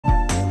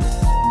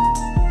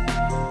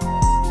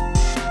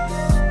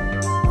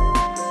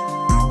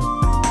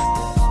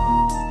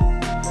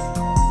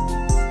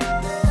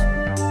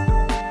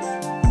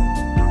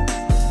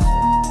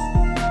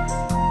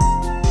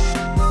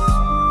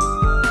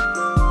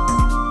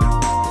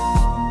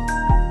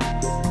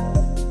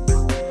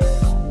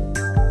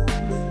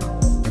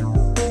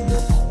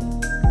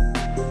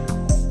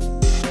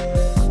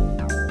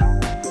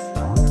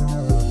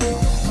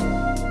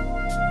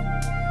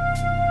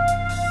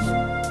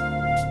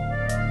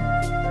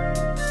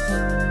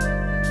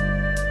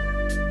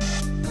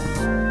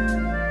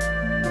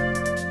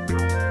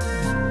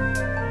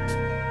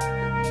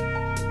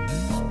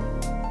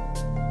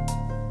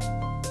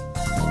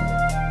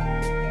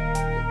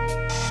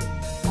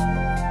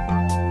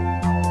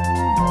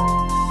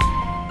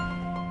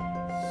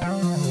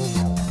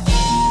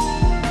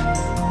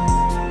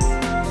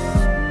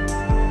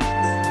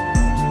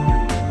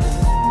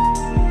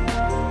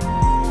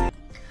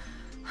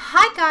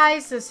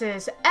guys, this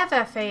is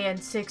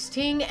FFAN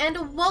 16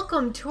 and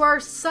welcome to our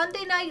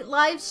Sunday night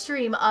live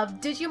stream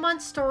of Digimon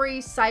Story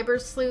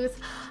CyberSleuth.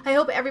 I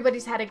hope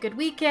everybody's had a good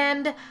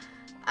weekend.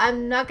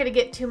 I'm not going to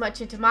get too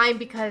much into mine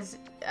because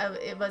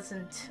it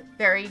wasn't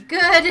very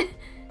good.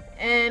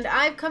 And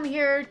I've come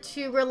here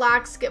to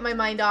relax, get my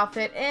mind off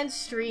it, and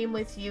stream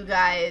with you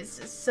guys.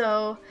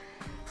 So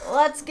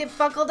let's get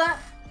buckled up.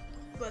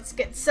 Let's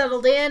get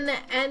settled in,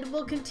 and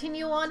we'll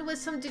continue on with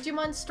some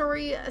Digimon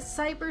Story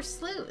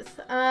CyberSleuth.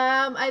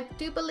 I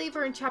do believe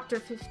we're in chapter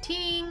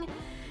 15,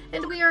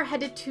 and we are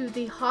headed to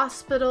the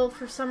hospital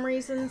for some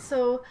reason,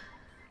 so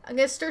I'm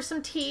gonna stir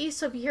some tea,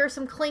 so if you hear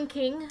some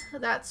clinking,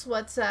 that's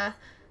what's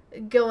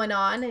going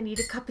on. I need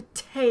a cup of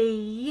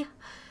tea,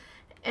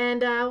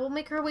 and we'll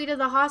make our way to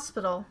the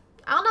hospital.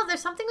 I don't know,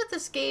 there's something with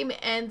this game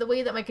and the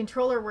way that my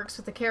controller works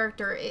with the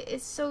character.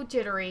 It's so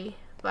jittery,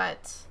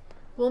 but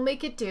we'll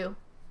make it do.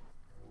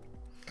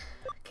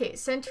 Okay,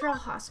 Central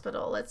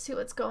Hospital. Let's see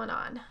what's going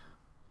on.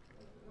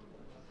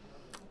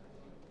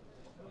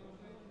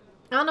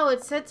 I don't know,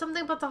 it said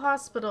something about the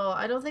hospital.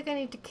 I don't think I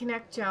need to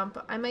connect jump.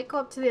 I might go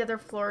up to the other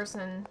floors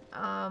and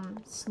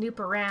snoop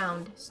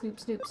around. Snoop,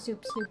 snoop,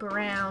 snoop, snoop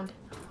around.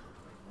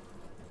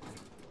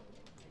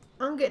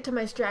 I'll get to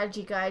my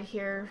strategy guide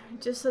here,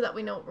 just so that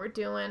we know what we're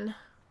doing.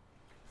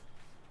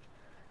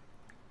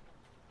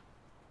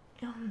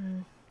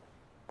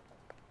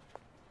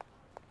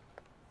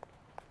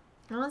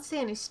 I don't see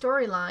any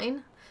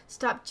storyline.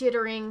 Stop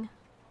jittering.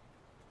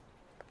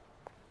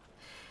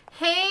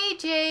 Hey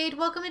Jade,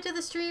 welcome into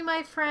the stream,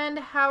 my friend.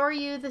 How are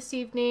you this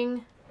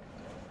evening?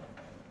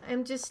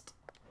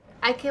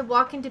 I can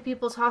walk into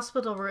people's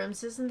hospital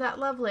rooms. Isn't that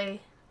lovely?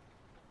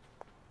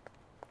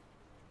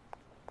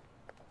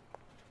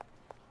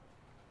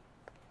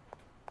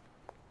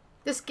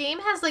 This game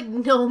has like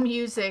no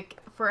music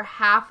for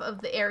half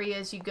of the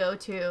areas you go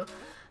to.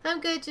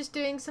 I'm good, just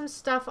doing some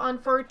stuff on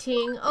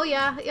 14. Oh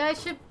yeah, I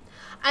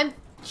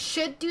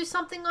should do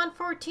something on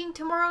 14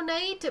 tomorrow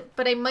night,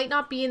 but I might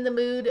not be in the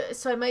mood,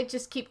 so I might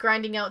just keep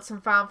grinding out some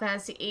Final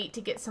Fantasy VIII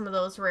to get some of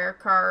those rare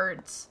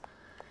cards.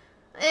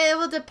 It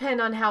will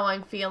depend on how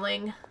I'm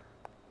feeling.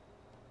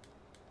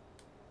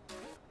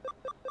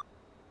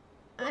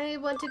 I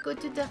want to go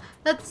to the...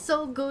 Let's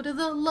all go to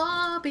the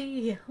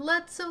lobby.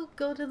 Let's all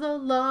go to the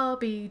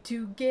lobby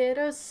to get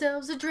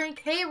ourselves a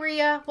drink. Hey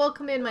Ria,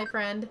 welcome in, my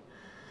friend.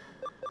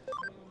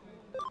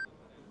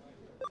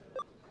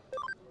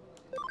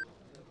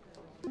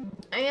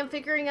 I am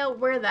figuring out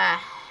where the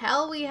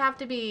hell we have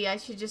to be. I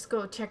should just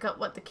go check out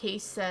what the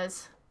case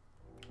says.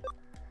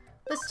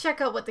 Let's check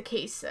out what the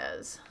case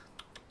says.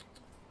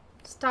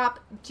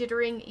 Stop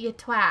jittering, you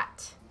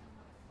twat.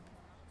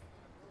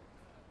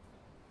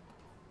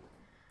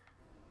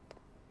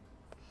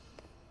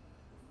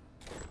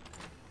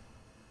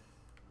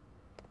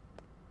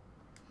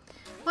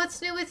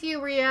 What's new with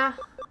you, Ria?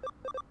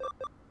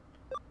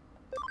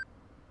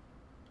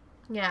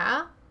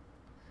 Yeah?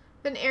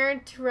 An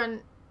errand to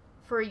run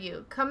for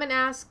you. Come and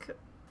ask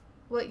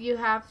what you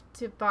have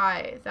to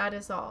buy. That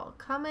is all.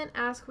 Come and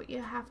ask what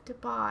you have to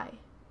buy.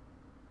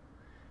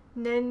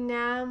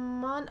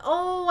 Nanamon.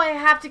 Oh, I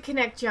have to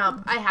connect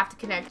jump. I have to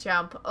connect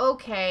jump.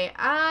 Okay,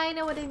 I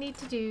know what I need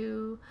to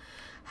do.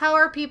 How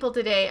are people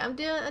today? I'm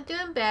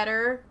doing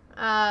better.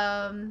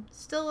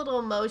 Still a little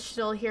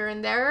emotional here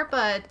and there,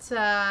 but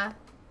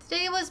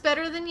today was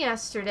better than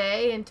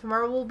yesterday, and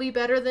tomorrow will be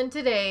better than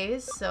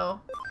today's,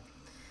 so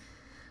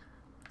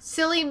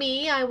silly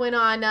me, I went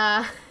on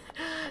the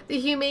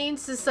Humane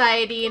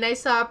Society and I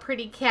saw a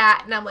pretty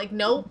cat and I'm like,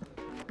 nope,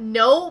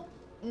 nope,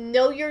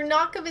 no, you're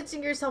not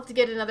convincing yourself to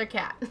get another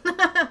cat.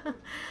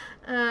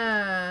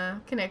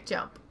 Connect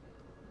jump.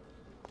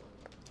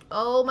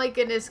 Oh my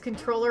goodness,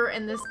 controller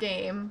in this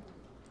game.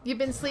 You've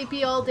been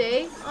sleepy all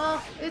day?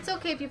 Oh, it's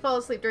okay if you fall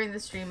asleep during the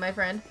stream, my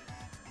friend.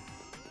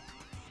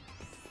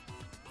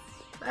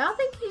 I don't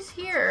think he's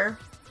here.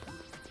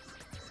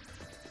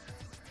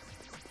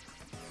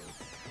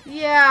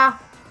 Yeah,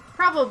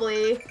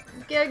 probably.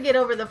 Gotta get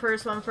over the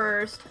first one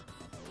first.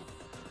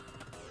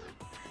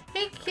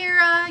 Hey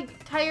Kira,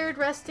 tired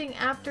resting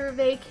after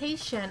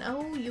vacation.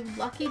 Oh, you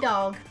lucky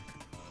dog.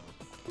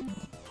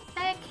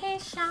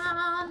 Vacation.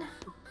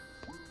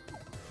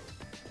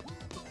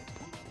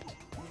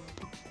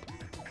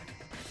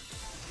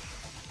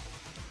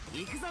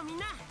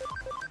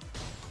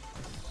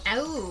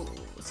 Oh,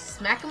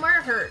 smack him where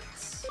it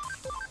hurts.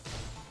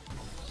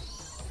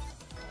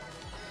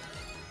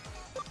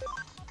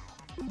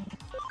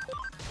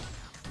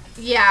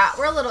 Yeah,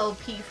 we're a little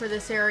OP for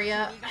this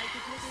area.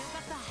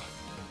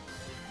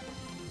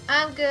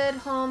 I'm good,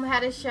 home,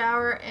 had a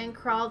shower, and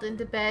crawled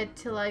into bed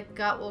till I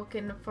got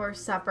woken for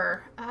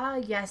supper. Ah,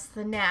 yes,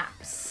 the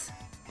naps.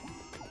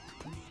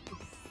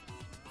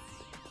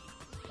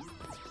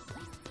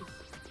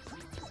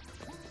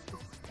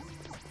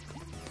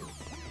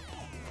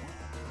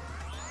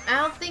 I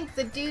don't think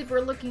the dude we're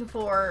looking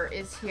for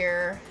is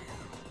here.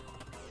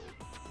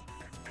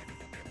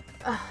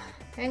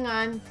 Hang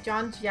on,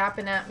 John's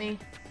yapping at me.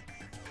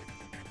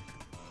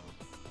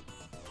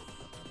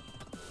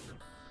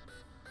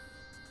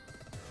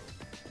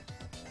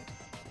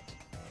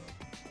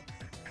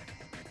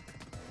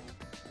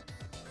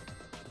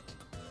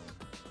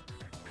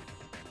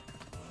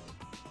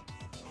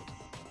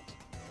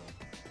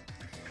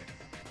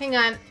 Hang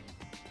on.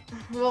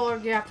 We'll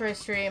argue after I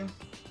stream.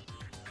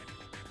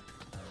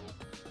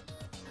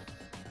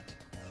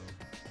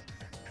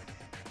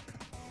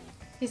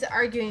 He's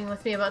arguing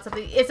with me about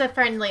something. It's a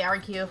friendly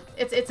argue.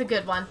 It's a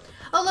good one.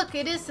 Oh, look,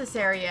 it is this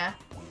area.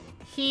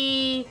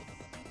 He's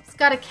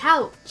got a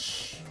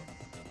couch.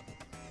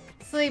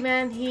 Sleep,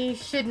 man, he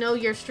should know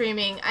you're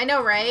streaming. I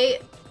know,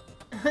 right?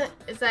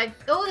 It's like,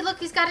 oh, look,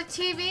 he's got a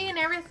TV and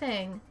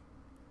everything.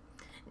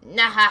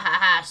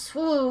 Nah,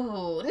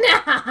 swoo.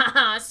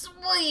 Nah,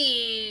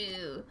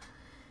 swoo.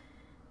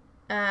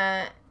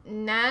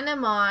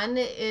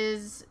 Nanamon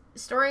is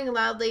snoring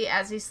loudly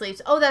as he sleeps.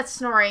 Oh, that's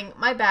snoring.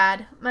 My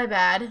bad. My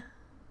bad.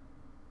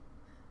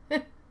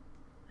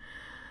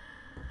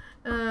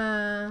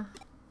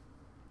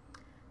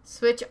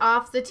 Switch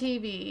off the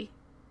TV.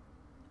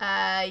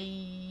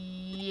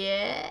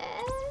 Yes?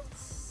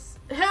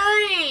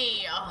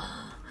 Hey!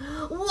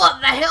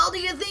 What the hell do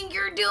you think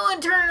you're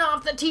doing turning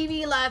off the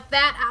TV like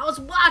that? I was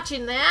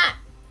watching that.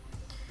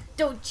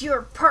 Don't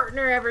your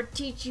partner ever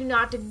teach you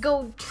not to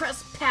go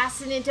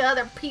trespassing into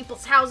other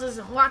people's houses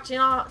and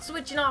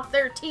switching off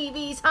their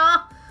TVs,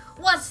 huh?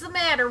 What's the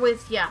matter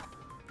with ya?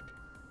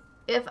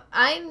 If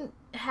I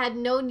had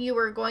known you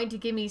were going to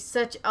give me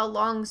such a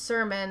long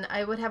sermon,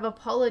 I would have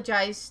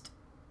apologized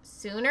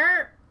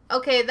sooner.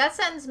 Okay, that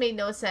sentence made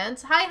no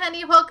sense. Hi,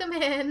 honey, welcome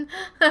in.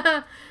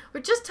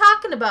 We're just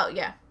talking about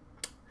ya.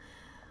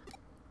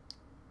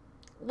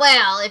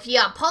 Well, if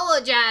you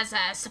apologize,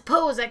 I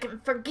suppose I can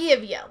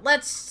forgive you.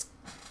 Let's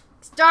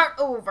start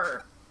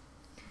over.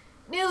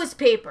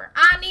 Newspaper.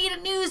 I need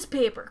a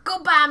newspaper.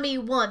 Go buy me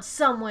one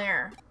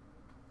somewhere.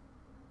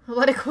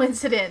 What a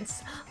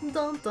coincidence.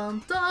 Dun,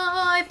 dun, dun.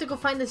 I have to go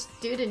find this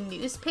dude a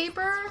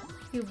newspaper.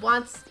 He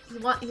wants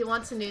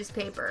a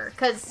newspaper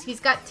because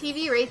he's got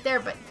TV right there,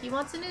 but he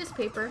wants a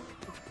newspaper.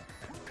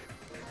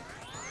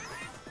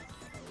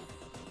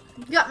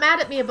 He got mad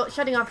at me about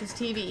shutting off his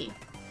TV.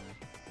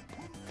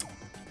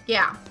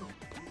 Yeah.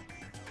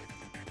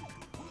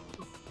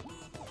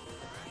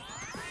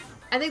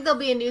 I think there'll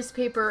be a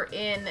newspaper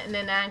in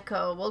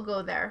Nananko. We'll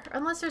go there.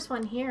 Unless there's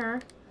one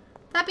here.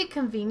 That'd be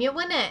convenient,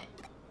 wouldn't it?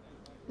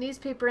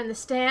 Newspaper in the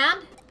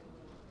stand?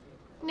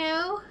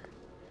 No?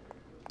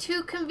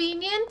 Too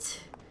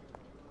convenient?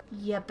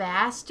 You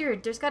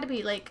bastard. There's gotta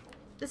be, like...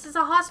 This is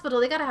a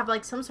hospital. They gotta have,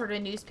 like, some sort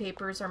of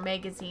newspapers or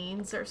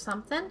magazines or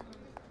something.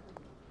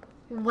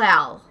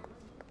 Well.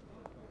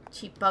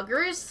 Cheap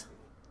buggers.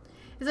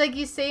 It's like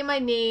you say my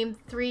name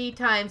 3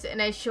 times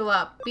and I show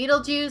up.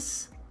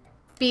 Beetlejuice.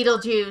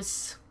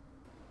 Beetlejuice.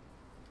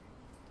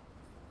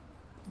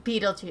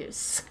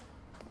 Beetlejuice.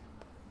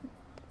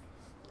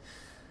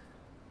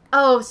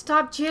 Oh,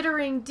 stop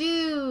jittering,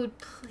 dude.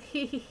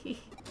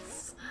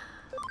 Please.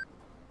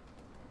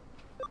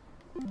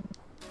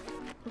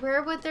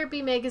 Where would there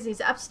be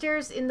magazines?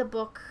 Upstairs in the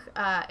book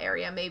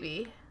area,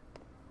 maybe.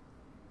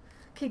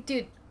 Okay,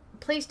 dude.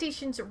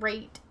 PlayStation's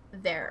right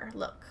there.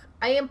 Look.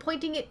 I am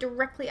pointing it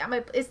directly at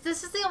my...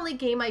 This is the only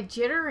game I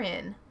jitter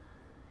in.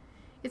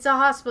 It's a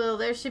hospital.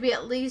 There should be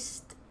at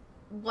least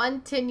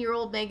one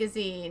 10-year-old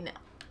magazine.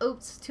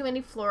 Oops, too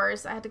many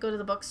floors. I had to go to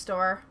the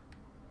bookstore.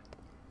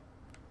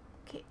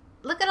 Okay,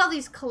 look at all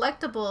these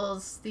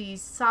collectibles.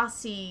 These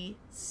saucy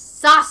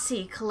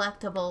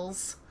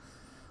collectibles.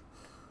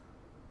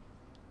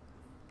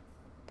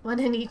 One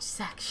in each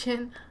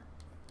section.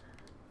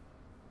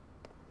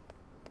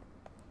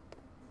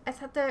 I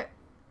thought there...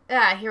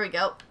 Ah, here we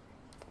go.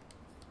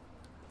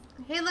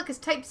 Hey, look, it's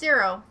Type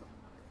 0.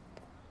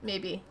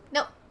 Maybe.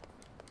 Nope.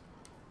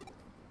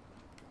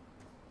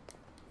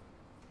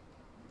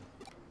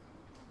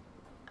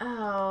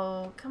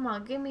 Oh, come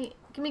on, gimme.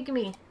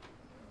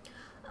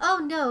 Oh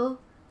no,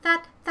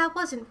 that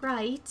wasn't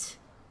right.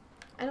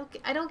 I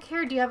don't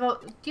care. Do you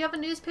have a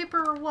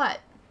newspaper or what?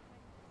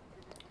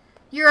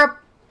 You're a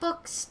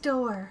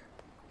bookstore.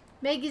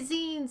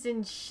 Magazines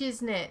and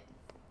shiznit.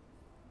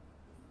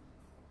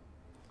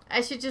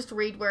 I should just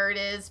read where it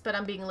is, but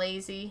I'm being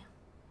lazy.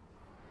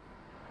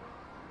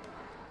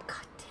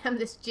 God damn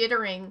this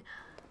jittering.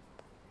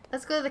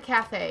 Let's go to the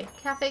cafe.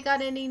 Cafe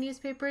got any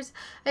newspapers?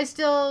 I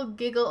still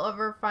giggle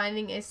over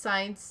finding a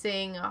sign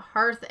saying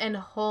Hearth and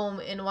Home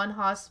in one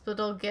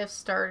hospital gift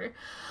starter.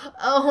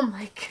 Oh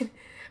my god.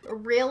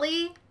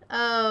 Really?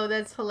 Oh,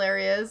 that's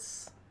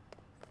hilarious.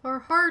 For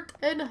Hearth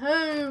and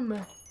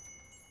Home.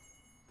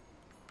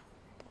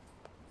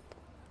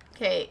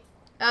 Okay.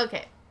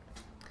 Okay.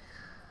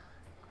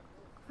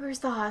 Where's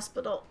the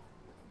hospital?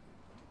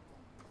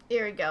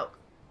 Here we go.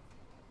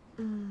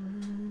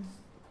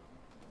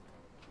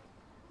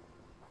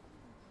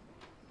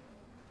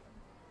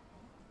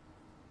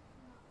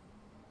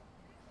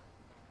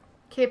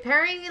 Okay,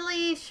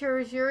 apparently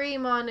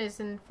Shirimon is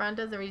in front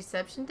of the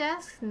reception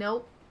desk.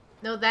 Nope.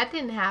 No, that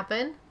didn't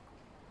happen.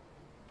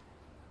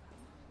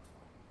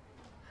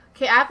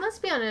 Okay, I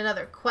must be on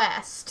another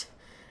quest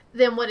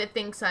than what it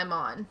thinks I'm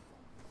on.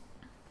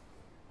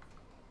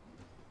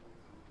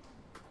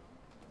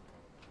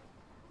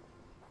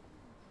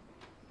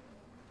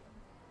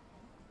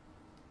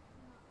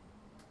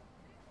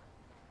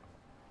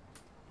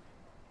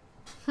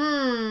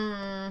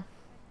 Hmm.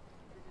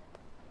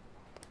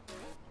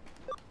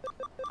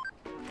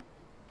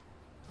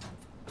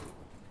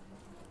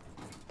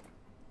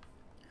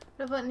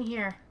 What about in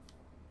here?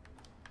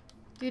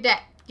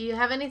 Dudette, do you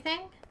have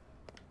anything?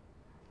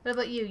 What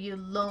about you, you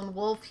lone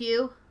wolf,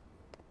 you?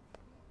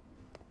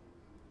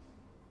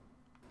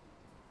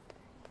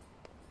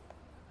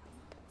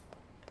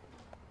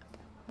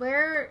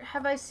 Where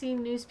have I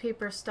seen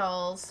newspaper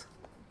stalls?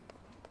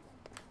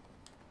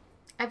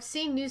 I've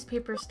seen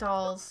newspaper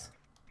stalls.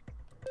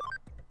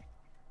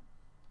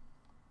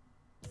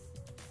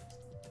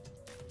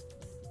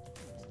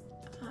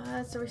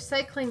 So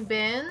recycling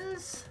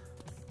bins.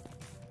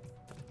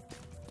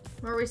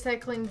 More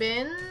recycling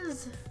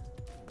bins.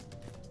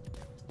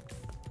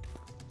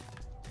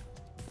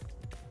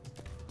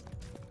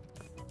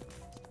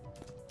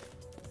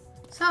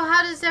 So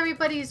how does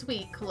everybody's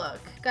week look?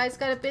 Guys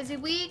got a busy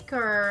week,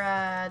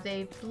 or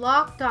they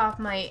blocked off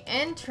my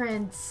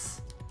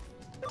entrance?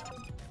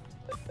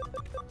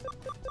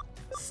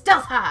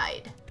 Stealth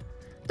hide!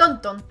 Dun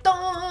dun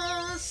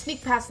dun!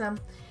 Sneak past them.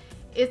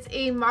 It's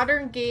a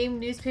modern game.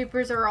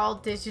 Newspapers are all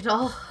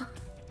digital.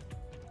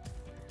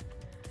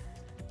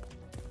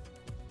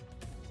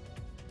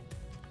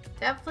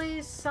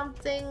 Definitely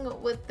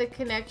something with the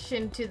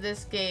connection to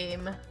this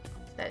game.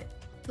 That,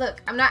 look,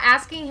 I'm not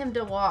asking him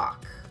to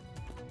walk.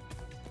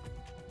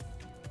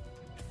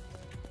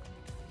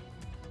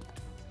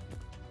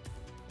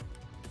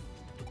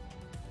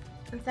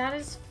 That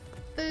is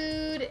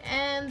food,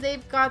 and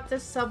they've got the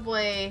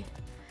subway.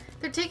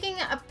 They're taking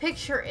a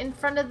picture in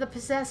front of the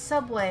possessed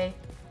subway.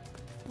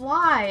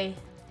 Why?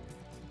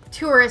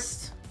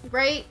 Tourist,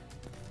 right?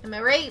 Am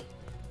I right?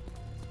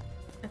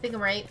 I think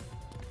I'm right.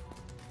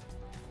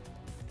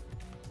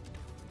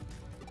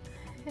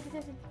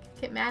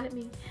 Get mad at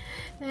me.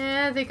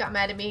 They got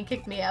mad at me and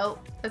kicked me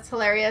out. That's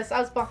hilarious. I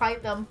was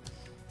behind them.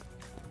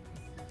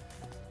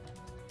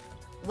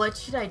 What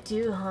should I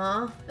do,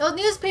 huh? Oh,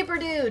 newspaper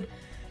dude!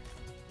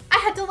 I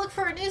had to look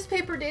for a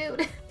newspaper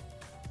dude.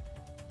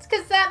 It's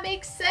because that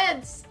makes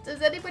sense.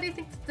 Does anybody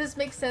think that this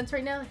makes sense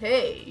right now?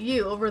 Hey,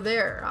 you over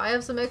there. I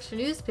have some extra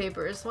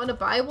newspapers. Want to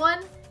buy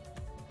one?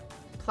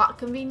 Plot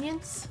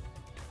convenience.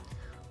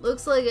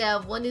 Looks like I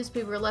have one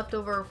newspaper left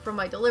over from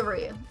my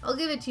delivery. I'll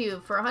give it to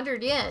you for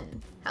 100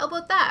 yen. How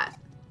about that?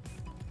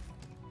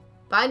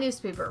 Buy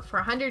newspaper for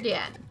 100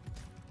 yen.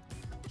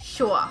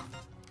 Sure.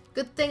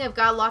 Good thing I've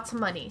got lots of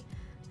money.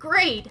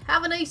 Great.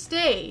 Have a nice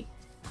day.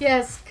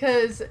 Yes,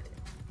 because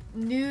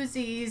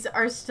newsies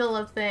are still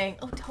a thing.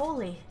 Oh,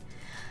 totally.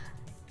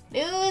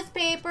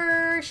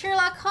 Newspaper.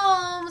 Sherlock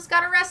Holmes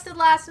got arrested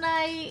last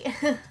night.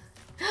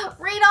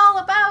 Read all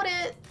about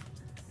it.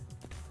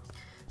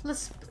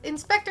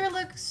 Inspector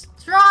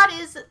Lestrade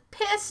is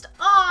pissed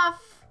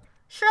off.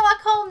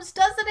 Sherlock Holmes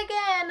does it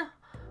again.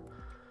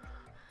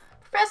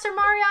 Professor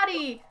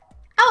Moriarty,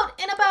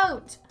 out and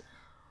about.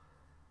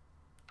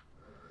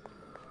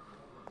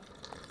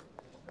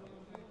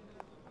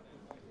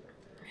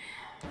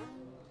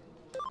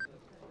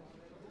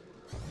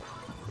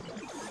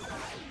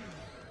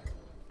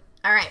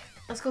 Alright,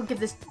 let's go give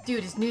this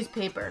dude his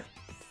newspaper.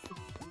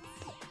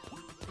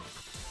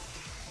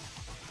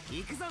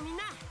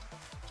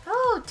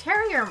 Oh,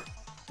 terrier.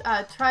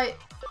 I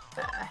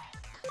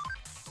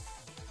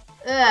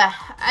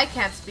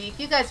can't speak.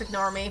 You guys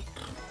ignore me.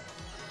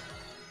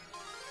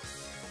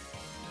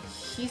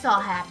 She's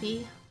all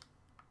happy.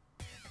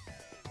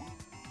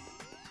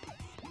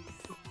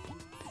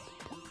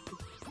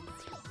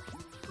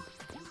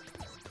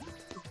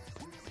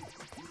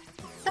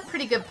 It's a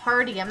pretty good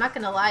party, I'm not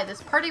gonna lie.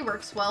 This party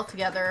works well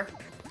together.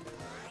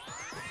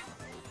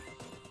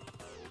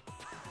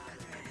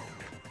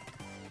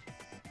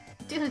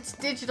 Dude's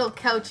digital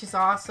couch is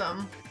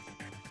awesome.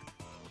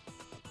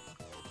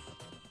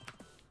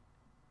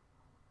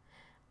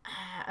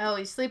 Oh,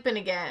 he's sleeping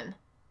again.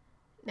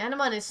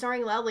 Nanamon is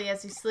snoring loudly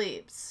as he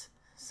sleeps.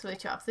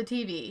 Switch off the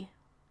TV.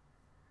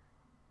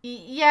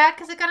 Yeah,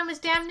 because I got him his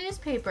damn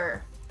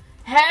newspaper.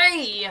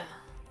 Hey!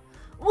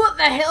 What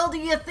the hell do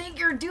you think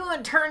you're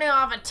doing turning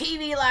off a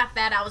TV like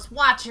that? I was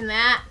watching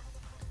that.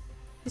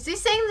 Is he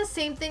saying the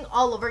same thing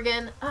all over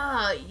again?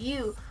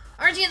 You.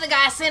 Aren't you the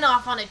guy sent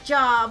off on a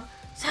job?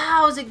 So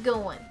how's it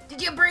going?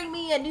 Did you bring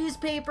me a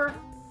newspaper?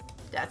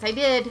 That I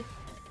did.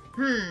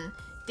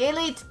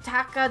 Daily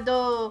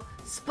Takado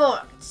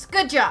Sports.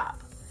 Good job.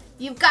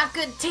 You've got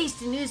good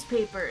taste in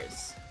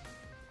newspapers.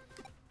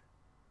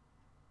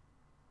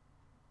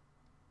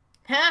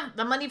 Huh?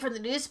 The money for the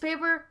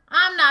newspaper?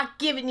 I'm not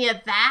giving you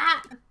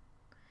that.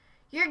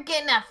 You're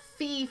getting a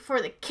fee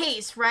for the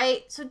case,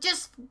 right? So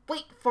just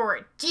wait for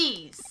it.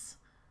 Jeez.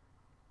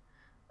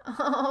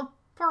 Oh,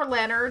 poor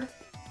Leonard.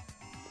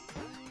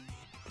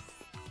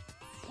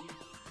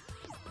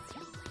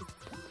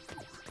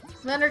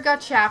 Leonard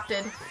got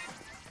shafted.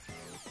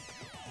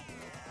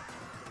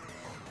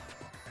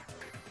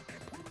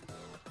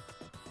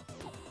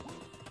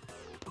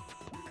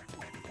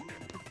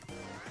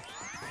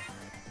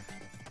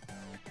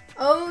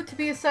 Oh, to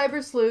be a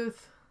CyberSleuth.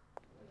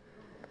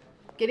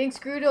 Getting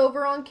screwed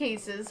over on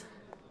cases.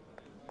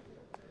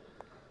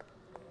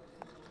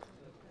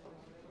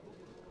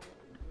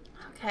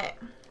 Okay.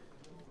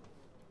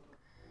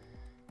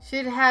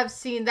 Should have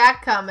seen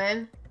that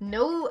coming.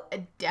 No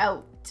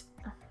doubt.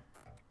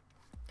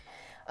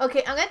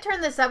 Okay, I'm gonna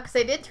turn this up because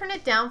I did turn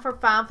it down for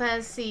Final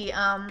Fantasy.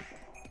 I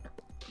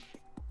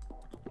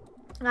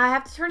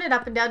have to turn it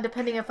up and down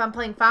depending if I'm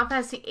playing Final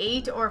Fantasy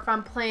 8 or if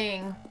I'm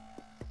playing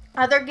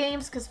other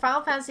games, because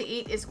Final Fantasy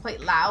 8 is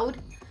quite loud.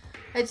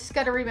 I just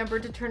gotta remember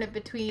to turn it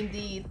between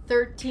the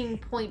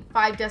 13.5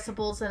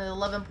 decibels and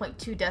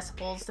 11.2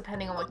 decibels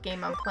depending on what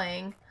game I'm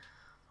playing.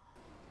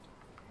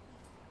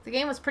 The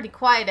game was pretty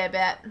quiet, I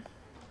bet.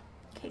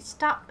 Okay,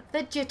 stop the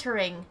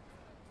jittering.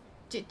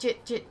 It's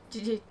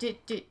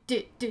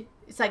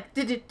like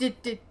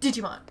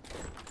Digimon.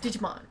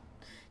 Digimon.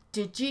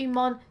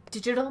 Digimon.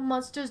 Digital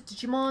monsters.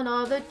 Digimon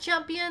are the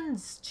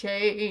champions.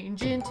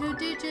 Change into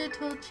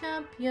digital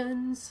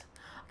champions.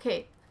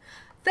 Okay.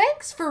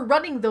 Thanks for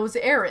running those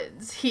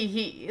errands. Hee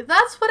hee.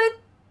 That's what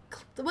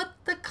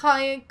the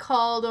client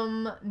called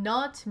them,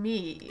 not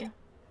me.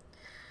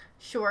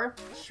 Sure.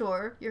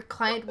 Your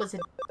client was a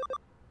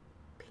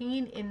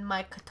pain in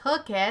my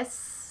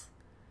carcass.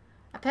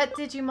 A pet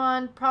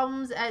Digimon,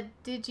 problems at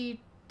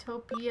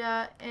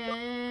Digitopia,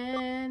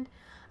 and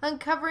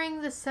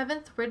uncovering the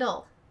 7th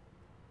riddle.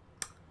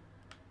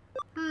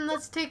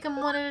 Let's take them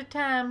one at a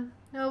time.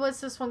 Oh, what's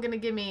this one gonna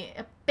give me?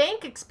 A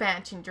bank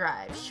expansion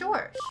drive.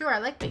 Sure, I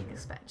like bank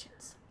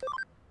expansions.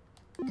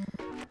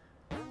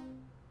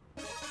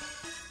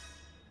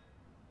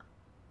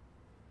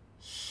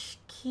 Shh,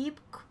 keep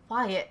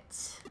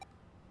quiet.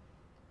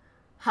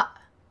 Ha,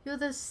 you're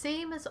the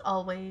same as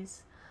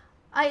always.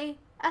 I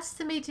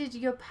estimated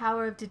your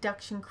power of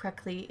deduction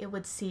correctly, it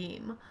would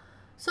seem.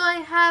 So I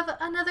have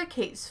another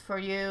case for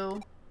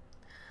you.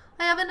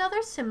 I have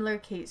another similar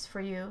case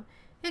for you.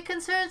 It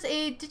concerns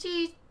a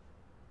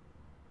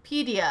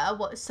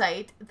Digipedia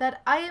site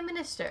that I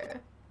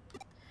administer.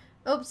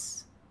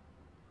 Oops.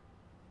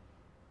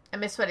 I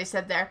missed what I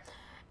said there.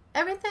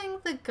 Everything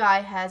the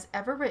guy has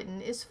ever written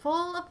is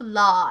full of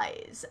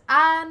lies,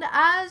 and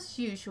as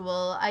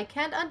usual, I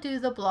can't undo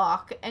the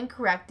block and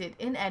correct it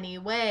in any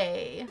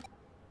way.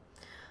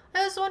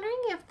 I was wondering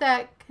if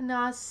that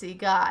Kanasi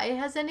guy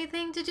has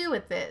anything to do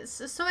with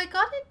this, so I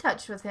got in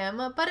touch with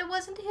him, but it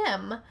wasn't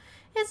him.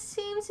 It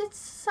seems it's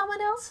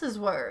someone else's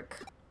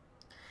work.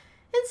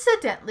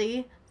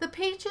 Incidentally, the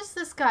pages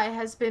this guy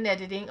has been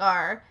editing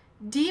are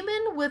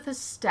Demon with a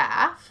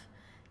Staff,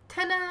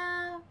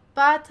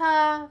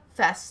 Tenabata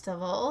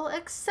Festival,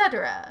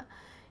 etc.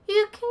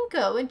 You can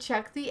go and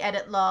check the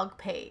edit log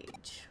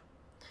page.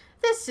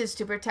 This is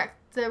to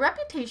protect the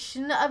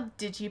reputation of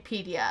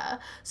Digipedia,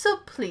 so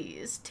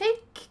please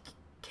take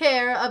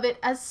care of it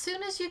as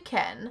soon as you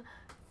can.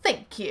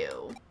 Thank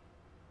you.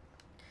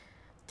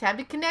 Time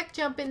to connect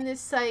jump in this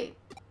site.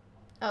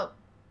 Oh.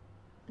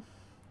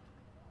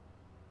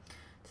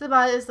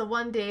 Tabata is the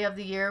one day of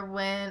the year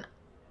when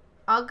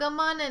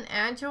Agumon and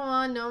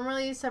Agumon,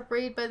 normally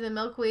separated by the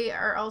Milky Way,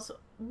 are also...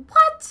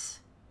 What?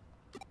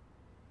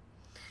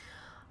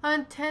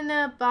 On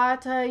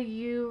Tenabata,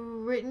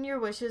 you've written your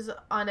wishes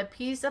on a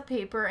piece of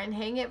paper and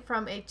hang it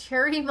from a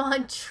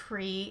Cherrymon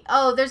tree.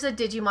 Oh, there's a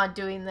Digimon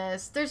doing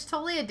this. There's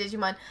totally a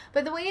Digimon.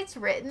 But the way it's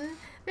written,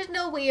 there's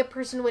no way a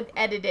person would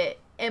edit it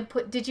and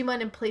put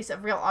Digimon in place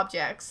of real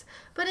objects.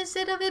 But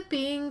instead of it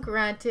being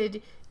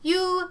granted,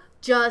 you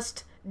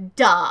just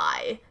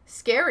die.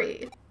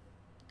 Scary.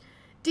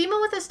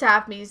 Demon with a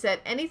staff means that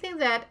anything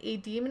that a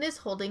demon is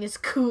holding is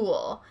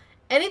cool.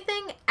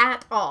 Anything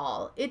at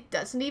all. It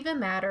doesn't even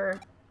matter.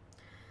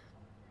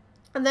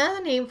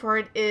 Another name for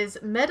it is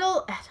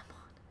Metal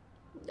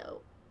Edamon.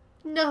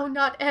 No,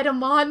 not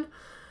Edamon.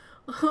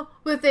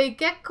 With a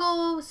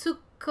Gecko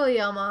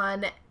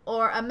Tsukuyoman,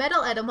 or a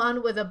Metal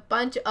Edamon with a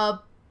bunch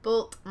of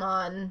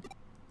Boltmon.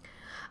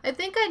 I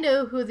think I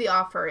know who the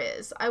offer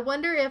is. I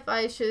wonder if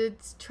I should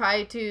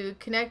try to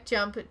connect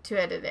jump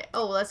to edit it.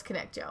 Oh, let's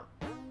connect jump.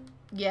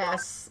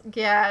 Yes.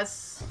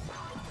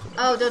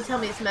 Oh, don't tell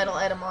me it's Metal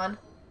Edamon.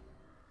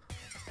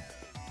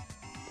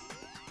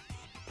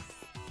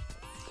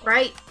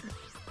 Right.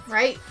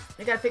 I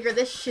gotta figure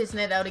this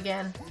shiznit out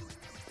again.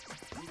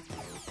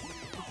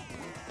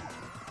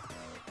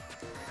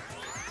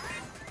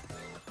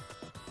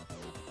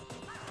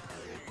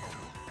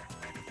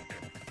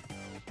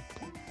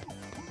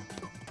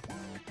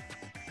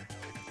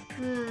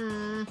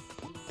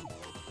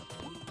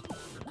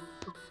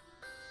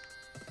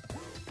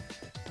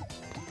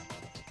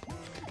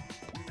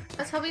 I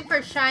was hoping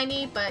for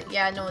shiny, but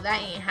yeah, no,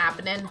 that ain't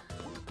happening.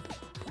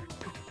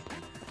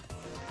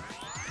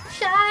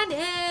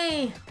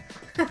 Shiny!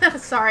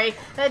 Sorry,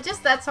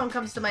 that song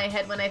comes to my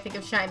head when I think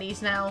of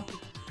shinies now.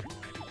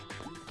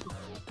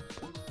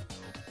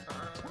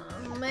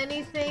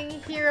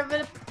 Anything here of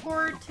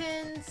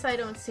importance? I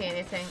don't see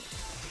anything.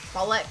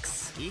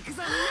 Bollocks.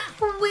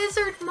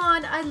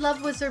 Wizardmon! I love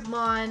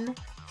Wizardmon.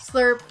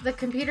 Slurp, the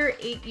computer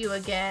ate you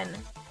again.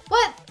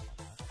 What?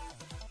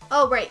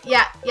 Oh, right.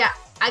 Yeah.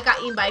 I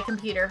got eaten by a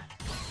computer.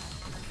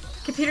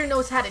 Computer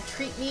knows how to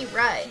treat me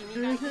right.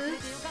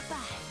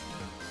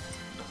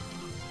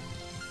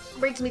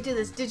 Brings me to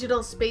this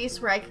digital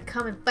space where I can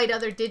come and fight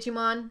other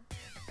Digimon.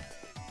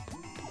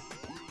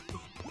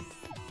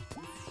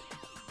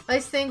 I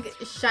just think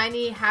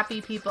shiny,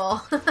 happy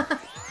people.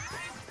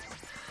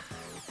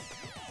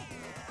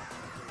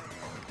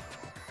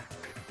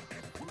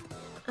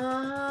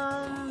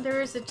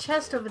 there is a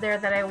chest over there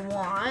that I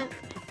want.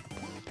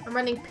 I'm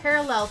running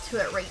parallel to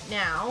it right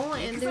now,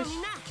 and there's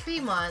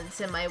Treemons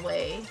in my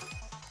way.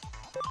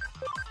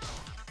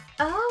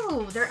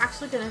 Oh, they're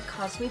actually gonna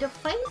cause me to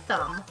fight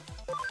them.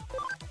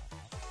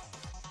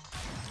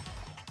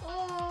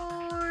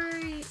 Or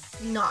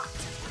not.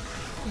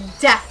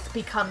 Death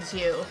becomes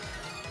you.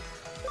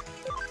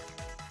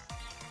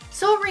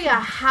 So Rhea,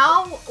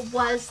 how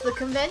was the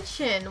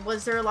convention?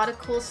 Was there a lot of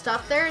cool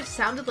stuff there? It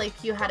sounded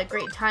like you had a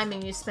great time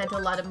and you spent a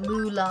lot of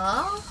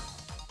moolah.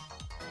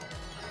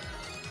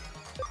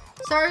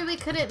 Sorry we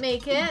couldn't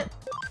make it.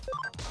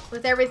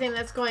 With everything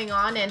that's going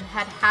on and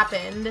had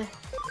happened,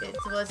 it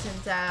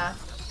wasn't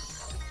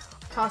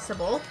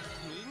possible.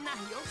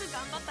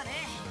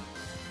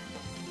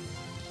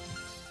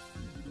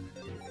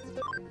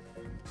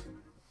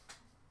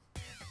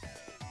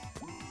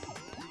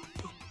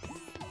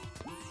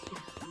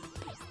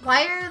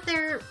 Why are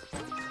there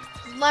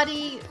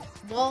bloody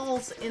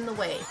walls in the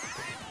way?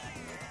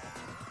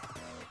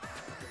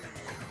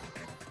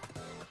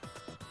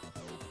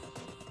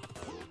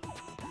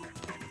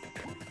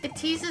 It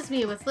teases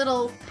me with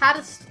little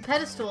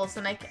pedestals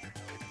and I can...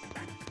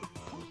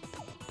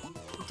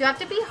 Do I have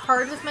to be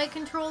hard with my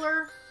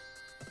controller?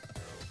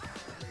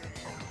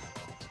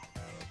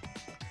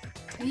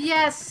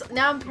 Yes!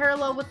 Now I'm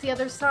parallel with the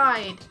other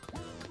side.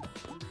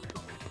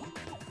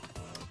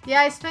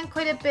 Yeah, I spent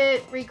quite a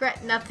bit.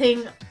 Regret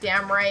nothing.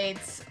 Damn right.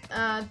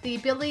 The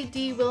Billy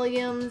D.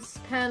 Williams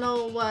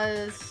panel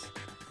was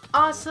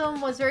awesome.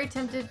 Was very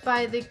tempted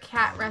by the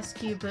cat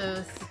rescue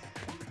booth.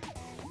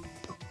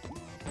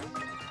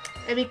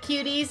 Any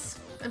cuties?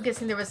 I'm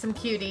guessing there was some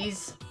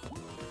cuties.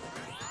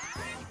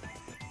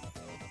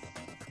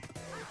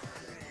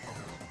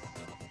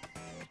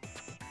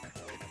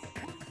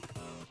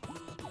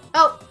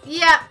 Oh,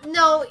 yeah.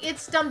 No,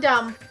 it's Dum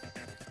Dum.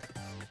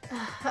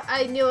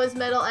 I knew it was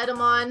Metal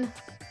Edamon.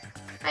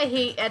 I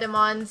hate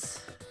Edamons.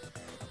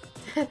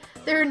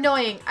 They're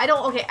annoying.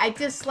 I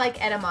dislike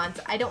Edamons.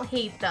 I don't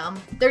hate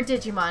them. They're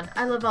Digimon.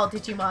 I love all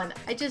Digimon.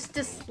 I just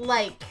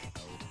dislike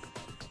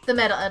the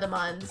Metal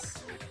Edamons.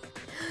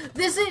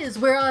 This is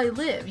where I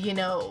live, you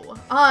know.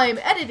 I'm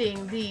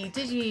editing the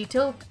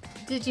Digipedia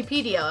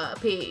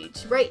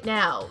page right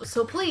now,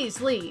 so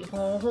please leave.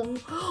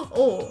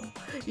 Oh,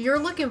 you're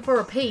looking for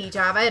a page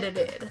I've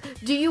edited.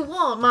 Do you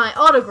want my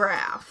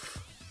autograph?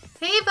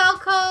 Hey,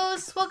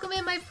 Velcos! Welcome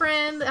in, my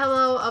friend.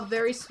 Hello, a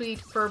very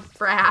sweet for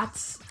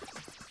brats.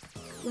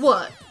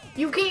 What?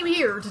 You came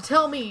here to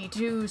tell me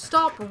to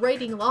stop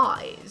writing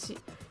lies.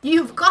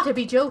 You've got to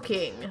be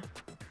joking.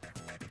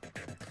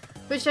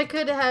 Wish I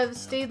could have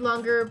stayed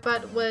longer,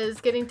 but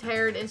was getting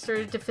tired and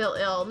started to feel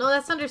ill. No,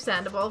 that's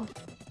understandable.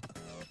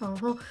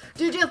 Oh,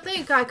 did you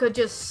think I could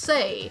just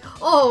say,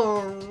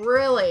 oh,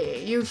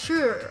 really? You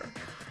sure?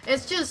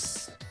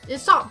 It's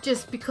not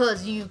just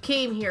because you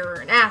came here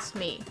and asked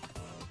me.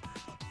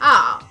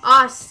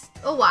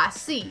 I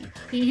see.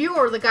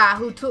 You're the guy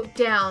who took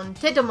down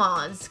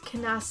Tedamon's,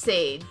 can I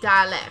say,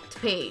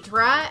 dialect page,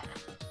 right?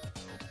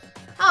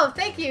 Oh,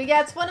 thank you.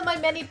 Yeah, it's one of my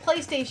many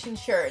PlayStation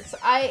shirts.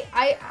 I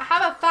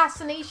have a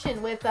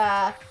fascination with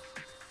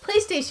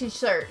PlayStation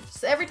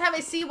shirts. Every time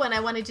I see one, I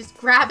want to just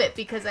grab it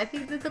because I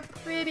think they're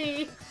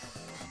pretty.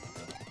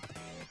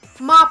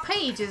 My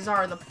pages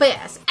are the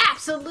best.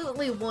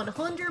 Absolutely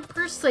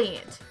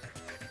 100%.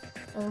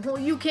 Oh,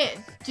 you can't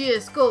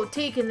just go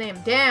taking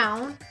them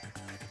down.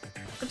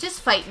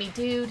 Just fight me,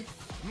 dude.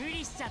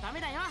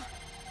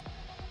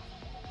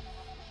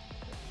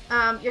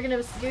 You're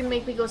gonna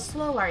make me go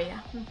slow, are you?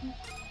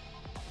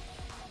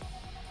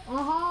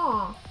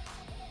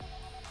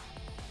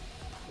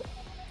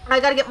 I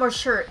gotta get more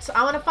shirts.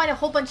 I want to find a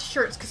whole bunch of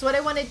shirts because what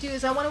I want to do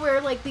is I want to wear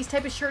like these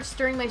type of shirts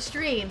during my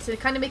streams to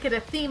kind of make it a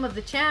theme of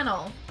the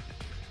channel.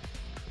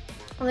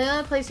 Well, the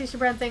only PlayStation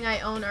brand thing I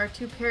own are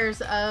 2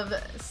 pairs of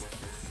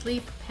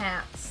sleep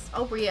pants.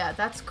 Oh yeah,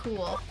 that's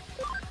cool.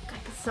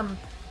 Gotta get some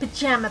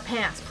pajama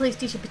pants.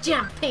 PlayStation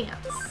pajama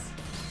pants.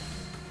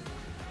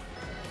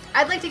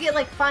 I'd like to get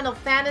like Final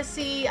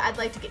Fantasy. I'd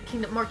like to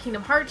get more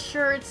Kingdom Hearts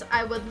shirts.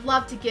 I would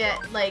love to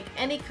get like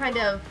any kind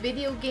of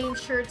video game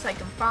shirts I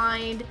can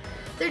find.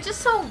 They're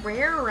just so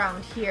rare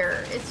around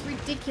here. It's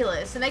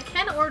ridiculous. And I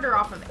can order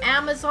off of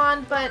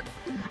Amazon, but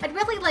I'd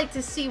really like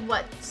to see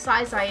what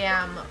size I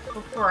am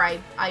before I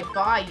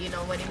buy, you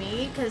know what I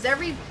mean? Because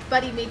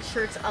everybody makes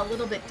shirts a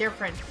little bit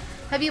different.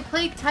 Have you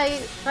played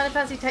Final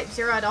Fantasy Type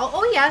 0 at all?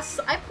 Oh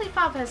yes, I played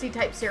Final Fantasy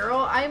Type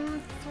 0.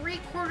 I'm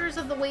 3/4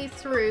 of the way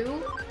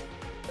through.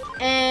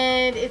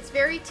 And it's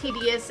very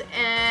tedious,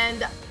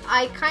 and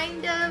I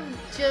kind of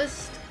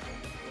just...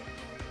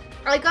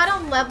 I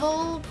got a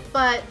level,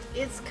 but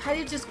it's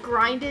kind of just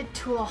grinded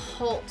to a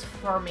halt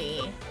for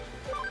me.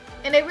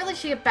 And I really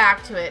should get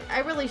back to it. I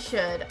really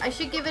should. I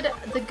should give it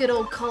the good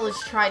old college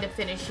try to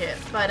finish it.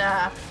 But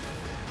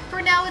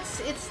for now,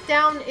 it's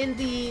down in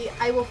the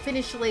I will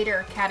finish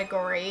later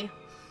category.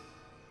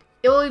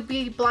 It will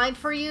be blind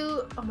for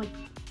you. Oh my...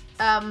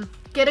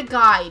 get a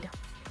guide.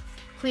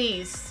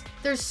 Please.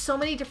 There's so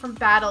many different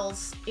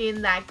battles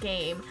in that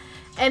game.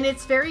 And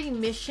it's very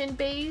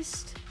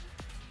mission-based.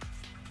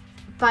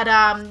 But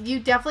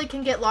you definitely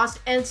can get lost,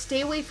 and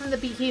stay away from the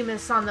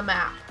behemoths on the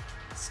map.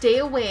 Stay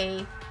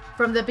away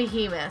from the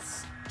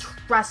behemoths.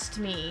 Trust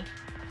me.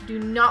 Do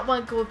not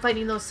want to go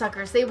fighting those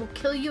suckers. They will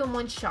kill you in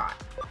one shot.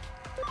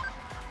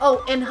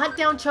 Oh, and hunt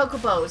down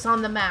chocobos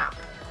on the map.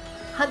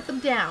 Hunt them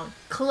down.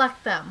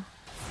 Collect them.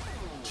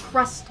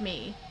 Trust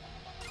me.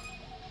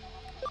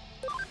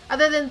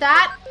 Other than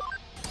that,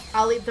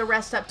 I'll leave the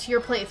rest up to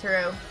your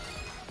playthrough.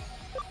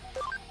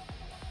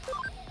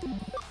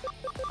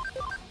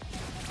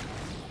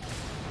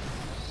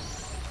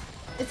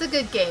 It's a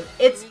good game.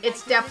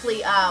 It's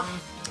definitely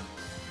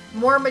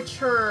more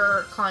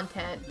mature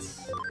content.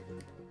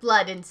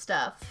 Blood and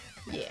stuff.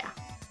 Yeah.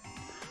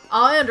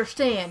 I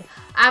understand.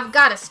 I've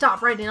got to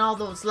stop writing all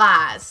those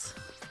lies.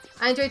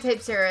 I enjoy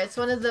Tape Sarah. It's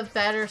one of the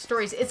better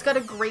stories. It's got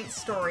a great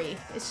story.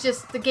 It's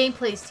just the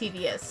gameplay's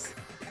tedious.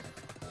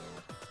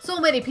 So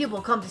many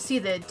people come to see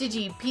the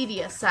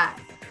Digipedia site,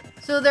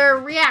 so their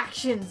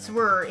reactions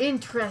were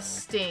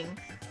interesting.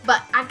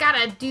 But I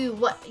gotta do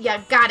what you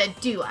gotta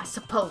do, I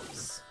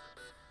suppose.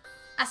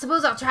 I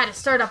suppose I'll try to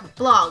start up a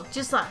blog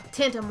just like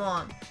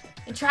Tentamon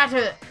and try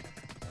to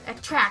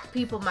attract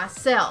people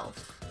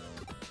myself.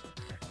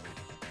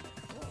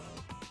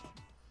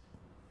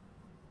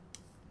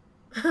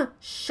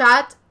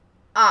 Shut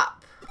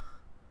up.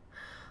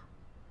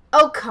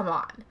 Oh, come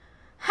on.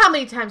 How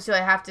many times do I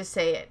have to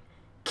say it?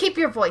 Keep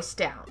your voice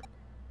down.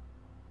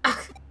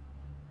 Ugh.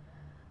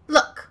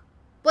 Look,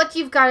 what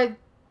you've gone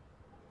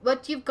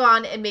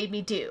and made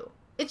me do.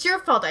 It's your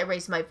fault I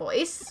raised my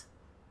voice.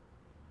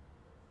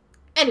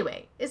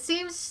 Anyway, it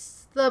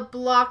seems the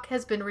block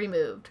has been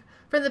removed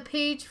from the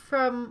page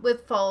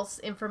with false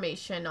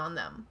information on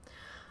them.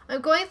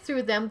 I'm going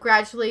through them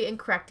gradually and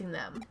correcting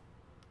them.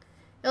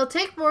 It'll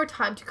take more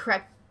time to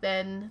correct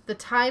than the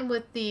time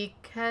with the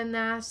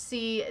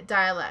Kanasi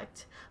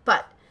dialect,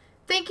 but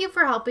thank you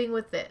for helping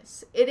with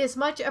this. It is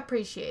much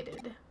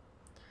appreciated.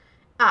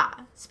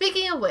 Ah,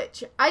 speaking of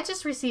which, I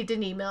just received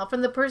an email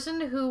from the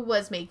person who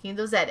was making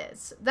those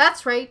edits.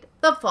 That's right,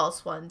 the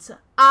false ones.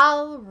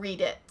 I'll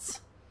read it.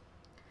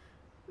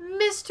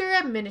 Mr.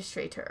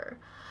 Administrator,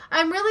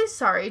 I'm really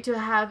sorry to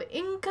have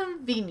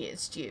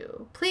inconvenienced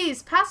you.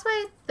 Please pass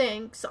my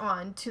thanks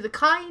on to the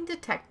kind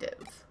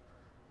detective.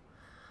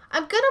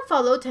 I'm gonna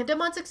follow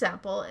Tentamon's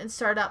example and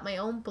start up my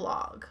own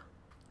blog.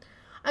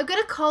 I'm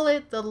gonna call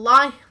it the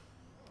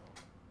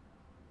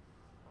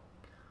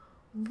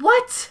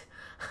What?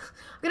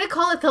 I'm gonna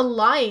call it the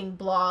Lying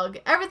Blog.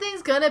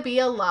 Everything's gonna be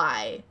a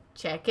lie.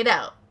 Check it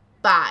out.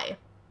 Bye.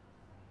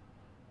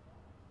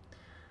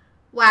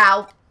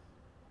 Wow.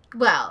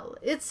 Well,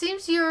 it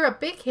seems you're a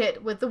big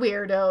hit with the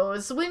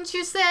weirdos, wouldn't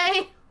you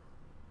say?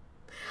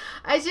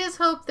 I just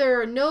hope there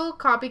are no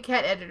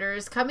copycat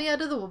editors coming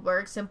out of the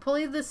woodworks and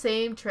pulling the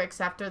same tricks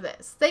after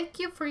this. Thank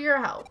you for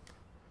your help.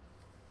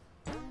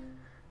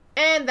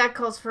 And that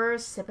calls for a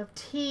sip of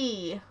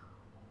tea.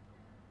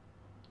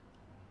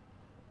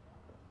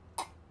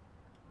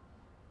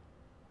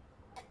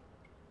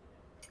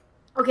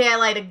 Okay, I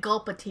like a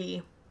gulp of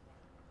tea.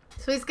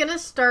 So he's gonna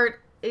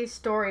start a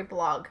story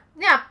blog.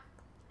 Yeah,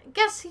 I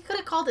guess he could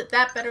have called it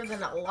that better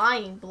than a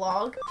lying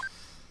blog.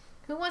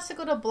 Who wants to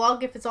go to a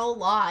blog if it's all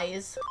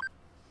lies?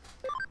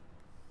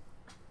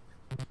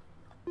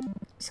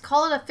 Just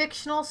call it a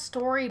fictional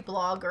story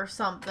blog or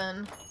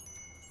something.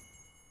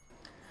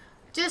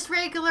 Just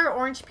regular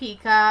orange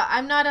pica.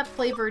 I'm not a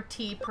flavored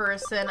tea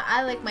person.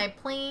 I like my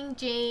plain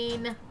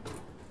Jane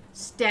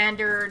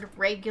standard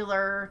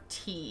regular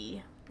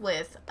tea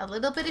with a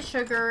little bit of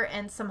sugar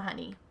and some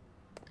honey.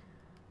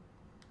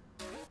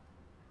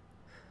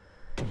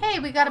 Hey,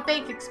 we got a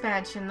bake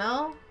expansion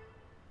though.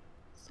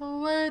 So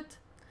what?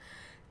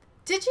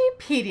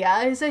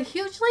 Digipedia is a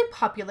hugely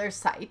popular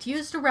site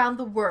used around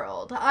the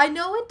world. I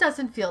know it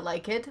doesn't feel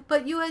like it,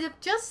 but you have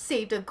just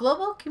saved a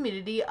global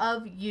community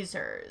of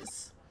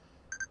users.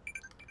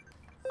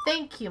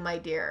 Thank you, my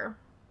dear.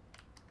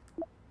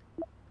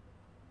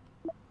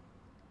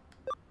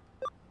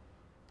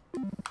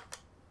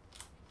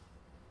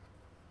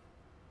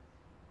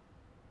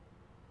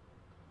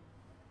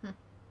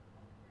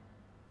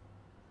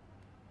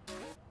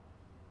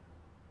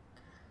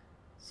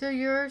 So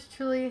yours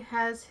truly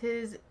has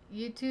his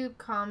YouTube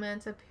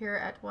comments appear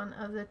at one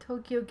of the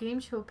Tokyo Game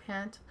Show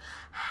pants.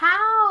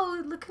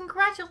 How? Look,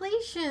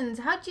 congratulations!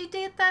 How'd you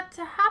get that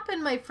to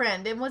happen, my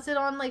friend? And was it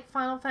on like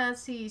Final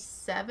Fantasy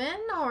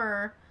VII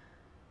or?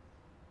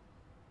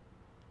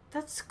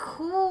 That's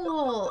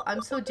cool.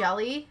 I'm so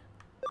jelly.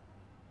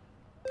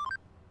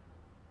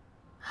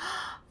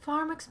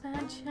 Farm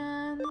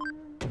expansion.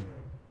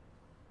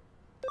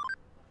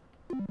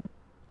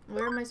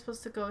 Where am I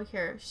supposed to go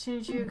here?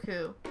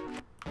 Shinjuku.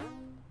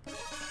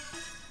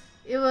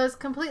 It was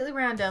completely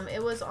random.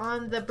 It was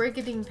on the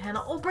Brigadine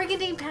panel. Oh,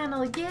 Brigadine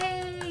panel!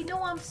 Yay!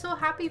 No, I'm so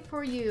happy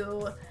for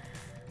you.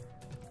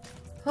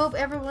 Hope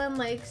everyone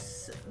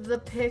likes the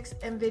pics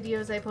and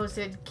videos I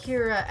posted.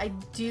 Kira, I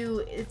do.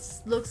 It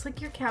looks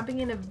like you're camping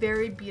in a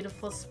very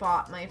beautiful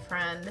spot, my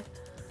friend.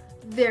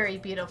 Very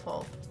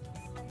beautiful.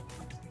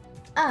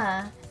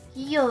 Ah,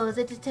 you're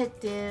the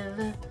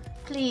detective.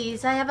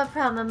 Please, I have a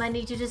problem I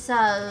need you to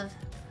solve.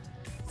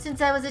 Since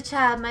I was a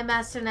child, my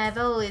master and I have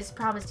always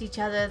promised each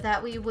other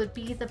that we would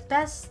be the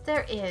best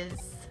there is.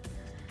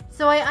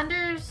 So I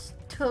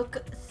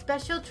undertook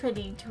special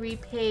training to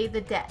repay the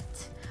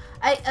debt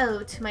I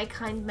owe to my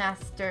kind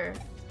master.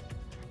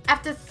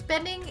 After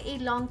spending a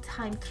long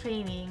time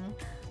training,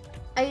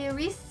 I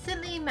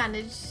recently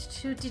managed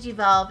to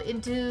digivolve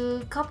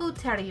into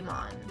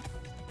Digimon.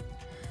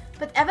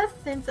 But ever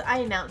since I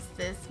announced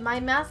this,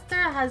 my master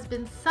has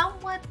been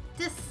somewhat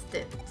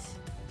distant.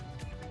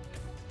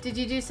 Did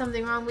you do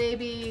something wrong?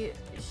 Maybe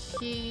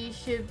she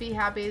should be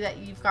happy that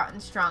you've gotten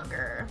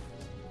stronger.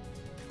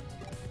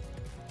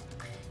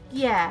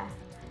 Yeah,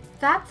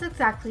 that's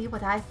exactly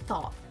what I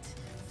thought.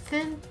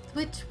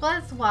 Which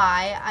was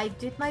why I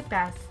did my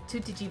best to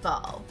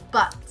digivolve.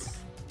 But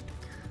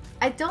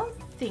I don't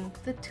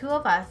think the two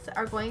of us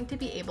are going to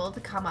be able to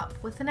come up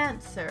with an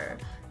answer.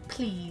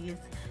 Please,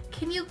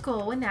 can you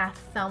go and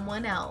ask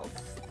someone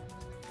else?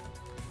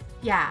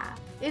 Yeah.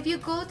 If you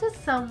go to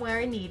somewhere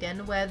in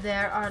Eden where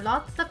there are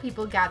lots of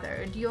people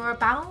gathered, you are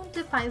bound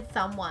to find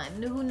someone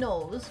who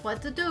knows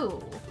what to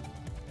do.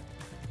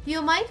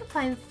 You might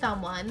find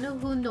someone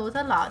who knows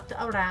a lot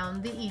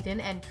around the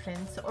Eden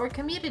entrance or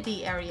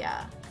community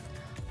area.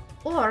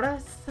 Or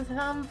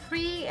some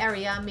free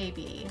area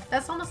maybe.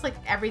 That's almost like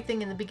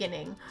everything in the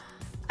beginning.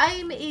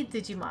 I'm a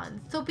Digimon,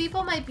 so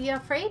people might be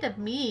afraid of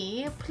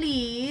me.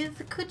 Please,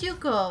 could you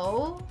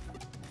go?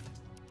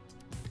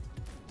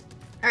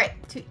 Alright,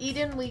 to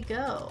Eden we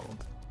go.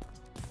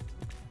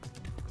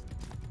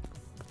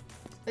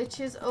 Which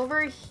is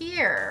over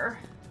here.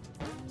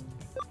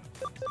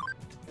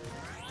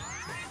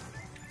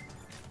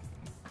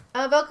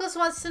 Velcos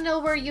wants to know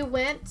where you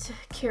went,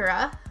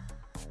 Kira.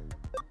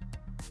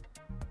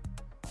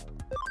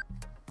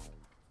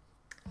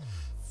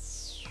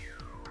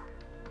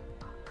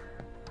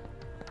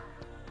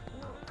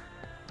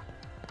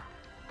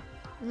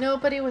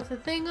 Nobody with a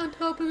thing on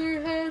top of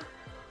their head.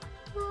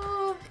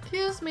 Oh,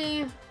 excuse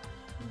me.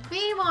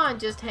 Digimon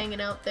just hanging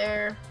out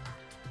there.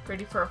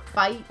 Ready for a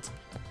fight.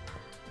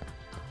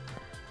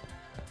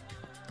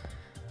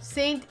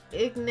 St.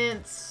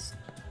 Ignat's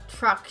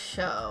Truck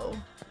Show.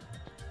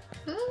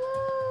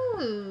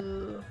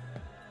 Ooh.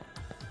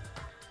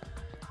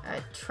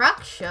 A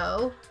truck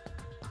show?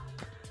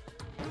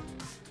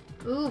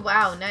 Ooh,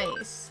 wow,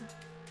 nice.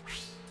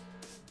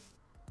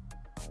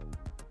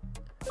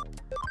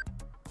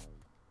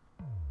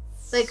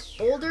 Like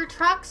older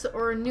trucks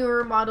or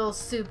newer models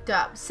souped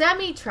up?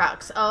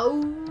 Semi-trucks.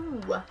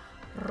 Oh.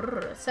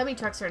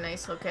 Semi-trucks are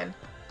nice looking.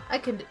 I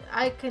can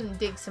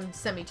dig some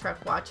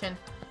semi-truck watching.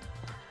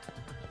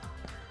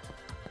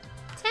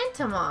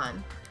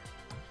 Tentamon.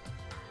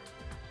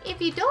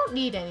 If you don't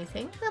need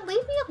anything, then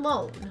leave me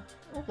alone.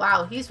 Oh,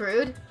 wow, he's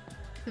rude.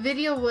 The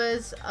video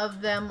was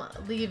of them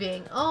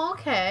leaving. Oh,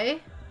 okay.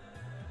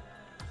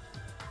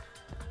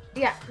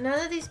 Yeah,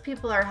 none of these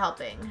people are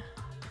helping.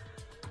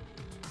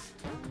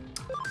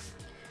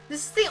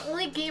 This is the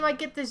only game I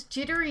get this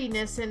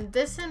jitteriness in.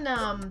 This and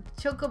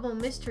Chocobo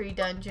Mystery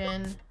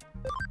Dungeon.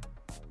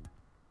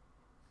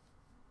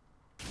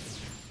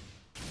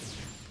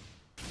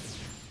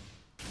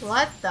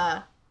 What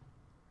the?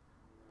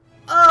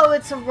 Oh,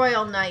 it's a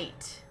Royal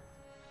Knight.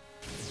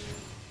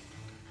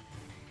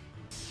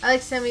 I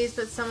like semis,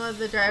 but some of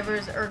the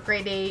drivers are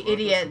grade A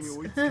idiots,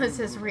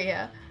 says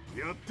Rhea.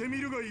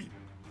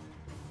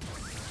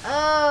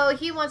 Oh,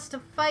 he wants to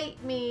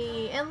fight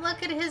me. And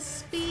look at his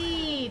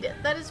speed.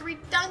 That is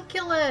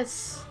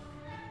redunculous.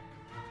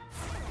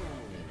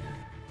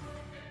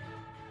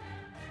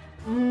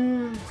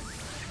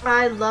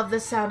 I love the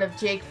sound of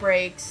Jake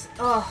brakes.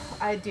 Oh,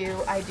 I do.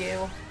 I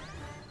do.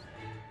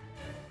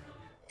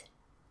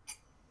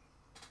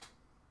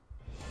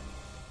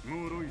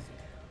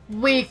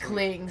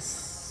 Weakling,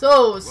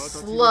 so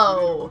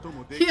slow.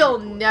 He'll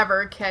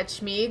never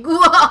catch me.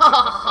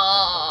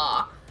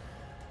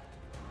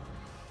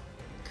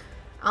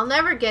 I'll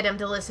never get him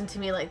to listen to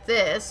me like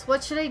this.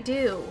 What should I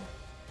do?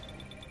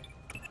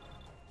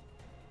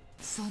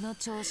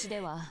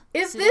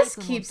 If this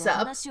keeps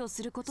up,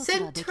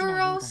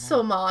 Centuro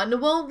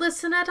Somon won't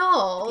listen at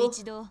all.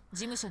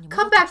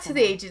 Come back to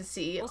the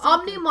agency.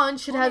 Omnimon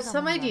should have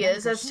some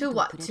ideas as to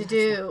what to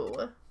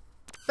do.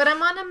 But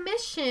I'm on a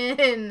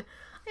mission.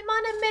 I'm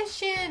on a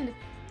mission.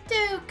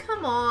 Dude,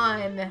 come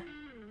on.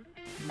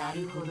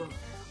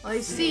 I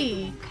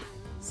see.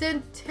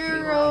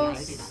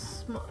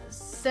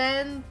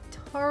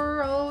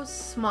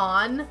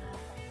 Centurosmon,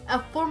 a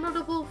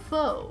formidable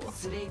foe.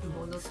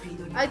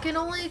 I can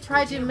only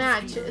try to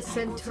match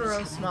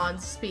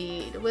Centurosmon's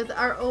speed with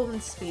our own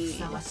speed.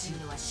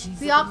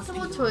 The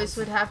optimal choice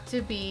would have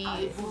to be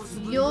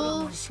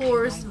Yul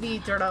Force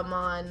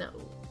Vidramon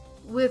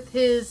with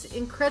his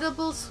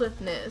incredible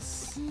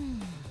swiftness.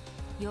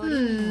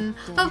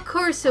 Of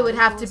course it would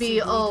have to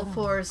be All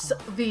Force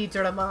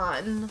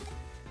Vidramon.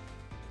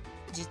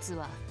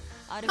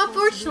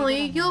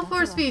 Unfortunately, Yul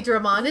Force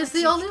Vidramon is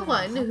the only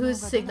one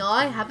whose signal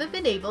I haven't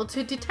been able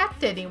to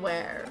detect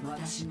anywhere.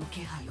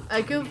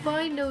 I can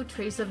find no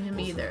trace of him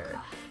either.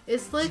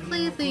 It's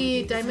likely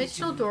the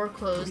dimensional door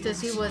closed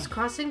as he was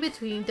crossing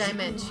between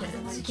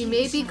dimensions. He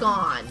may be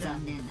gone.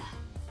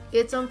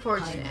 It's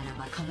unfortunate.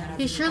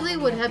 He surely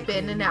would have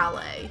been an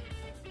ally.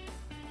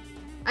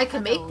 I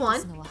can make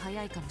one.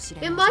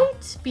 It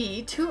might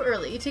be too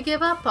early to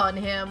give up on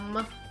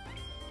him.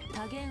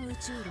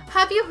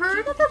 Have you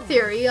heard of the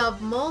theory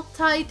of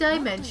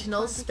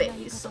multi-dimensional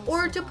space?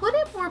 Or to put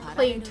it more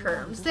plain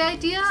terms, the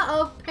idea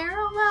of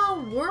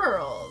parallel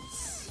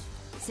worlds.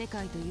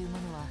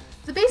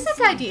 The basic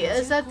idea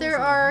is that there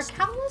are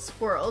countless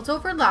worlds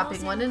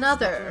overlapping one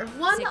another,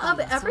 one of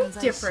every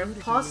different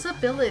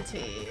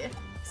possibility.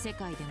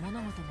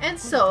 And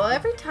so,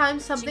 every time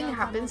something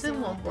happens in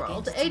one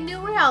world, a new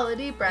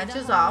reality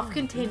branches off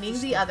containing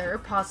the other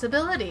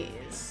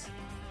possibilities.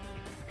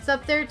 It's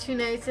up there 2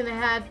 nights and I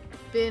had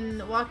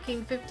been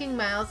walking 15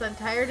 miles. I'm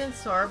tired and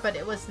sore, but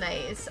it was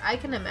nice. I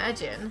can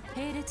imagine.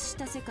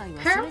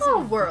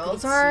 Parallel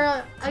worlds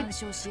are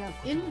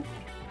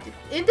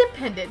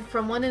independent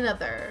from one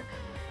another.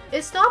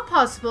 It's not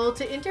possible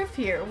to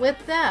interfere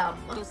with them.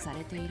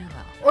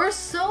 Or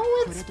so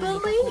it's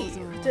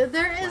believed.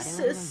 There is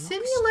a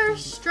similar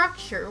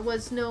structure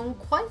was known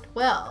quite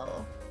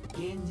well.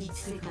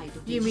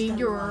 You mean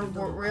your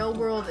real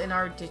world and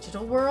our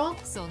digital world?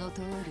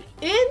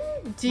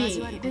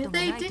 Indeed,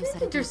 they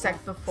didn't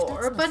intersect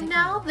before, but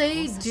now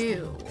they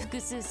do.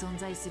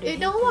 It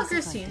no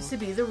longer seems to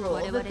be the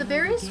rule that the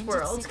various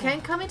worlds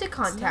can come into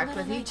contact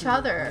with each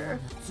other.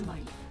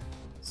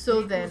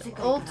 So then,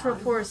 Ultra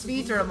Force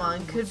V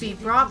Digimon could be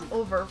brought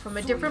over from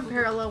a different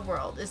parallel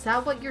world. Is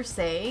that what you're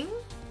saying?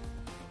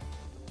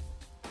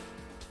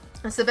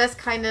 It's the best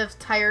kind of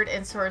tired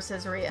and sore,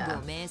 says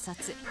Ria.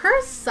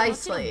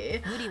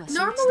 Precisely.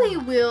 Normally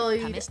we'll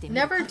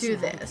never do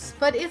this,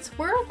 but it's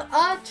worth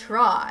a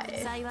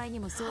try.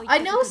 I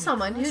know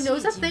someone who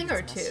knows a thing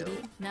or two.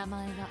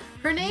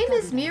 Her name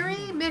is Miri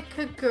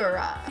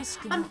Mikagura.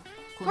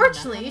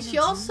 Unfortunately, she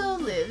also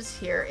lives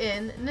here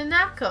in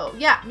Nanako.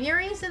 Yeah,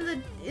 Miri is in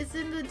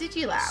the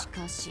Digilab.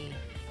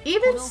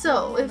 Even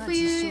so, if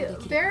we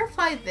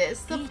verify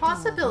this, the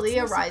possibility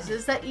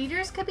arises that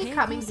eaters could be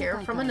coming here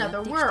from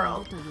another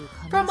world,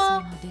 from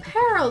a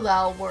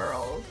parallel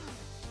world.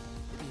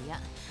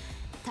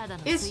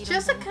 It's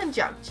just a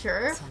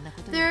conjecture.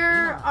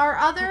 There are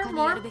other,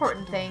 more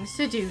important things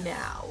to do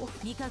now.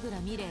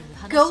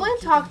 Go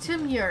and talk to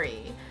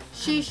Muri.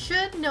 She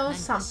should know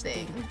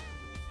something.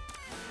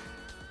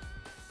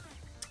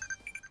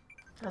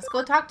 Let's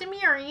go talk to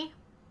Muri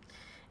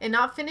and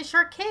not finish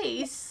our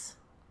case.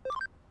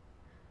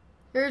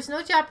 There's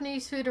no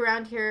Japanese food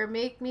around here.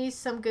 Make me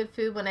some good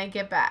food when I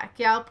get back.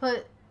 Yeah, I'll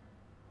put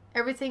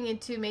everything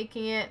into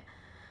making it.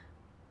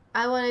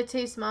 I want to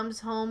taste Mom's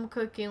home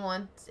cooking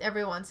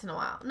every once in a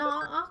while. No,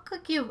 I'll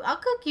cook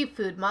you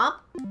food, Mom.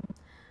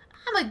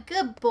 I'm a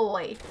good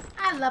boy.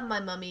 I love my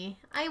mummy.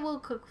 I will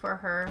cook for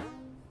her.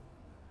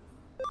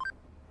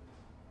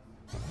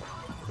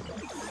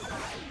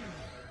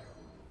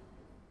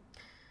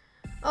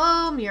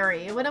 Oh,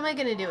 Muri, what am I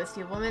gonna do with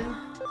you, woman?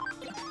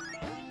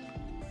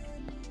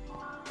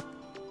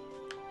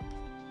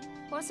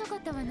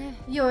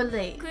 You're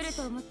late.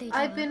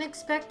 I've been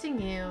expecting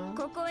you.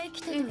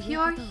 If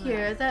you're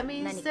here, that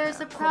means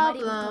there's a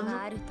problem.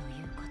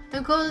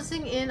 I'm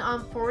closing in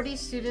on 40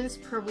 students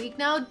per week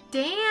now.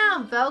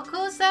 Damn,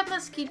 Velcos, that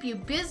must keep you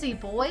busy,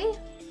 boy.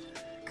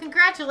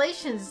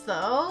 Congratulations,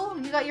 though.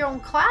 You got your own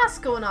class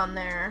going on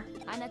there.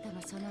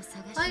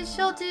 I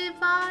shall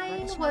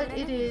divine what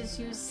it is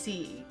you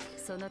seek.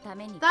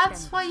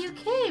 That's why you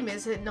came,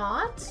 is it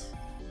not?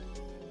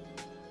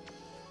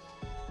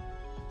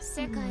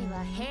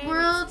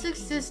 Worlds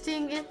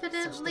existing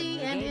infinitely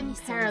and in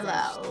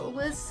parallel,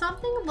 with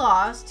something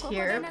lost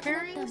here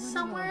appearing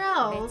somewhere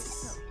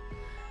else.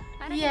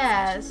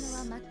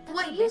 Yes,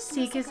 what you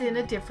seek is in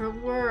a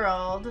different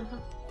world.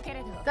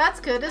 That's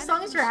good, as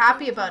long as you're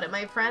happy about it,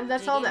 my friend.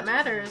 That's all that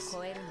matters.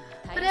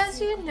 But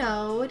as you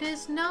know, it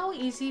is no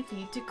easy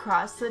feat to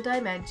cross the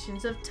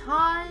dimensions of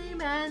time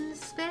and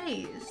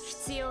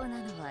space.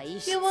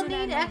 You will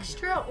need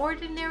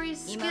extraordinary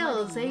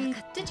skills. A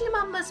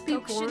Digimon must be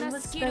born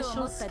with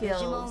special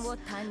skills,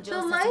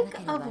 the like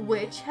of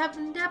which have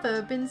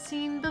never been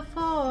seen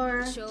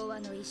before.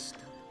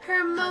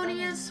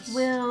 Harmonious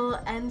will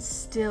and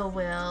still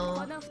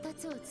will.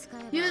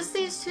 Use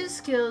these two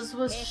skills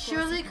will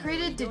surely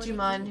create a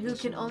Digimon who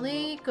can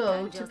only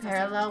go to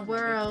parallel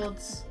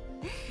worlds.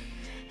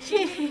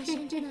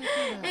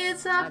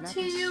 It's up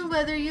to you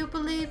whether you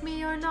believe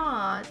me or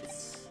not.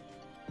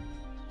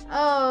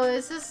 Oh,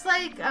 is this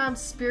like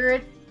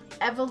spirit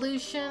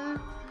evolution?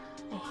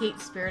 I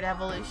hate spirit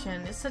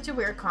evolution. It's such a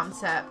weird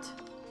concept.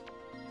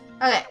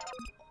 Okay.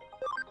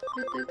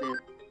 Boop, boop, boop,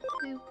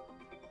 boop.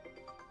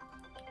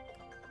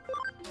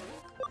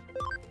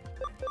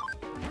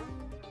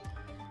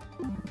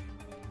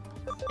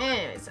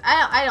 Anyways,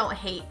 I don't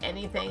hate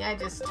anything. I'm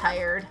just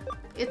tired.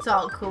 It's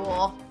all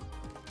cool.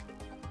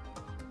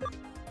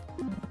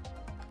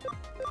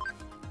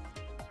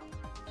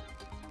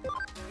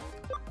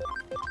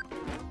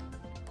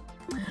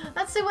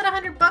 Let's see what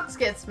 $100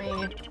 gets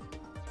me.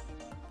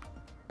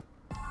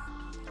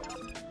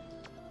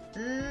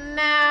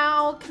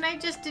 Now, can I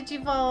just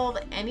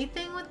digivolve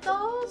anything with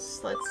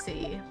those? Let's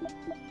see.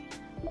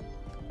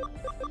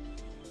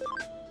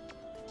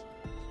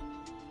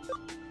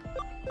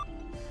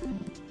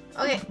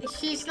 Okay,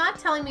 she's not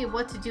telling me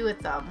what to do with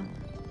them.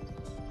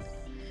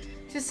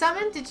 To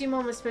summon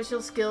Digimon with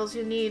special skills,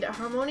 you need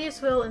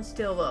Harmonious Will and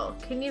Still Will.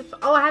 Can you...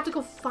 Oh, I have to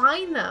go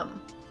find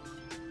them.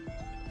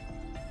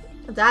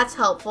 That's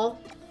helpful.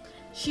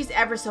 She's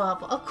ever so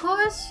helpful. Of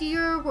course,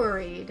 you're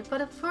worried.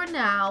 But for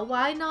now,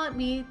 why not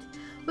meet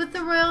with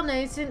the Royal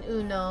Knights in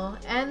Uno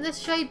and the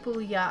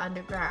Shibuya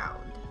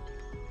Underground?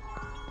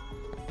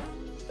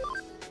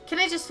 Can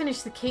I just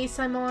finish the case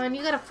I'm on?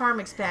 You got a farm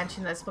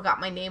expansion that's got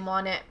my name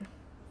on it.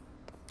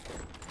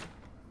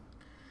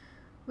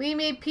 We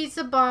made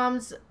pizza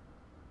bombs,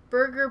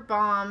 burger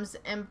bombs,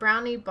 and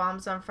brownie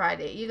bombs on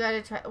Friday. You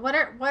gotta try. What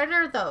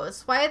are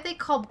those? Why are they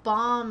called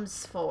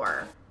bombs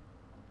for?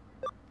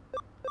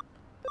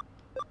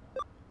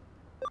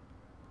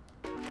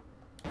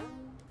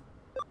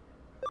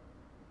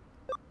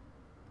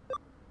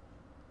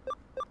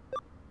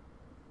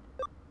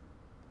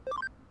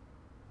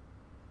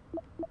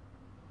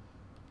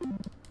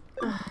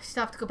 Ugh, I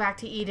still have to go back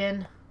to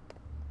Eden.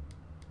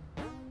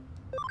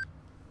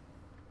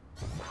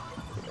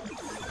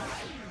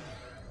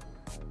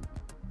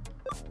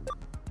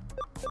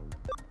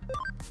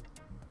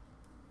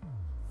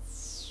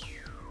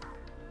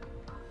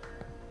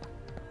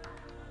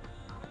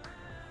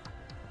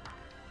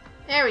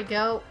 There we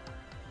go.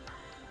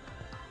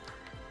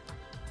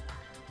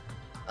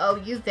 Oh,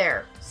 you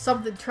there.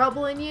 Something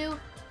troubling you?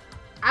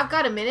 I've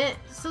got a minute,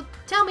 so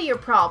tell me your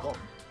problem.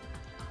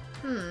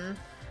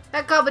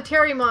 That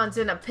Kabuterimon's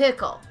in a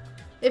pickle.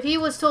 If he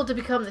was told to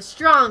become the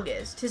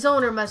strongest, his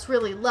owner must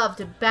really love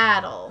to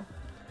battle.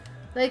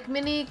 Like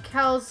mini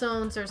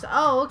calzones or so.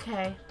 Oh,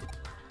 okay.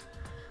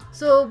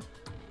 So,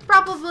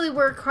 probably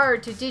work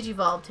hard to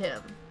digivolve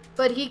him.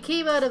 But he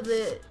came out of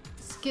the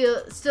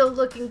skill still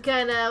looking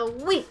kinda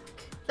weak.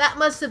 That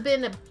must have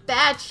been a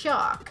bad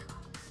shock.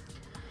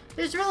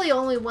 There's really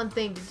only one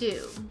thing to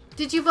do.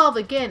 Digivolve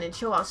again and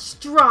show how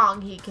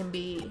strong he can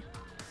be.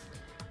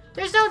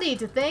 There's no need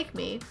to thank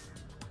me.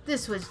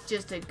 This was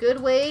just a good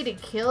way to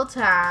kill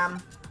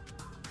time.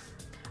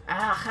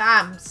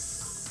 I'm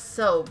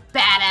so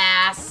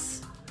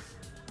badass.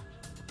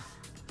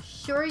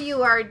 Sure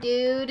you are,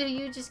 dude.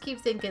 You just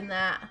keep thinking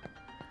that.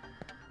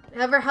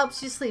 Never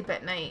helps you sleep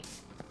at night.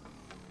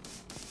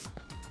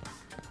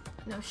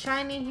 No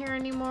shiny here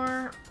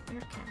anymore.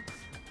 Okay.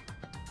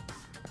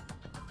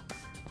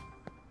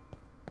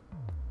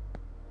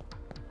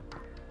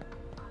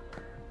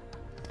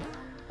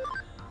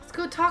 Let's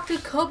go talk to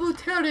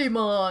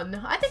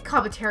Kabuterimon. I think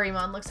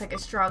Kabuterimon looks like a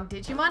strong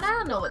Digimon. I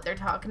don't know what they're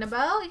talking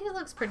about. He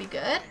looks pretty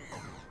good.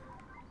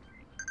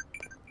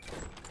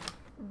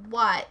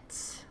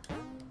 What?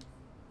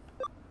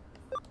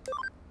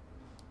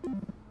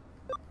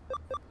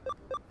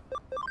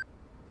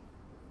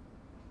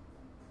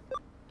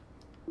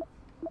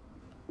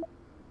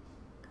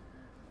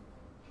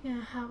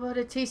 Yeah, how about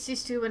a tasty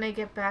stew when I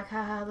get back?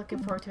 Haha, looking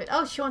forward to it.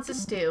 Oh, she wants a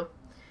stew.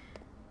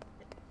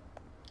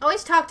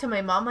 Always talk to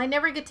my mom. I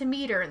never get to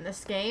meet her in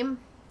this game.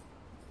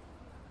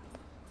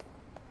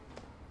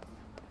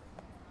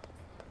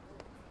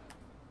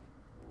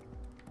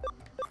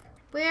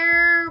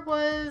 Where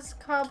was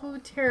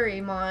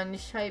Kabuterimon?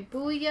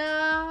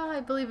 Shibuya?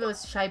 I believe it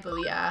was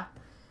Shibuya.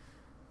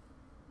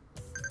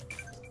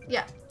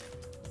 Yeah.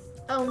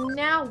 Oh,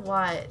 now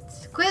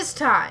what? Quiz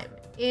time!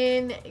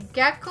 In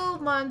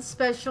Gakkomon's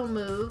special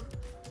move,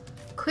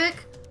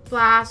 Quick,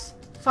 Blast,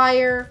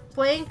 Fire,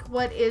 Blank,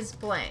 what is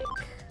blank?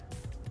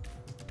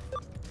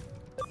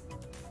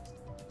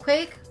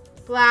 Quick,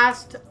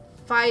 Blast,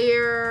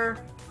 Fire...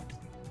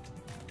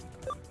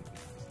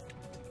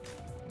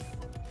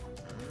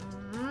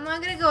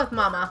 I'm gonna go with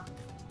Mama.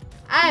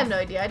 I have no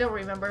idea. I don't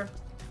remember.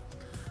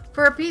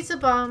 For a pizza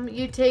bomb,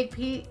 you take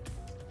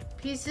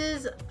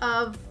pieces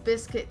of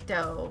biscuit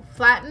dough,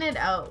 flatten it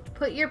out,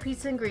 put your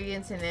pizza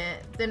ingredients in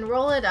it, then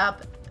roll it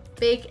up,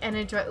 bake, and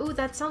enjoy. Ooh,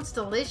 that sounds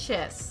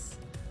delicious.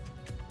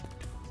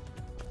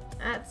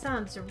 That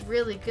sounds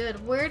really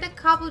good. Where did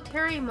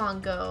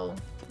Kabuterimon go?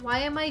 Why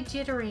am I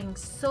jittering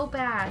so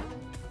bad?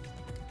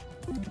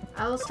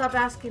 I will stop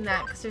asking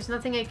that because there's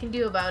nothing I can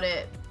do about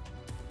it.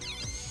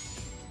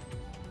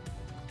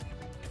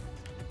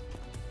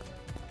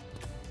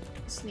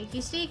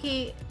 Sneaky,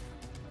 sneaky.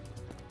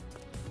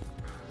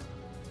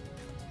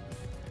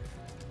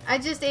 I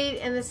just ate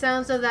and the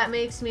sounds of that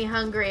makes me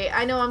hungry.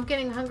 I know, I'm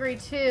getting hungry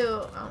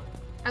too. Oh,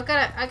 I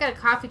got a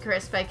coffee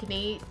crisp I can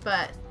eat,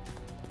 but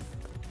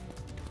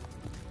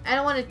I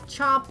don't want to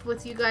chomp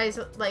with you guys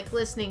like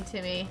listening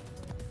to me.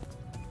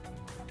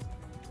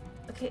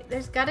 Okay,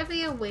 there's gotta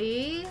be a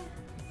way.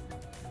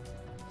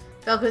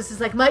 Velcos is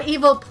like, my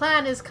evil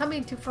plan is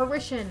coming to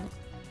fruition.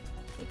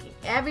 Making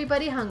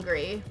everybody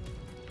hungry.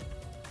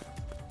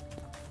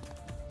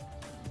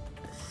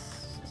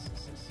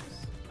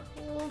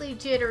 Holy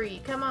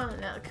jittery. Come on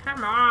now.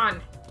 Come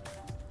on.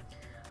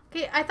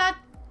 Okay, I thought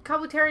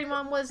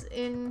Kabuterimon was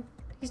in...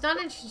 He's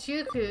not in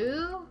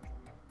Shinjuku.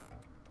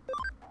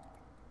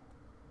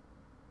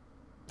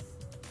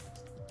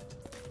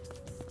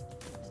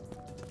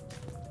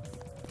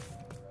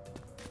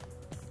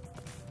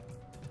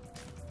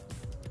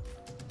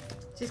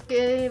 Just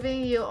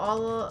giving you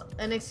all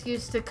an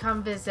excuse to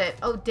come visit.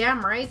 Oh,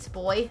 damn right,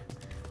 boy.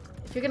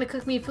 If you're gonna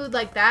cook me food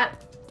like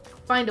that,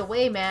 find a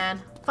way,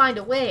 man. Find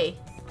a way.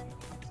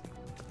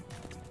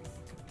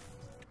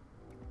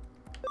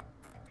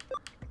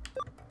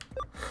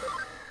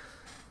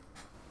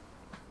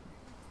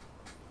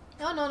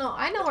 No, no, no.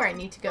 I know where I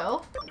need to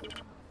go.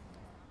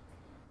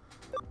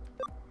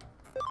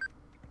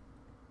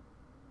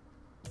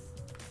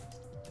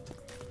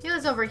 He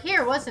was over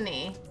here, wasn't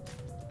he?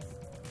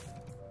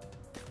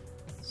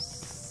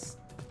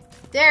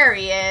 There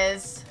he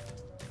is.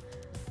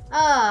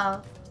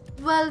 Oh,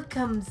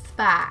 welcome's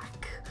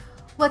back.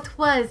 What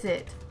was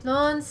it?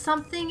 Learned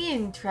something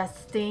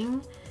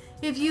interesting?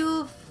 If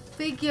you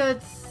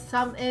figured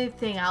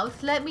anything out,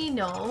 let me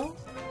know.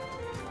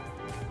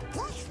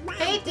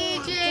 Hey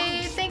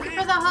DJ, thank you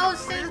for the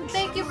host and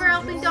thank you for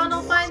helping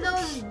Donald find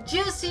those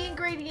juicy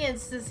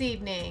ingredients this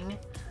evening.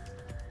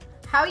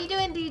 How are you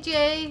doing,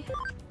 DJ?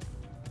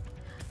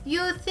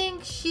 You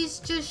think she's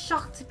just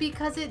shocked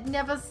because it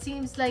never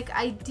seems like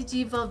I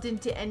digivolved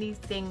into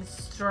anything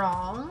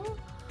strong?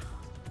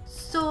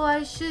 So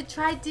I should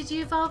try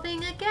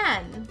digivolving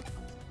again.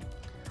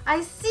 I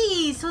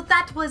see, so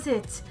that was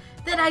it.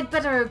 Then I'd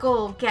better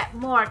go get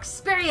more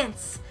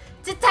experience.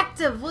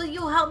 Detective, will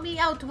you help me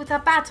out with a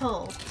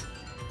battle?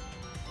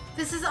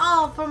 This is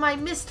all for my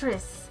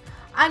mistress.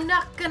 I'm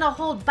not gonna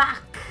hold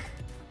back.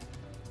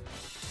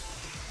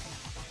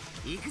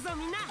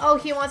 Oh,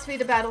 he wants me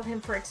to battle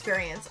him for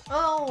experience.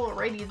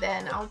 Alrighty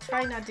then. I'll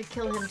try not to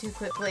kill him too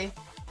quickly.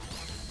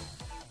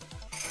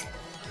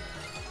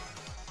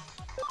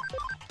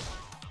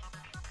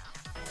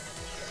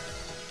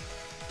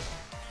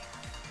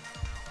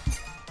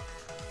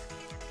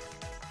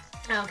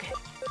 Okay.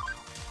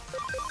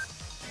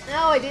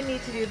 No, I didn't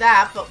need to do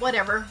that, but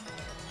whatever.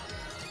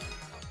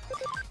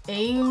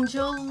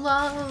 Angel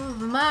love,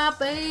 my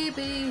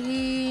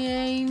baby,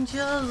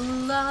 angel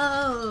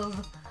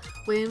love.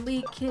 When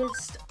we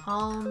kissed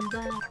on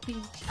the beach.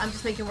 I'm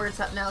just making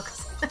words up now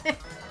because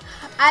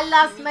I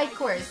lost my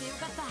course.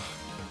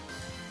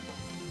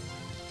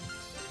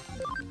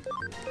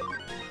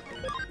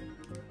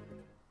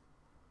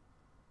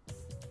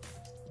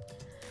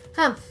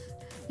 Humph,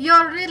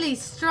 you're really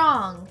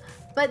strong.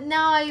 But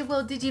now I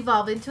will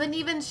digivolve into an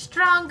even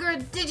stronger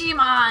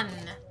Digimon.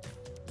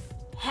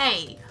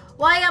 Hey,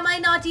 why am I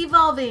not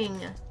evolving?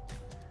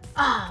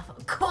 Ah,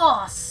 of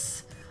course.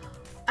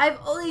 I've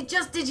only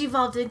just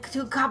digivolved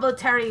into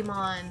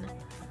Kabuterimon.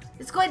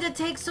 It's going to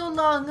take so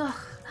long. Ugh,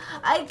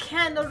 I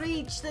can't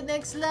reach the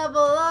next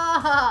level.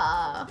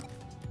 Ah.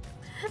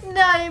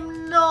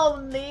 I'm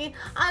lonely.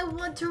 I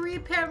want to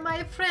repair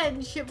my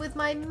friendship with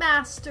my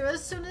master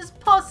as soon as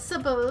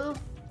possible.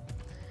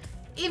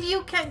 If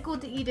you can't go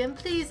to Eden,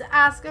 please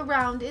ask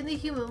around in the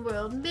human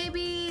world.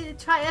 Maybe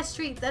try a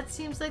street that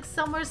seems like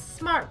somewhere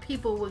smart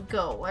people would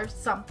go or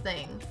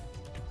something.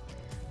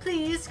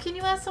 Please, can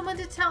you ask someone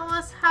to tell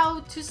us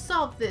how to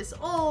solve this?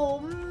 Oh,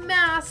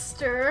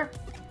 master.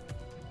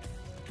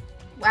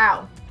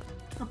 Wow.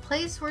 A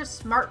place where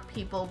smart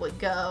people would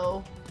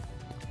go.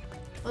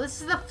 Well, this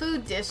is the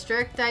food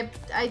district. I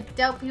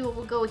doubt people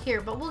will go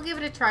here, but we'll give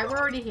it a try. We're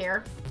already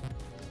here.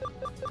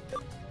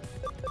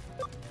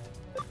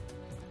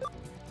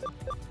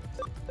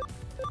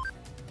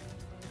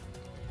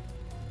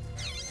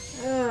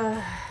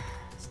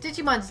 This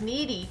Digimon's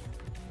needy.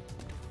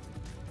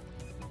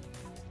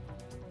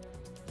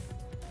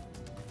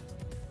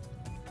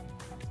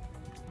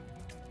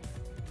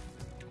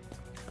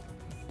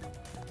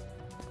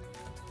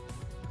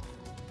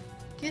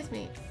 Excuse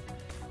me.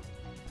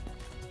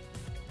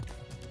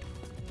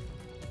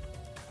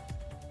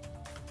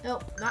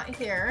 Nope, not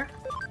here.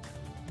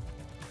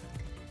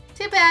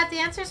 Too bad. The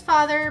answer's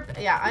father.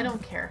 Yeah, I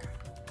don't care.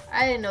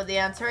 I didn't know the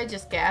answer. I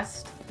just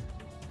guessed.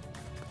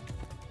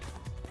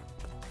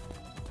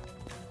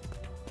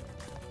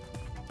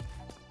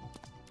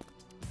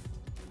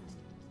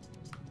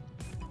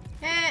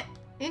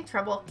 In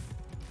trouble.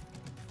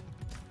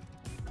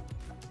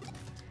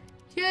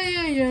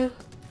 Yeah.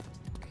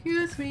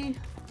 Excuse me.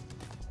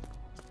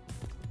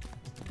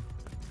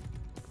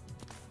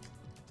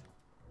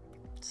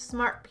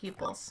 Smart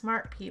people,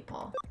 smart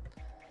people.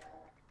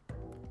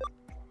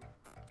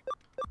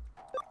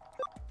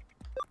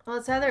 Well,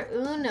 it's either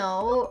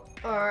Uno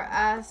or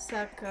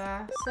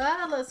Asaka.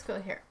 So let's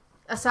go here.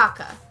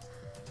 Asaka.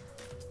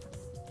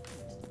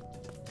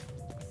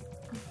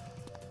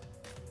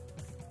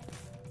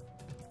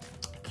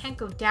 I can't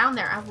go down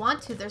there. I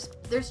want to.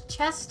 There's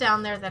chests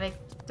down there that I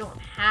don't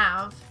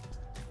have.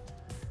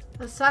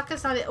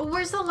 Osaka's not it. Oh,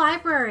 where's the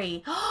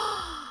library?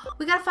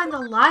 We gotta find the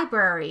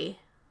library.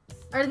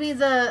 Or I mean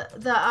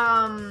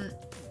the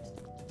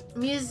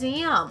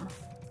museum.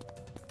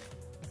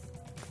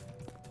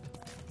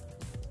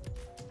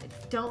 I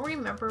don't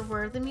remember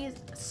where the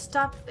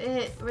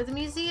where the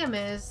museum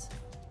is.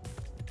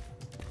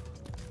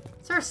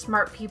 It's where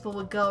smart people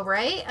would go,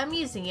 right? A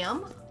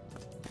museum.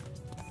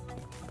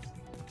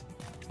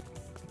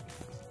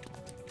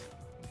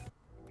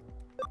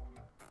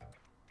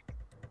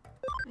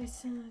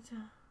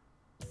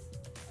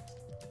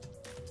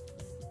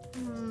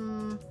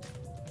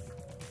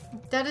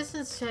 That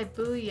isn't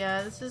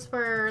Shibuya. This is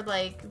where,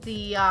 like,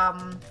 the,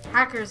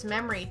 hacker's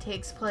memory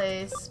takes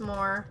place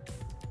more.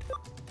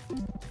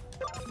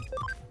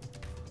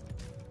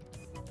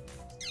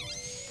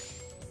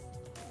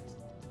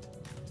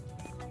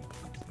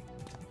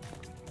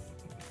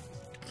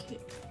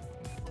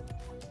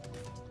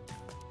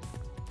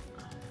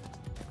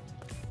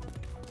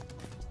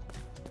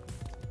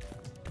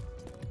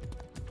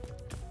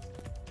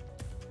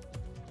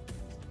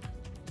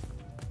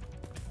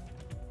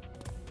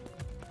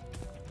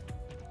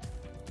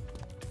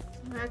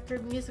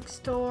 Record music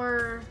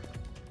store.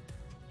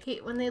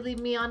 Hate when they leave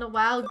me on a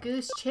wild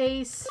goose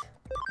chase.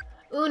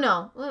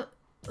 Uno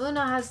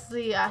has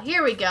the,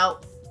 here we go.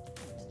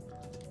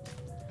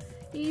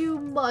 You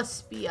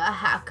must be a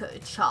hacker,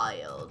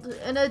 child,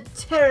 and a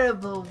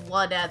terrible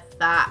one at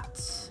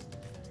that.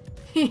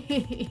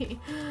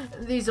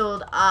 These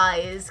old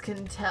eyes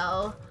can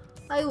tell.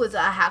 I was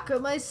a hacker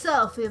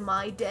myself in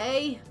my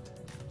day.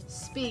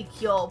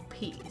 Speak your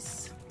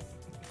piece.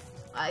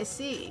 I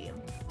see.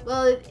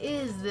 Well, it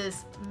is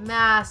this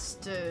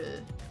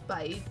master,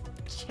 by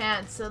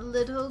chance a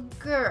little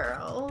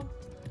girl.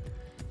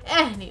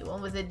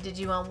 Anyone with a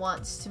Digimon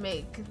wants to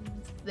make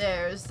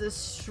theirs the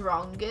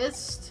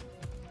strongest.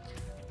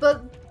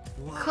 But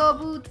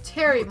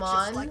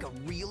Kabuterimon. Like a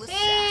real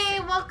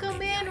hey,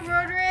 welcome in,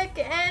 Roderick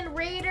and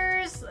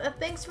Raiders.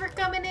 Thanks for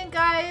coming in,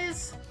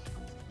 guys.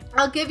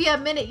 I'll give you a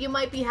minute. You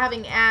might be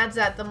having ads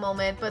at the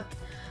moment, but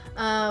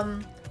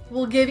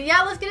we'll give you,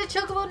 yeah, let's get a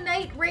Chocobo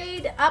Night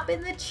raid up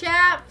in the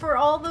chat for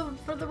all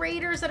the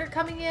raiders that are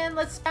coming in.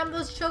 Let's spam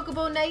those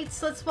Chocobo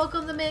Nights. Let's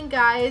welcome them in,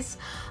 guys.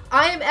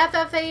 I am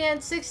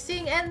FFAN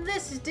 16 and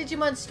this is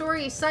Digimon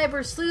Story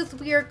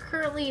CyberSleuth. We are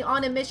currently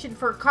on a mission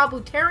for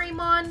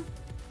Kabuterimon.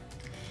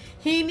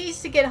 He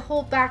needs to get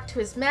hold back to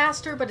his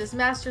master, but his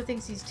master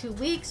thinks he's too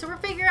weak, so we're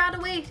figuring out a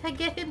way to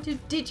get him to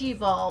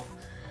Digivolve.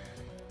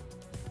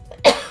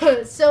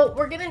 So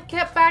we're gonna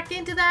get back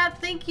into that.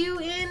 Thank you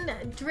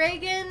in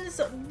Dragons.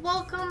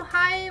 Welcome.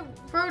 Hi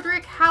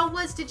Roderick. How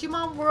was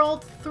Digimon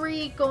World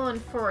 3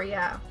 going for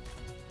ya?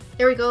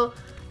 There we go.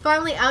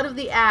 Finally out of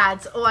the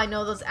ads. Oh, I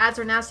know those ads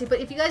are nasty, but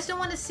if you guys don't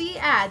want to see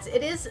ads,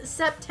 it is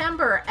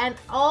September and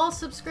all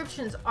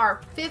subscriptions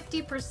are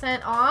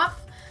 50% off.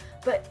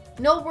 But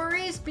no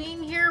worries,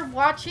 being here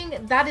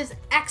watching, that is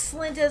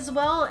excellent as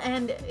well.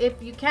 And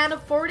if you can't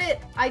afford it,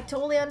 I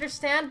totally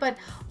understand. But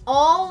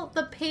all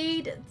the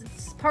paid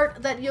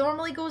part that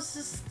normally goes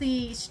to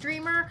the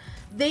streamer,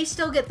 they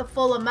still get the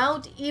full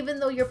amount, even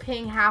though you're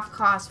paying half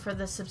cost for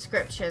the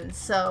subscription.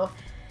 So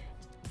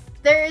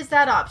there is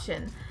that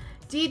option.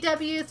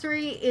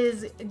 DW3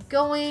 is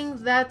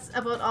going. That's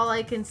about all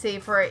I can say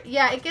for it.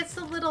 Yeah, it gets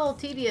a little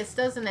tedious,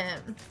 doesn't it?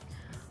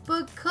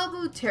 But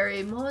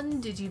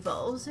Kabuterimon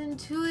digivolves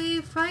into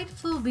a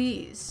frightful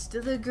beast.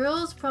 The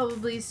girl's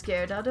probably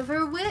scared out of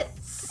her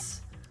wits.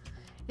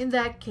 In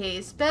that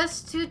case,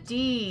 best to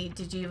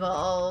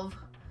digivolve.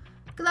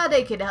 Glad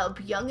I could help,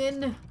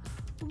 youngin'.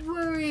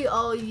 Worry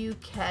all you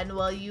can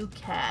while you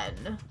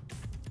can.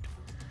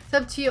 It's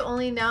up to you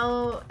only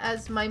now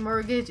as my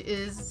mortgage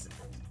is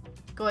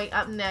going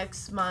up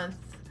next month.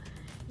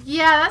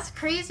 Yeah, that's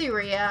crazy,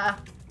 Rhea.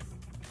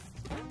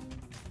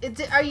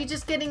 Are you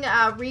just getting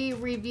a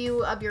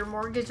re-review of your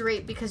mortgage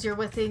rate because you're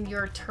within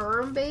your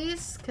term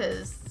base?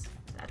 Because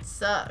that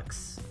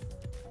sucks.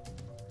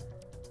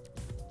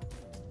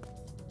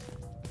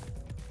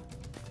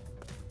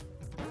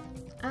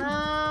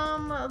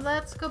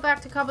 Let's go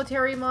back to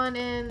Kabuterimon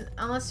and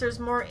unless there's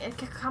more,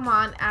 come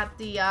on, at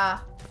the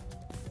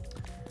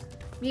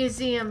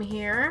museum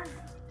here.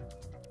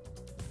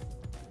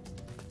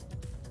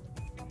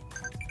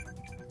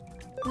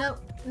 Nope,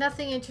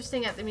 nothing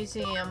interesting at the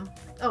museum.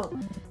 Oh,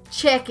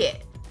 check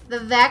it. The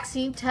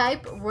vaccine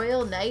type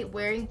Royal Knight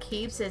wearing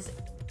capes is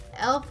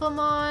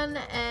Alphamon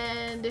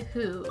and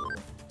who?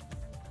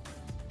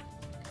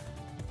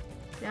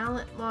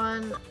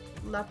 Gallantmon.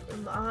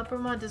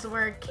 Leopardmon doesn't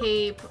wear a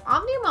cape.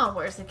 Omnimon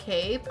wears a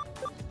cape.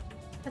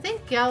 I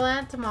think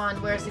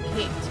Gallantamon wears a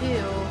cape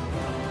too.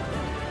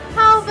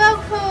 How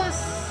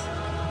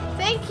Velcros!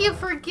 Thank you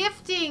for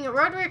gifting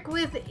Roderick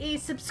with a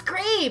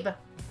subscribe.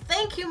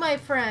 Thank you, my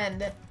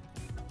friend.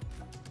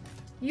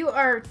 You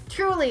are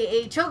truly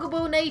a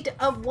Chocobo Knight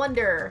of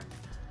Wonder.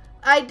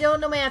 I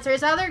don't know my answer.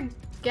 It's either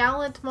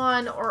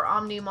Gallantmon or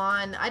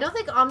Omnimon. I don't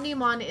think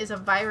Omnimon is a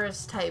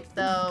virus type,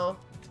 though.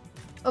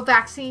 Oh,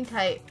 vaccine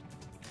type.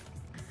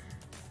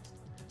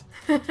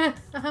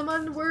 I'm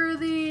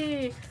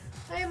unworthy.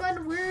 I'm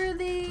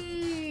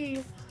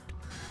unworthy.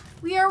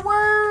 We are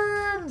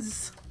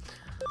worms.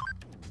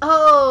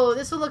 Oh,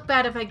 this will look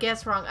bad if I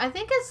guess wrong. I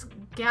think it's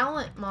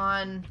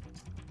Gallantmon.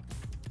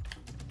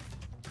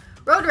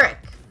 Roderick.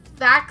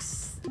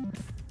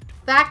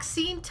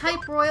 Vaccine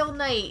type Royal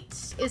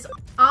Knight. Is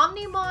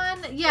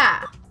Omnimon?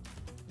 Yeah.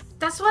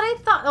 That's what I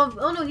thought.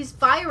 Oh no, he's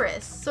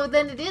virus. So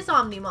then it is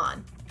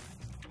Omnimon.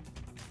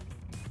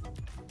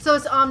 So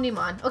it's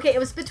Omnimon. Okay, it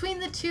was between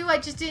the two. I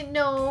just didn't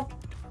know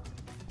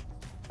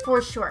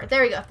for sure.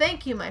 There we go.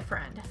 Thank you, my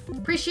friend.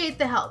 Appreciate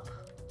the help.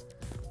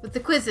 with the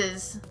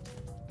quizzes.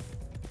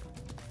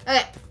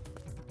 Okay.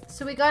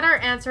 So we got our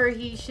answer.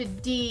 He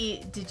should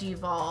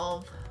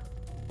Digivolve.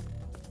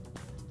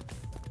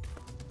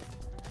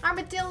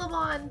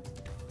 Armadillomon.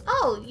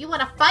 Oh, you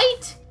want to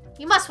fight?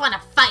 You must want to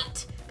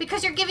fight.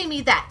 Because you're giving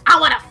me that I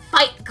want to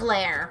fight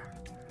glare.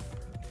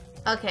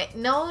 Okay.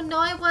 No,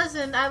 I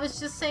wasn't. I was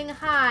just saying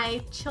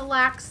hi.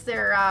 Chillax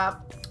there,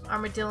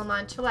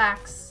 Armadillomon.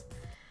 Chillax.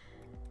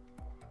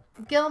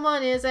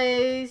 Gilmon is,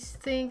 I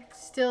think,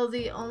 still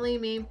the only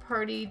main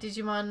party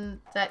Digimon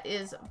that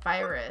is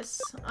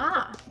virus.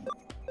 Ah.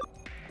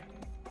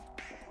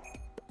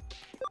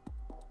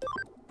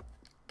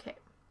 Okay.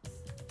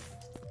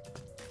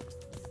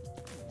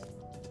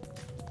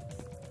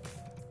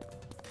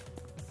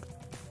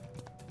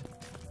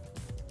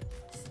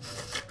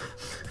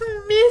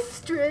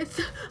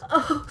 Mistress!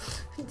 Oh,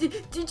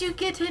 did you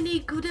get any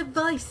good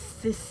advice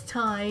this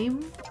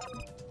time?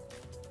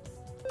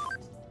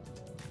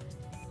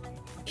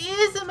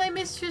 Isn't my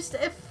mistress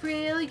a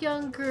frail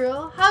young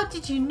girl? How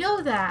did you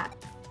know that?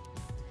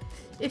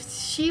 If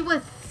she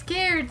was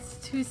scared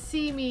to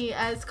see me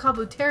as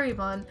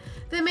Kabuterimon,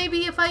 then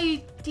maybe if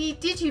I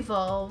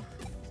Digivolve.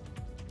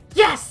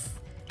 Yes!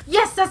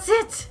 Yes, that's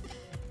it!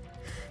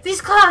 These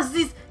claws,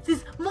 these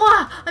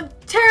moi! I'm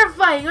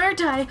terrifying,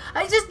 aren't I?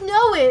 I just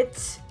know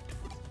it!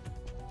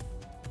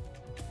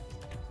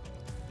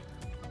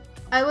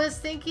 I was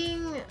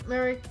thinking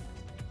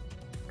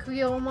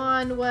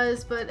Kyomon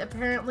was, but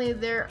apparently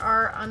there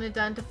are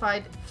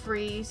unidentified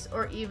freeze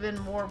or even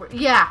more.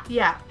 Yeah.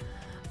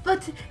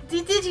 But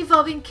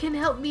de-digivolving can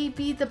help me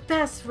be the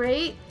best,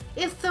 right?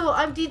 If so,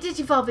 I'm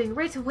de-digivolving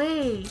right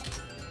away.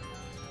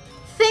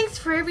 Thanks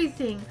for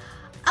everything.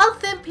 I'll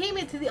send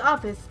payment to the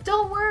office.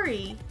 Don't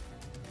worry.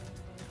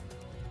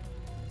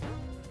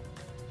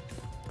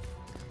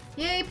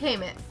 Yay,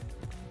 payment.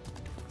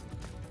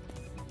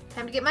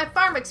 Time to get my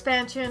farm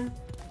expansion.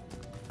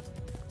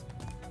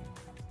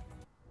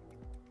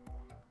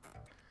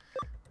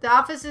 The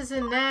office is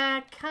in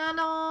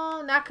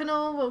Nakano.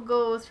 Nakano will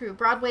go through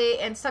Broadway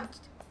and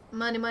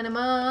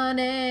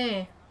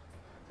money.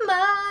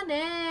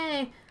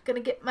 Gonna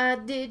get my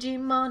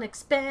Digimon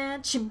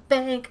expansion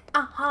bank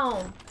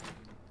home.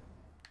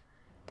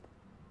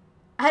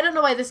 I don't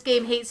know why this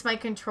game hates my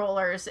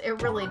controllers.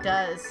 It really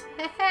does.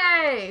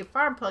 Hey,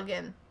 farm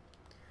plugin.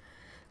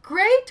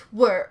 Great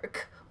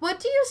work. What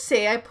do you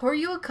say I pour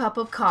you a cup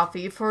of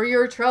coffee for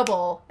your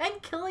trouble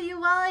and kill you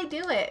while I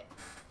do it?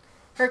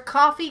 Her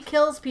coffee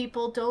kills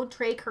people. Don't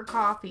drink her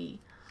coffee.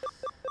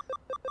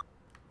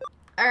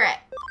 Alright.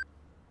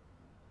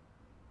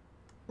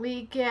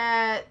 We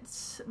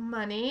get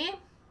money.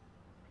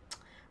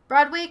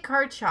 Broadway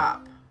card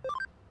shop.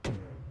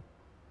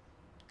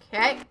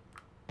 Okay.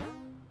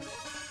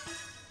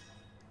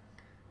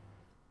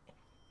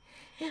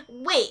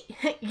 Wait,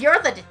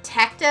 you're the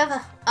detective?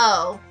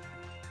 Oh,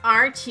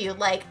 aren't you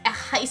like a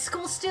high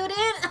school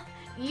student?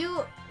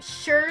 You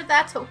sure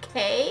that's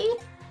okay?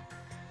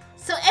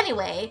 So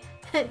anyway,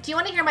 do you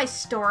want to hear my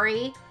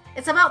story?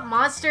 It's about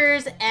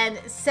monsters and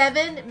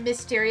 7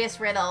 mysterious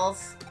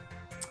riddles.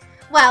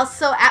 Well,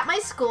 so at my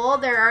school,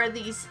 there are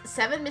these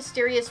 7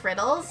 mysterious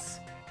riddles.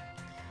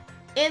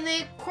 In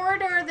the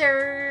corridor,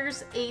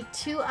 there's a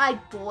 2-eyed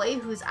boy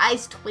whose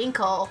eyes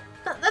twinkle.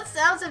 That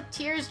sounds of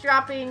tears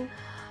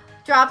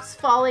drops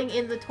falling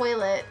in the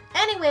toilet.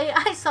 Anyway,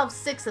 I solved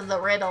 6 of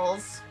the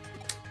riddles.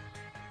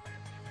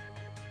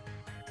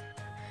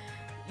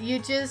 You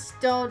just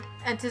don't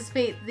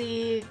anticipate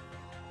the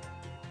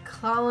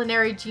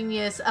culinary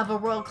genius of a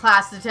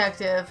world-class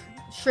detective.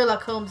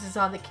 Sherlock Holmes is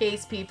on the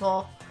case,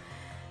 people.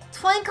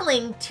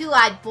 Twinkling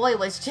 2-eyed boy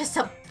was just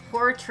a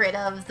portrait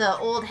of the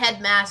old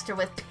headmaster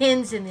with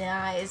pins in the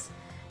eyes.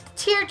 The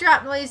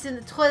teardrop noise in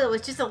the toilet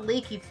was just a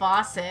leaky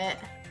faucet.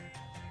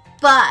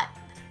 But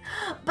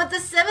the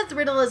 7th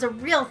riddle is a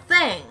real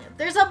thing.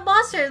 There's a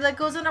monster that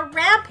goes on a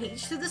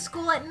rampage through the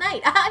school at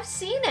night. I've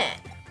seen it.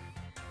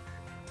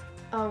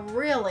 Oh,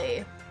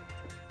 really?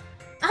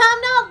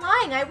 I'm not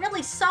lying. I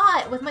really saw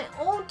it with my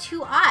own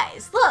 2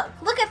 eyes.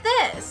 Look at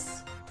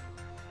this.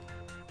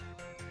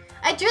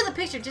 I drew the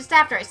picture just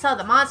after I saw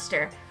the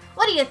monster.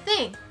 What do you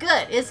think?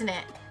 Good, isn't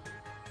it?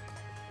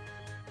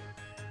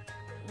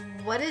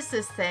 What is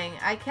this thing?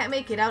 I can't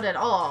make it out at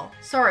all.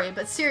 Sorry,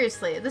 but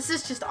seriously, this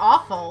is just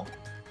awful.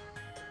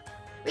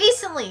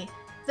 Recently,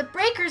 the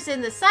breakers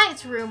in the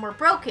science room were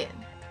broken.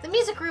 The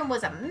music room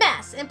was a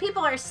mess, and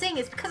people are saying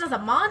it's because of the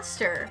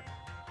monster.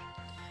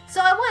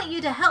 So I want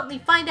you to help me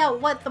find out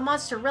what the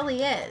monster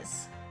really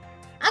is.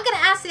 I'm gonna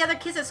ask the other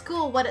kids at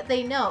school what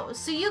they know,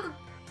 so you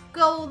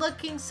go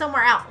looking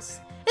somewhere else.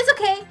 It's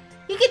okay.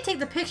 You can take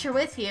the picture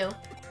with you.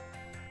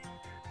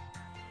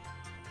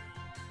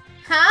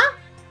 Huh?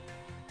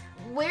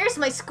 Where's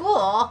my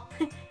school?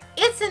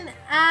 It's in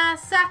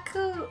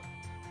Asakusa.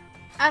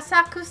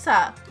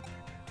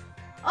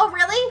 Oh,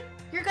 really?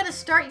 You're gonna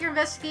start your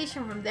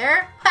investigation from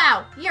there?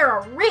 Wow, you're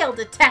a real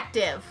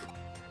detective.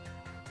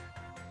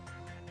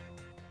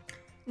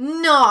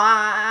 No,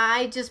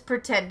 I just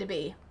pretend to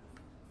be.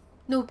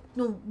 No,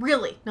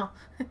 really, no.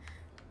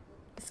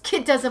 This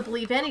kid doesn't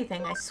believe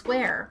anything, I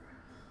swear.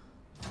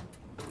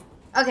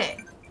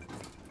 Okay.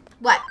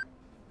 What?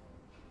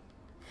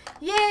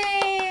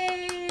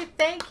 Yay!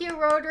 Thank you,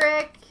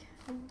 Roderick.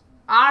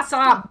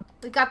 Awesome!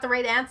 We got the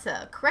right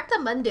answer.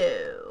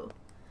 Correctamundo.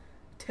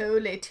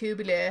 Tole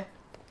tubule.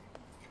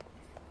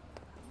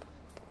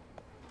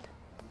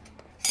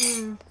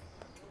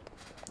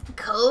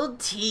 Cold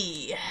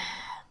tea.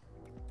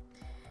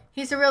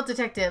 He's a real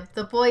detective.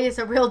 The boy is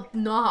a real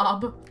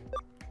knob.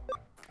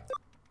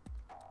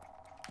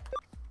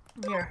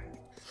 Here.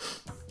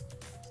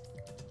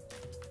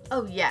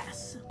 Oh,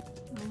 yes.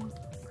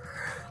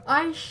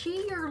 I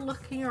see you're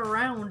looking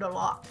around a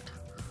lot.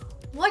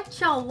 What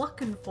y'all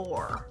looking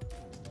for?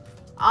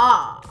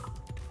 Ah,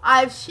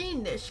 I've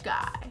seen this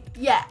guy.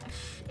 Yes,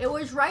 it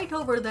was right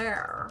over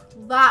there.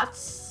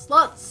 Let's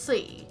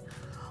see.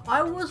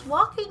 I was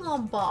walking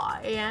on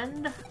by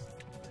and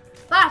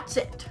that's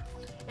it.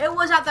 It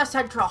was at the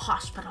Central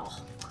Hospital.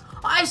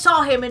 I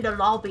saw him in the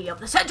lobby of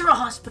the Central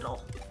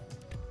Hospital.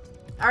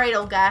 Alright,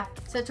 old guy.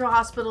 Central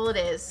Hospital it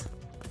is.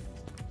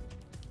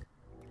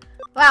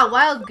 Wow,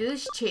 wild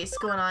goose chase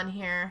going on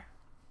here.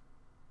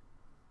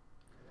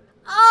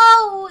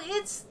 Oh,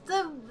 it's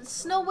the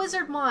Snow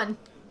Wizardmon.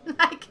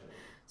 Like,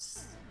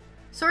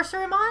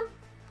 Sorcerermon?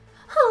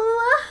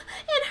 Oh,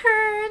 it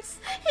hurts.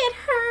 It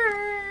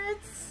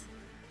hurts.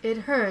 It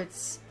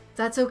hurts.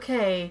 That's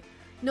okay.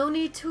 No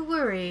need to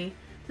worry.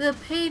 The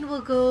pain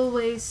will go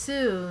away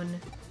soon.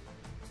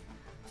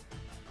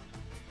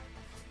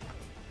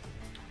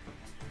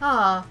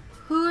 Ah,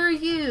 who are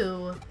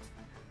you?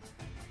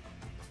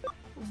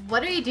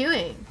 What are you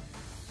doing?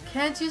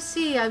 Can't you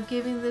see I'm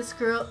giving this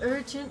girl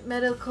urgent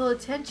medical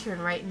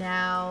attention right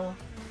now?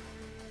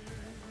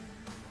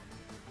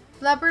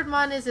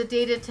 Leopardmon is a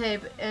data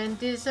type and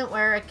doesn't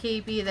wear a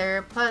cape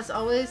either. Plus,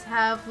 always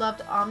have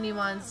loved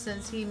Omnimon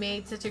since he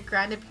made such a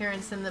grand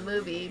appearance in the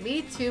movie.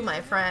 Me too, my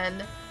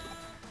friend.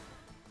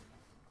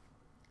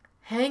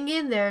 Hang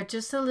in there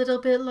just a little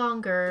bit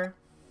longer.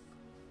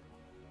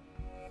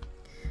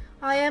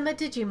 I am a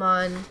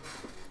Digimon.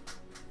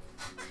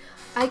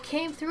 I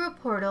came through a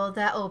portal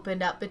that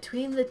opened up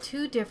between the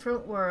two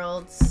different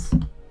worlds.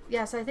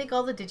 Yes, I think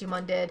all the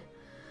Digimon did.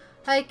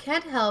 I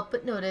can't help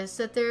but notice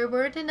that there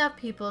weren't enough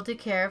people to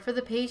care for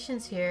the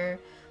patients here,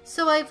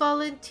 so I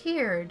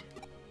volunteered.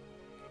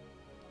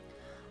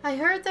 I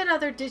heard that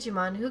other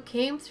Digimon who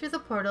came through the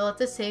portal at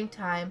the same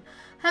time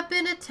have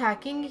been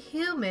attacking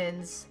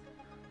humans.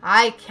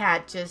 I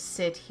can't just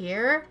sit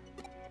here.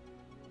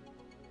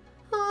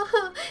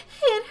 Oh,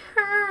 it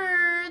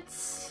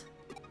hurts.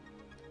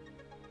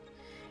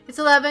 It's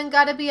 11,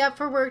 gotta be up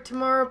for work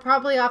tomorrow,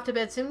 probably off to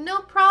bed soon.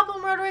 No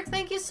problem, Roderick.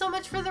 Thank you so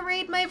much for the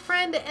raid, my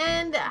friend,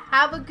 and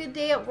have a good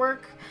day at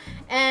work.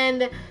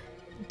 And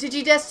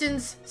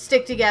Digidestins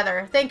stick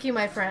together. Thank you,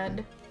 my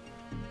friend.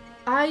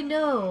 I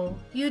know.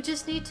 You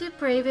just need to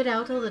brave it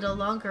out a little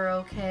longer,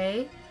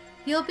 okay?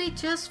 You'll be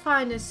just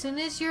fine as soon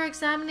as your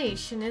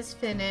examination is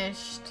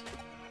finished.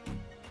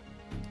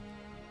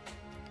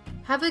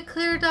 Have we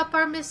cleared up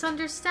our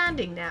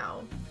misunderstanding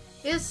now?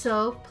 If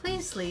so,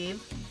 please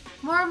leave.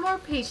 More and more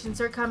patients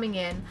are coming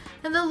in,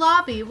 and the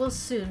lobby will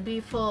soon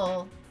be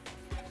full.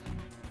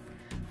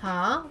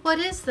 Huh? What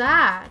is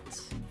that?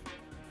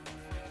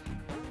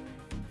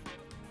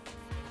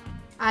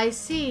 I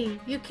see.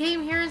 You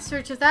came here in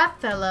search of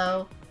that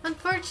fellow.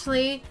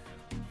 Unfortunately,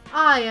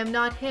 I am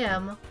not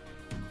him.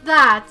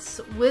 That's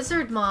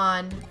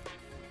Wizardmon.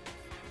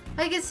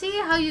 I can see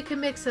how you can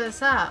mix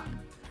us up.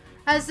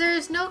 As there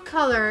is no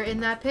color in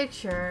that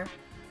picture,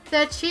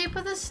 that shape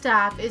of the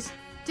staff is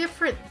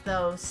different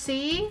though,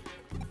 see?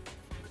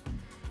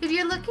 If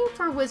you're looking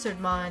for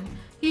Wizardmon,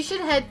 you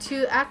should head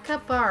to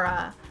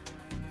Akabara.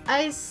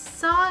 I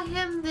saw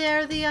him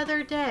there the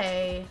other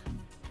day.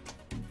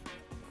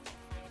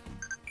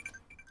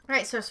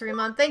 Alright,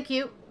 Sorcerymon, thank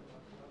you.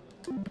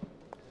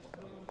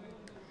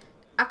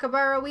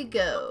 Akabara we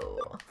go.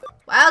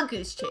 Wild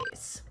Goose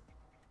Chase.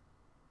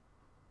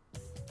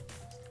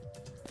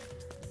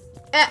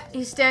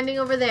 He's standing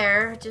over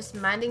there, just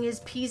minding his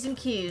P's and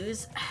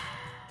Q's.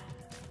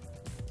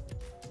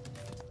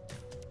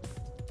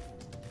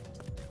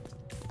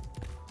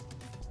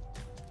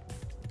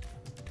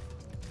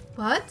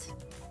 What?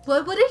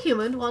 What would a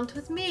human want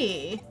with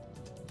me?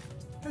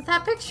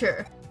 That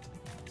picture.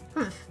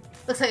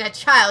 Looks like a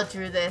child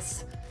drew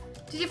this.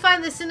 Did you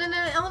find this in an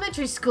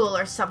elementary school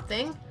or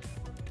something?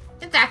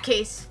 In that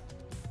case,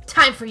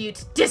 time for you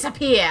to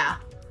disappear.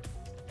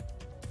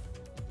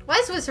 Why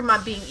is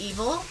Wizardmon being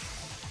evil?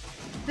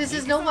 This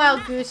is no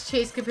Wild Goose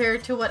Chase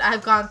compared to what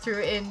I've gone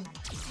through in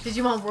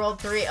Digimon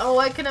World 3. Oh,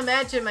 I can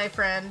imagine, my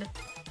friend.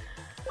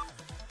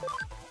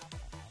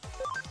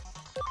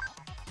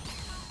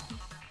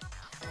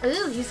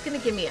 Ooh, he's gonna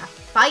give me a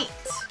fight.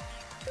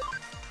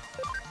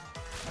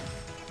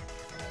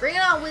 Bring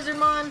it on,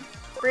 Wizardmon.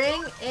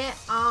 Bring it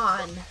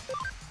on.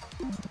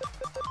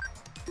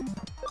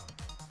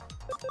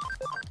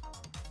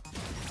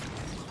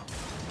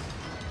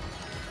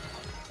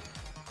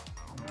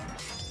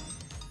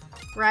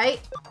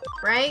 Right?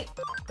 Right?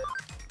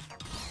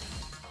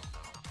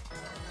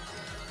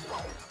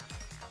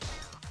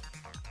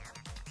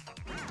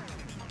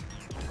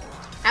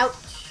 Ouch.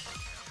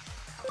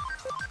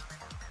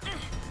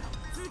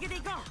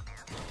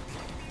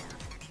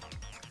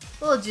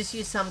 We'll just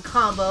use some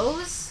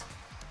combos.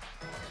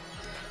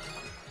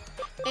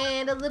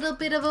 And a little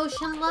bit of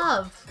ocean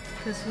love.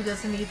 Because who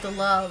doesn't need the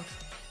love?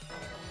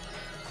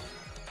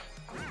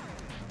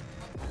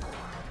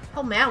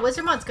 Oh man,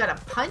 Wizardmon's got a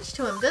punch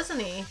to him, doesn't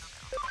he?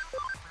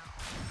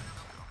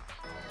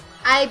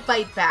 I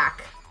bite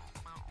back.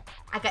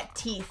 I got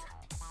teeth.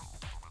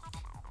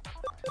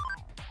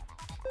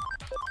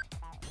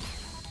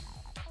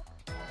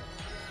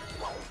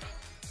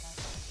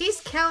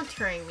 He's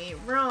countering me,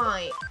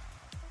 right.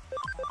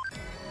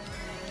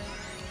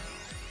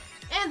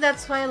 And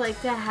that's why I like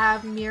to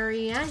have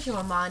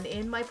Mirianjouamon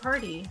in my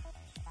party.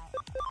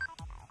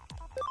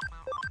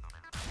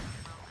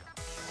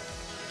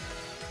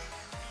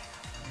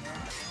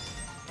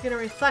 You're gonna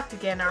reflect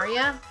again, are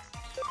ya?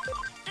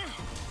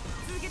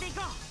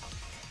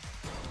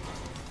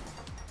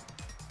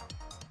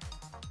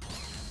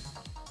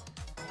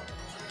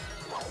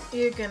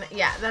 You're gonna,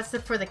 yeah, that's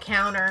for the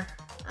counter.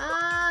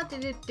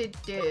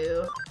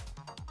 Do.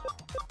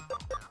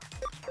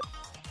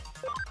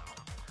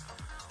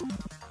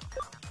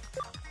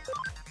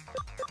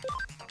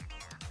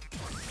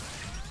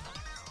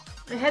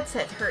 My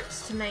headset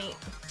hurts tonight.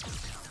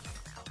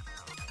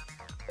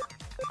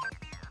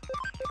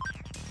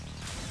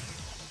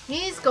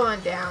 He's going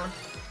down.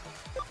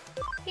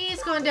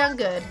 He's going down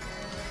good.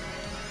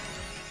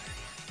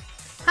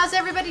 How's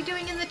everybody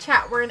doing in the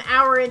chat? We're an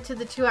hour into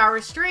the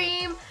 2-hour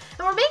stream,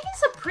 and we're making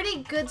some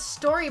pretty good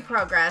story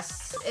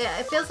progress.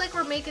 It feels like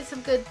we're making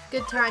some good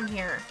time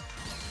here.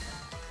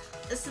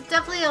 This is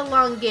definitely a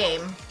long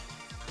game.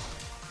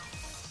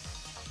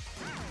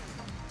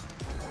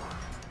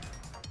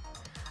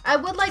 I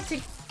would like to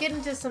get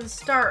into some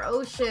Star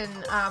Ocean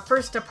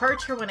First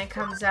Departure when it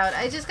comes out.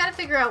 I just gotta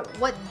figure out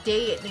what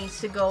day it needs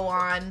to go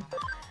on.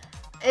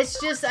 It's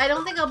just, I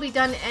don't think I'll be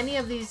done any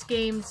of these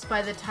games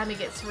by the time it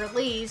gets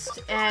released,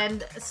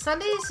 and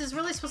Sundays is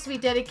really supposed to be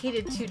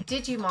dedicated to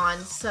Digimon,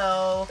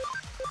 so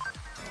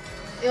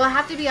it'll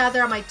have to be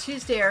either on my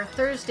Tuesday or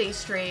Thursday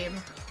stream.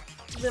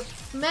 We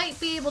might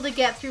be able to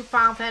get through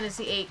Final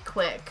Fantasy VIII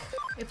quick,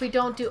 if we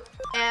don't do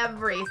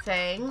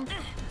everything.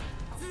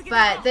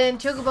 But then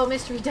Chocobo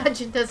Mystery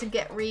Dungeon doesn't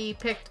get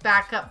re-picked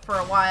back up for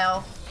a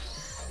while.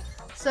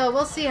 So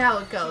we'll see how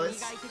it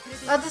goes.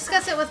 I'll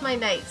discuss it with my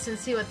knights and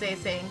see what they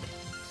think.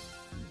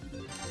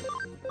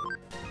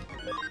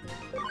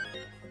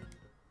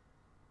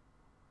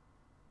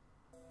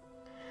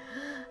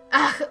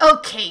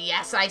 Okay,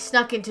 yes, I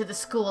snuck into the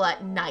school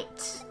at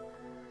night.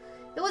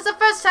 It was the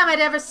first time I'd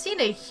ever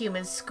seen a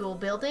human school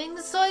building,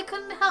 so I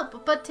couldn't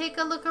help but take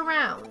a look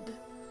around.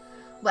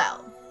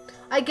 Well,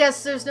 I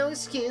guess there's no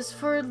excuse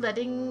for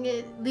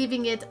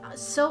leaving it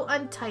so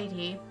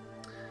untidy.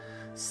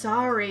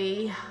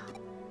 Sorry.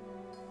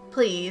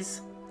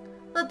 Please,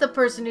 let the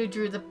person who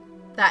drew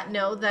that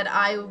know that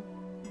I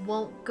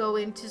won't go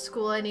into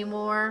school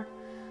anymore,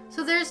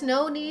 so there's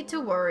no need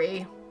to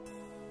worry.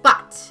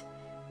 But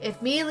if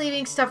me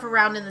leaving stuff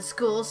around in the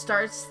school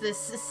starts this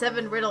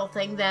 7 riddle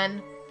thing,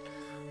 then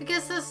I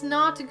guess that's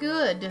not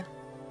good.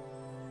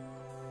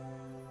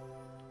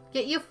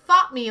 Yet you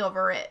fought me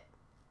over it.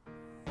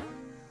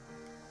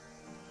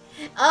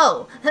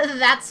 Oh,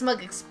 that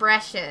smug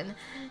expression.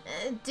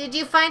 Did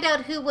you find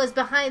out who was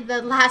behind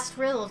the last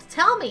riddle?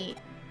 Tell me.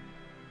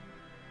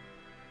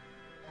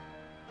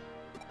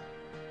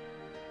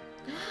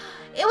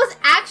 It was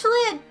actually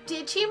a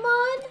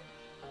Digimon?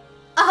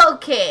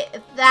 Okay,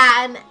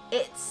 then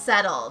it's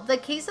settled. The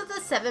case of the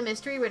 7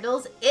 mystery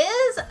riddles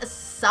is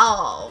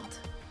solved.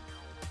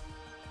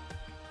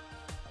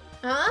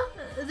 Huh?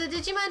 The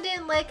Digimon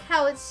didn't like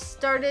how it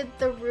started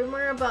the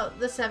rumor about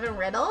the 7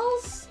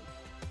 riddles?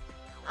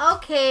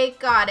 Okay,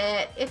 got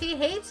it. If he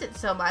hates it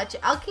so much,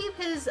 I'll keep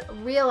his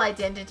real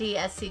identity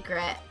a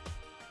secret.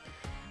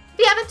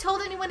 You haven't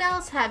told anyone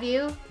else, have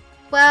you?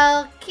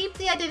 Well, keep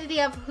the identity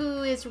of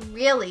who is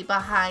really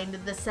behind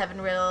the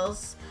 7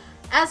 riddles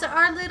as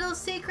our little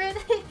secret.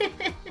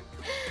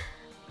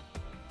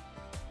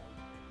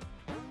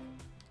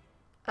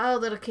 Oh,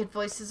 little kid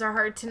voices are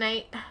hard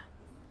tonight.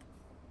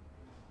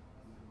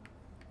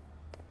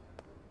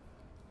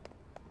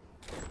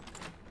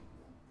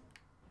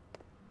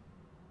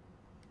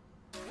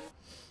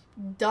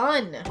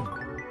 Done.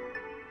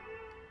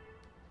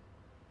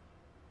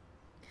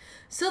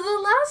 So the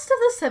last of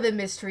the 7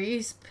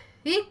 mysteries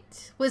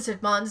piqued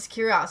Wizardmon's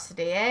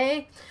curiosity,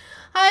 eh?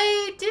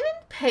 I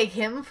didn't peg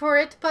him for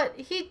it, but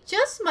he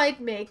just might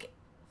make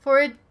for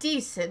a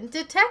decent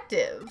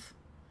detective.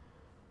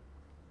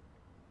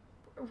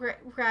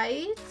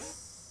 Right?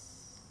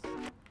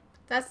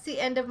 That's the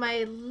end of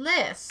my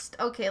list.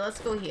 Okay, let's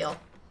go heal.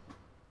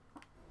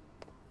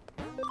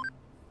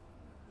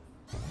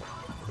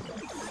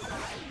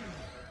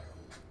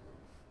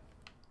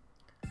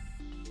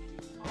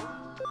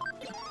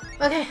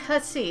 Okay,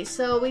 let's see.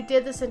 So we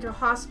did the Central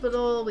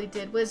Hospital, we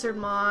did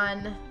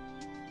Wizardmon,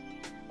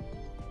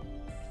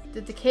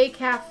 did the K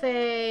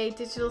Cafe,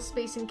 Digital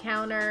Space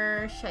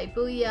Encounter,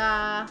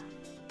 Shibuya.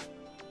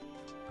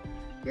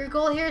 Your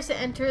goal here is to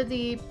enter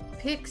the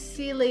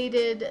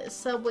pixelated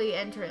subway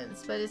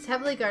entrance, but it's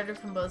heavily guarded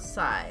from both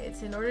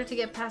sides. In order to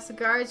get past the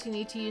guards, you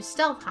need to use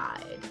Stealth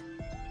Hide.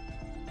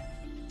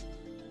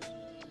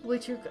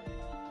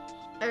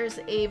 There's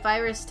a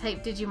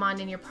virus-type Digimon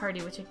in your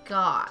party, which I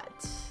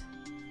got.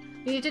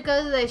 You need to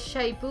go to the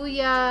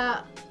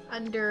Shibuya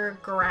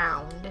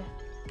Underground.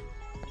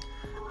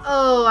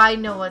 Oh, I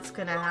know what's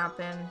gonna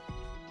happen.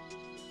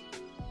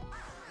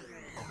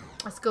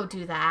 Let's go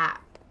do that.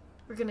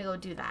 We're gonna go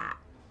do that.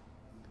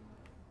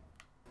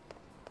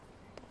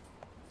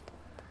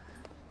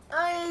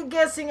 I'm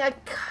guessing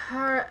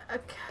Akira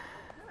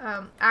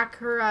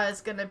is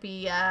gonna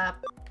be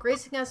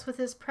gracing us with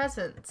his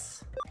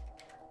presence.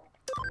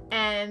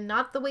 And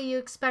not the way you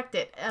expect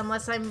it,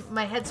 unless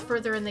my head's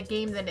further in the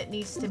game than it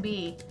needs to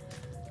be.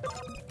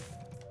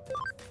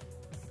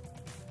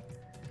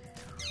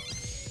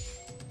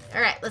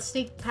 Alright, let's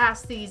sneak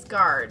past these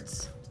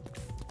guards.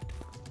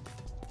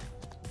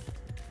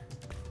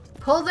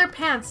 Pull their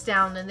pants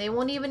down and they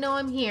won't even know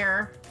I'm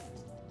here.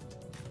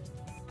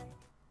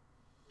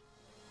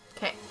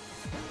 Okay.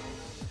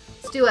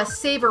 Let's do a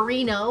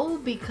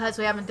Saverino because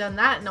we haven't done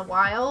that in a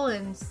while,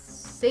 and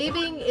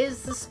saving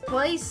is the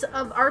spice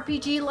of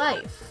RPG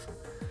life.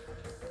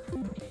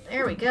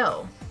 There we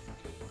go.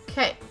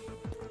 Okay.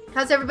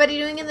 How's everybody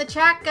doing in the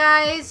chat,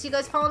 guys? You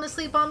guys falling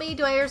asleep on me?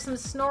 Do I hear some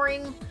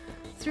snoring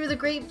through the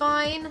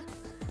grapevine?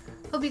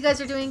 Hope you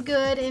guys are doing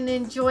good and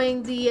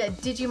enjoying the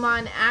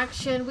Digimon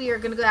action. We are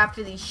going to go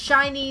after these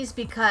shinies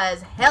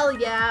because hell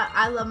yeah,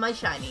 I love my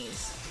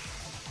shinies.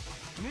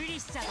 Hey,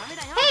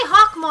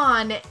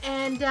 Hawkmon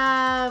and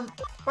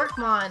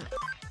Orkmon.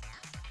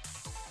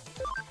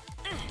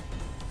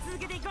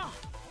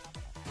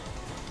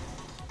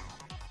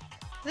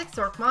 Thanks,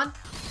 Orkmon.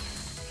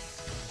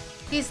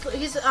 He's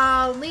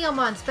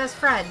Leomon's best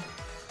friend.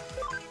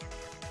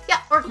 Yeah,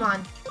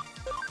 Orkmon.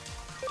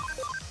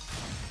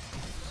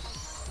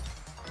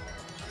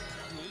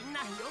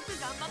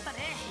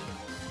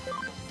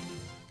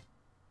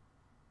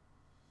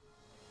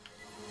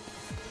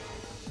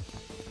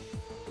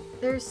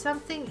 There's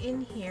something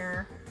in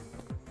here.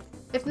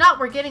 If not,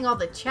 we're getting all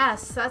the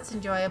chests. That's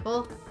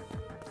enjoyable.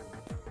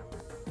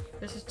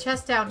 There's a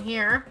chest down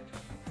here.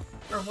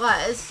 Or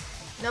was.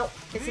 Nope,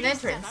 it's an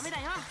entrance.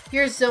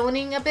 You're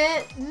zoning a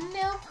bit?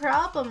 No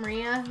problem,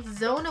 Ria.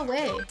 Zone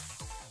away.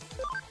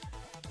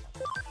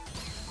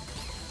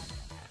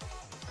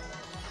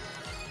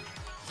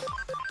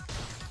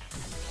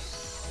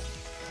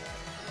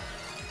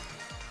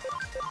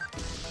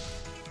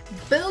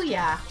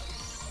 Booyah!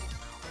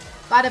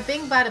 Bada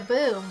bing, bada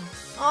boom.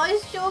 Oh,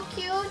 he's so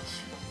cute.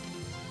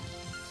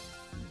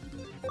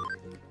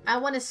 I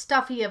want a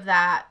stuffy of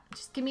that.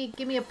 Just give me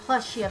a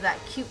plushie of that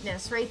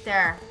cuteness right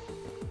there.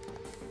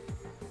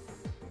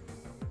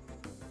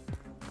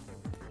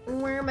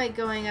 Where am I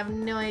going? I have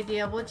no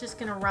idea. We're just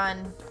gonna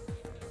run.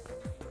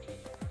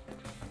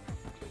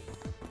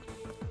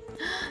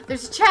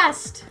 There's a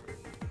chest.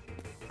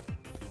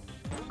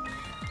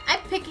 I'm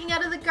picking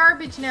out of the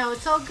garbage now.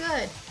 It's all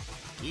good.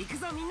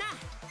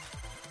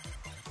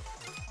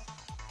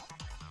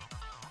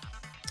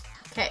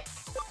 Okay.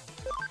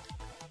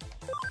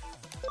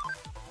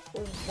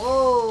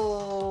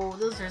 Whoa,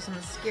 those are some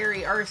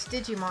scary arse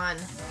Digimon.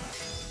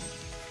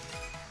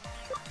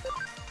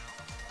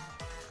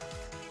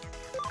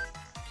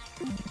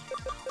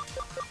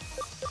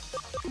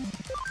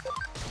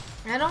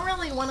 I don't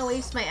really want to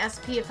waste my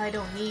SP if I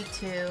don't need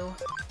to.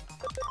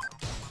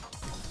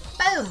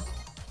 Boom!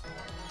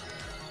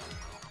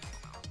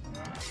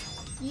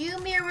 You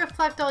mere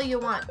reflect all you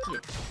want.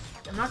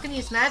 I'm not going to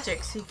use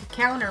magic so you can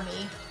counter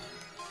me.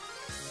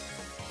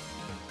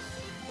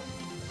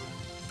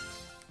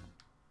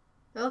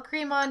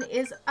 Velcremon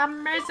is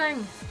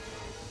amazing!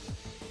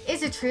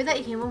 Is it true that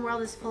human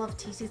world is full of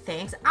Tisu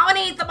things? I want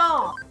to eat them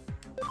all!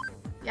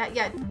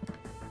 Yeah.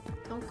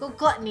 Don't go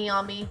gluttony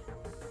on me.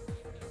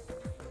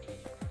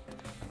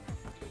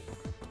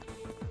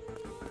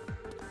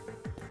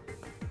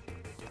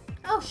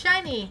 Oh,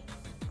 shiny!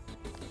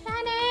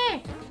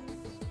 Shiny!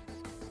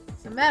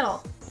 It's a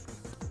medal.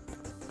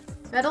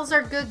 Medals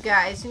are good,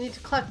 guys. You need to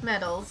collect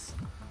medals.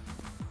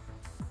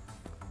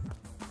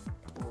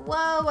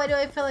 Whoa, why do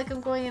I feel like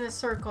I'm going in a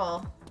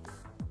circle?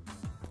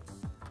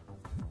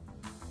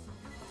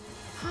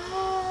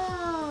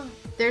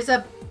 There's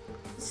a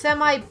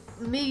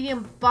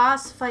semi-medium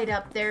boss fight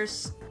up there.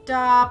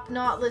 Stop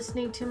not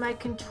listening to my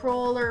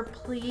controller,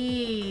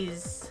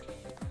 please.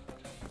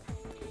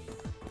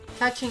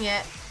 Touching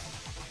it.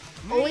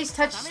 Always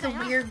touch the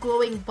weird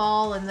glowing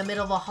ball in the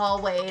middle of a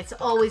hallway. It's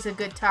always a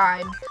good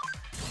time.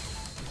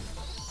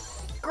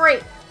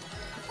 Great.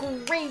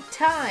 Great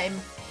time.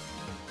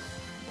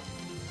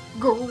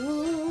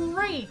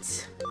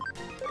 Great.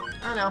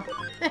 I don't know.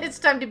 It's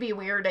time to be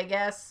weird, I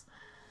guess.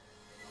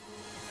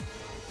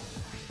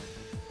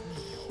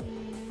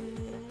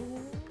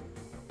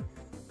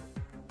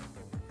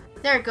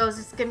 There it goes.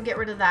 It's gonna get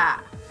rid of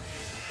that.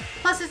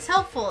 Plus, it's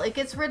helpful. It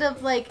gets rid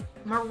of, like,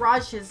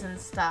 mirages and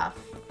stuff.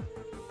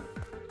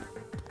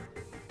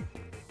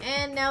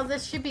 And now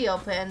this should be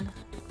open.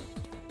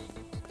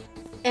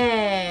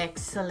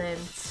 Excellent.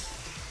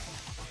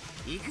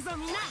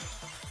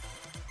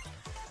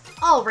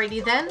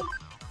 Alrighty then.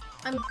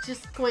 I'm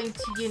just going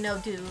to, you know,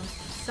 do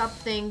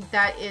something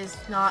that is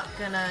not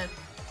gonna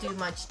do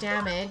much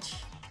damage.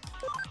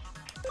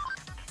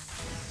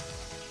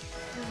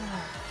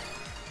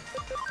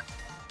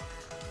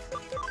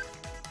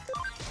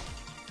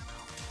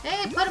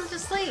 Hey, put him to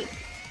sleep.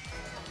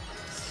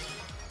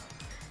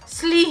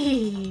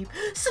 Sleep!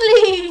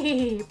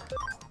 Sleep!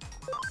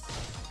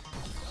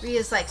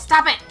 Rhea's like,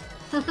 stop it!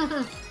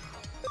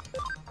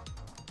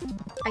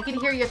 I can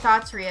hear your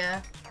thoughts,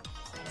 Rhea.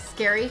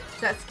 Scary?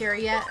 Is that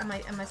scary yet? Am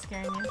I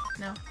scaring you?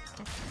 No?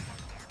 Okay.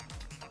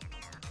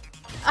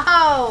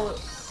 Oh!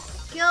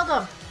 Killed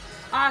him!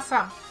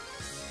 Awesome!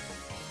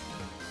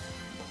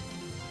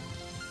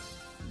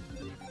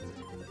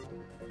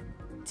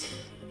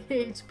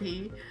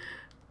 HP.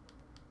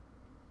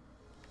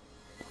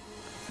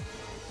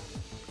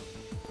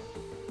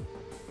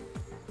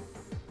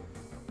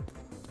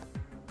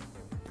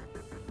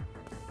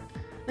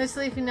 No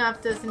sleep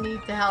enough, doesn't need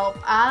the help.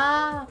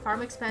 Ah,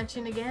 farm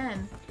expansion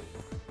again.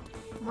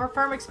 More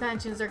farm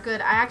expansions are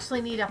good. I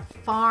actually need a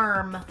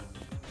farm.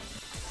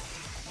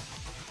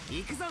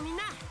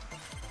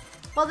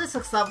 Well, this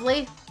looks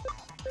lovely.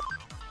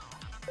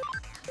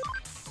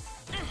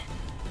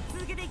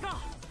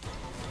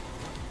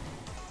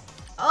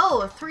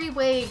 Oh, a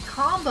three-way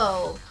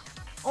combo.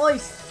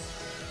 Ois.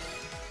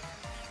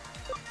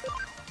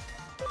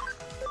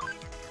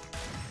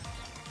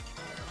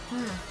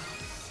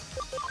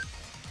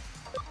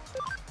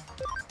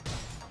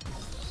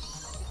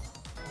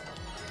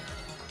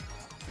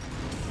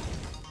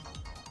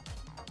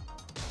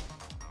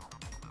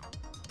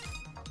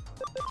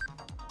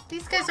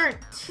 These guys aren't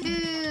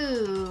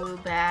too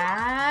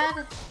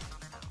bad.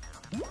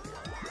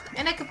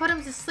 And I can put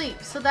them to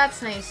sleep, so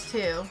that's nice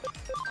too.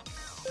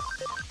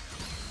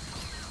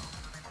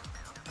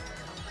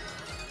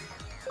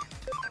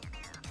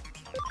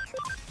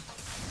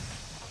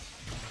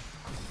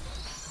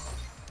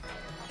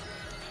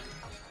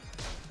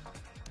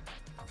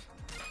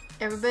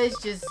 Everybody's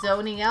just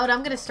zoning out.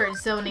 I'm gonna start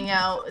zoning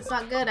out. It's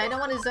not good. I don't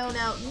want to zone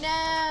out.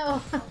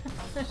 No!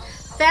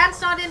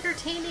 Fan's not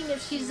entertaining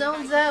if she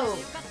zones out.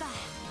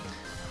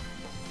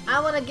 I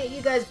want to get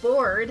you guys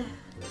bored.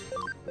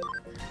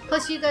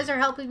 Plus, you guys are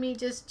helping me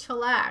just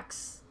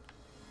chillax.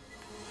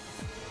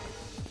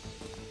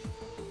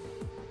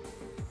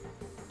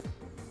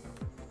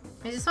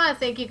 I just want to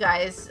thank you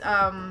guys.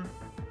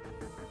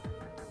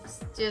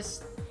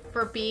 Just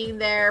for being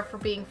there, for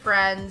being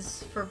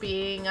friends, for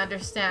being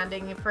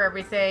understanding, for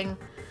everything.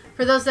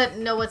 For those that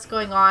know what's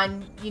going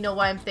on, you know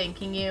why I'm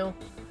thanking you.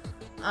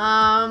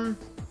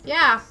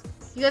 Yeah,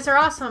 you guys are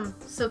awesome,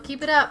 so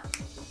keep it up.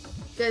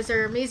 You guys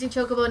are amazing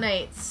Chocobo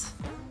Knights.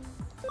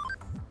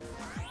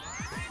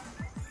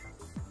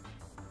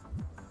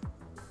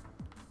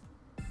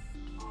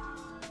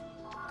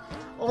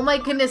 Oh my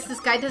goodness, this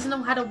guy doesn't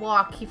know how to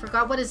walk. He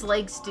forgot what his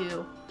legs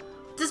do.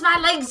 What does my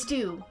legs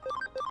do?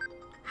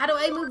 How do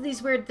I move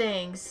these weird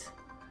things?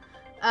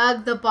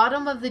 The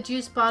bottom of the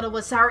juice bottle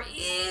was sour.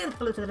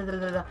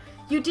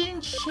 You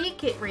didn't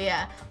shake it,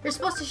 Rhea. You're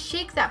supposed to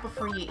shake that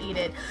before you eat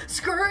it.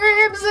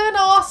 Screams an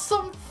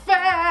awesome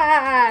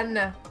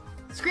fan!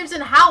 Screams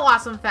in how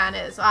awesome fan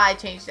is. Oh, I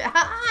changed it.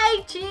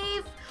 Hi,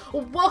 Chief!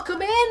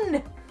 Welcome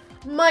in!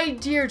 My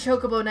dear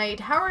Chocobo Knight,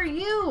 how are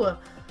you?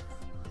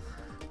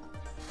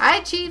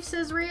 Hi, Chief,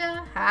 says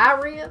Rhea. Hi,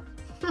 Rhea.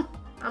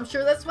 I'm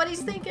sure that's what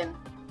he's thinking.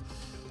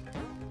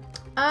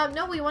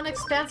 No, we want to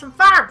expand some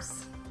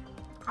farms.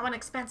 I want to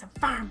expand some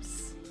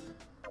farms.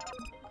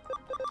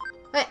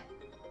 Wait.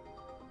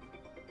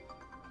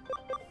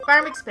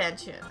 Farm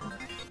expansion.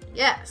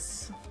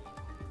 Yes.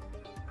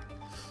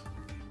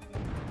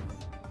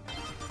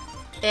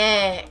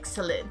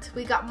 Excellent.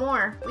 We got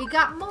more. We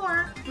got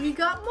more. We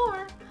got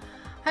more.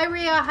 Hi,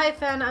 Rhea. Hi,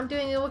 Fan. I'm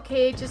doing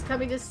okay. Just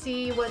coming to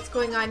see what's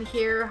going on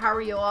here. How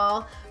are you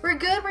all? We're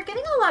good. We're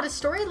getting a lot of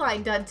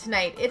storyline done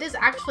tonight. It is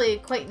actually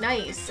quite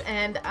nice.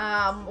 And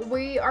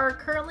we are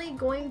currently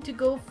going to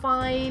go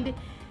find...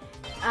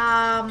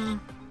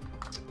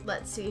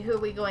 let's see. Who are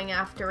we going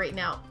after right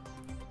now?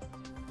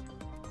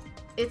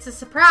 It's a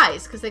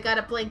surprise because they got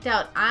it blanked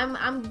out.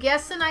 I'm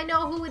guessing I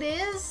know who it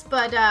is,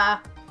 but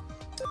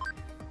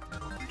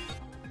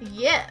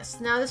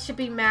yes. Now this should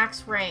be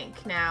max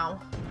rank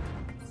now.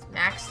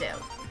 Maxed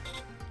out.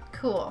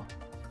 Cool.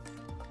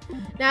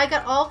 Now I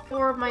got all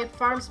 4 of my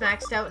farms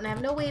maxed out and I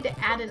have no way to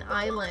add an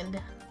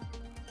island.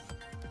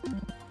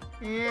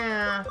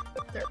 Yeah,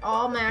 they're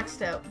all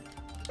maxed out.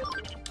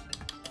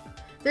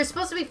 There's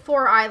supposed to be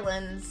 4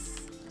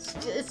 islands.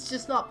 It's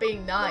just not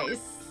being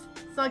nice.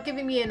 It's not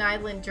giving me an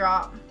island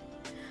drop.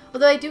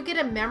 Although I do get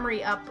a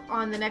memory up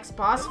on the next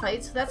boss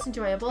fight, so that's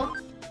enjoyable.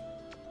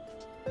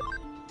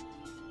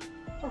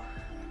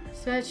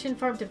 Expansion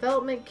farm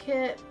development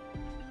kit.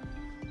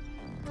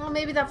 Oh,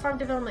 maybe that farm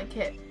development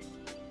kit.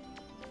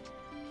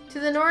 To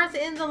the north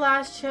in the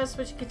last chest,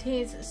 which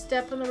contains a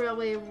step on the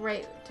railway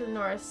right to the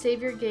north.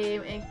 Save your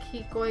game and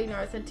keep going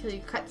north until you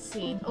cut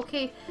scene.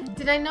 Okay,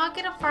 did I not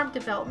get a farm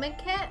development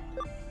kit?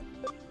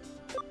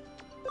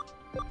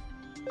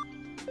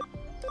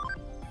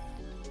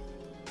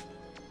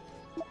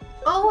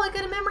 Oh, I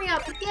got a memory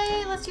up.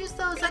 Yay, let's use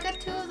those. I got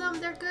 2 of them.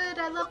 They're good.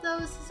 I love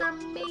those. These are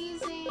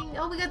amazing.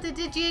 Oh, we got the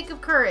Digi-Egg of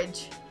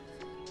Courage.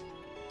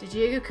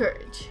 Digi-Egg of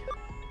Courage.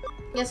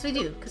 Yes, we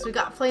do, because we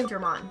got Flame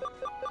Digimon.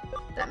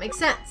 That makes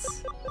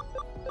sense.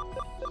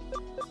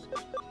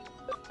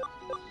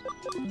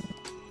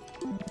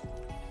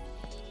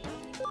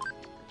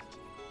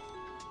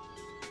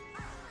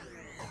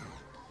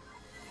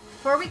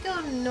 Before we go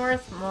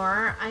north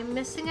more, I'm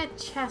missing a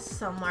chest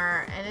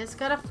somewhere, and it's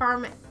got a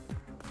farm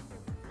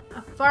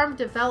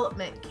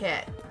development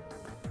kit.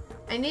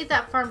 I need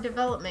that farm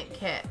development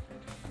kit.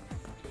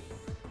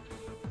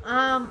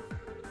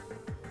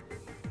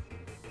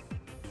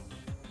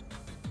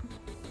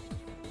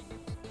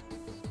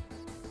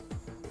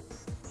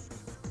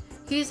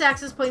 Use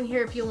access point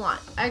here if you want.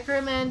 I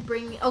recommend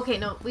bringing... Okay,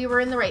 no, we were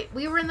in the right.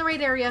 We were in the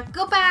right area.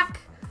 Go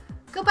back!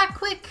 Go back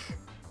quick!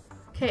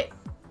 Okay.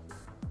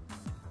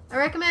 I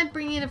recommend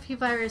bringing in a few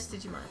virus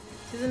Digimon.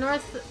 To the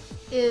north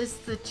is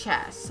the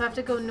chest. So I have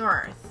to go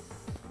north.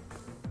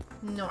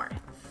 North.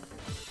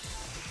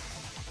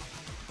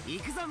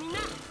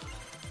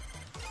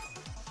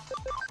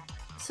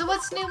 So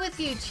what's new with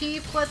you,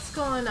 Chief? What's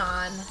going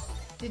on?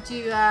 Did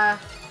you,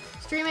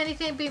 stream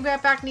anything? Be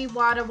right back. Need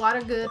water.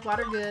 Water good.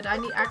 Water good.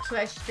 Actually,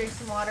 I should drink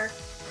some water.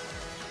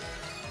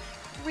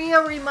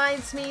 Rio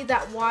reminds me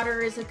that water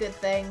is a good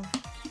thing.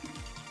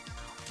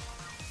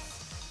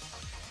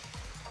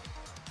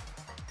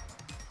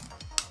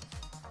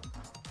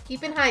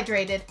 Keeping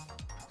hydrated.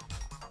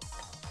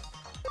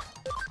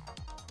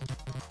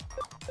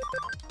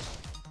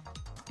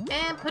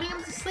 And putting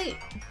him to sleep.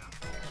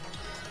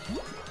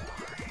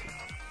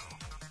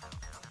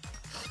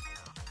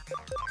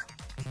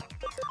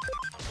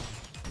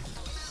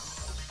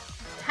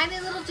 Tiny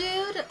little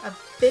dude, a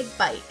big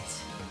bite.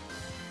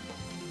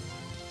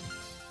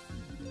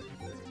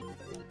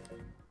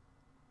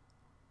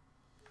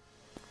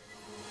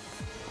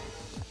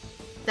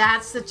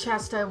 That's the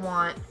chest I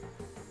want.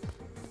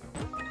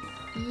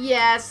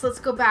 Yes, let's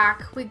go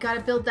back. We gotta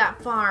build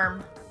that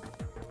farm.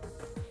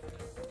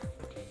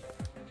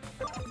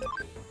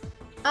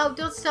 Oh,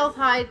 don't stealth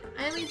hide.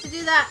 I didn't mean to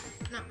do that.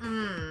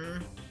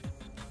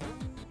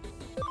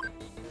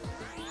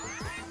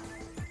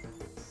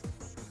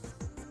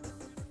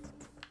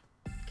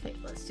 Okay,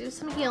 let's do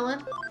some healing.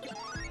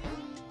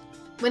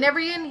 Whenever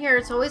you're in here,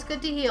 it's always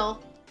good to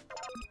heal.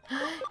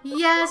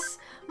 Yes!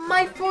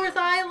 My 4th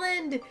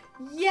island!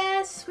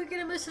 Yes! We're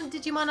gonna move some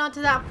Digimon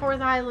onto that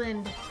 4th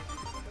island.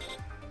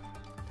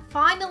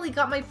 Finally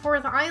got my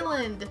 4th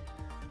island!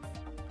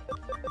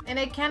 And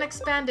I can't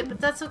expand it, but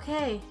that's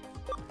okay.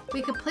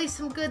 We could play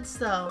some goods,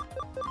 though.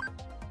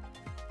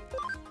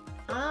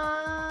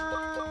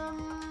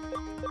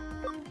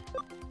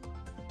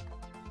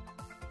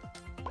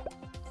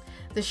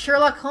 The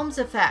Sherlock Holmes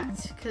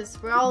effect,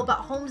 because we're all about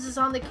Holmes is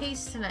on the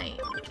case tonight.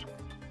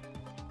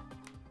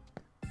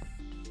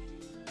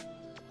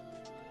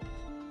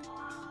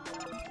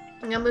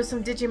 I'm gonna move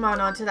some Digimon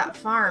onto that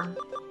farm.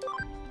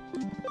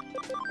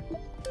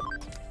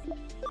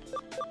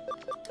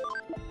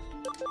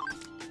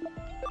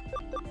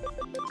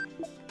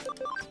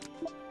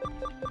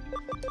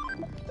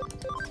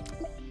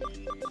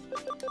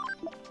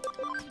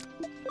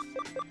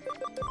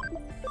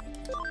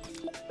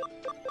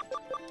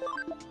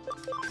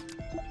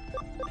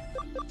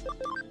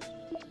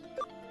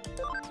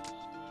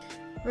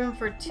 Room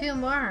for 2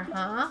 more,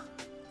 huh?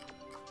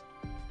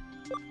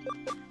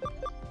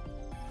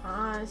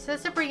 It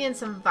says to bring in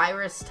some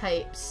virus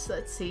types.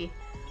 Let's see.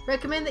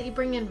 Recommend that you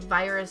bring in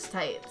virus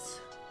types.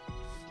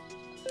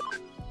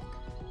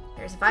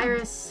 There's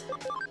virus.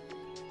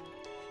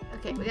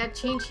 Okay, we gotta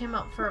change him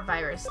up for a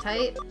virus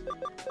type.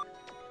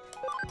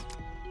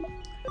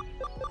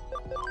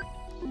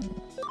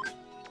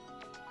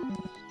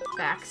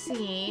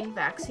 Vaccine.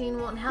 Vaccine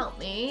won't help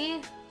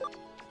me.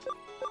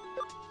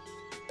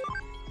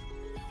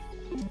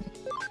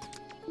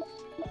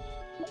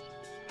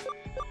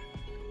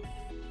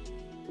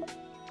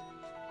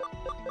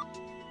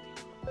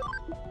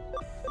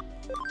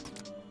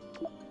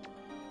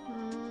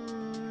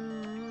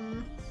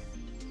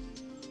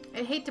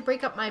 I hate to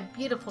break up my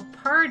beautiful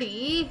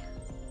party.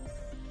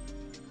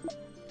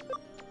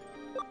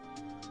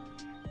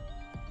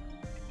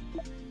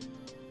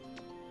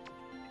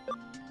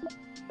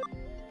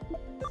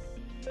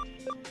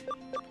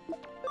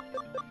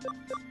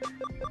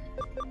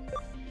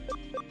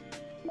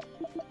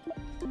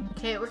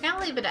 Okay, we're gonna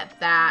leave it at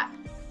that.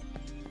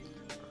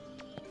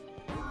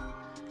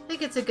 I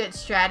think it's a good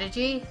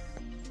strategy.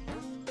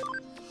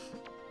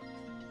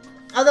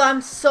 Although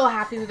I'm so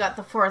happy we got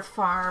the 4th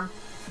farm.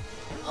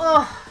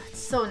 Oh,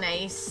 it's so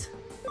nice.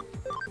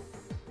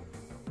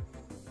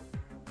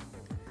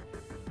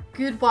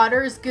 Good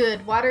water is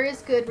good. Water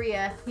is good,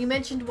 Rhea. You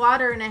mentioned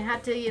water and I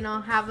had to, you know,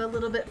 have a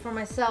little bit for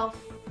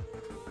myself.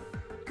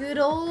 Good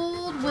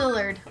old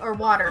Willard. Or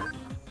water.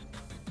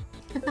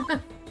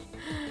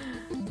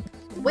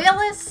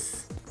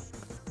 Willis!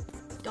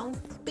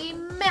 Don't be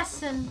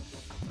messing.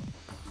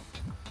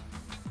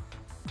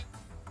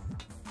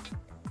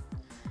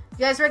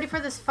 guys ready for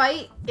this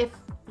fight? If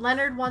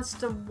Leonard wants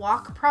to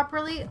walk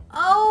properly.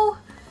 Oh!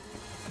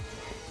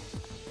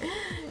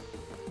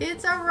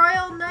 It's a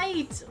Royal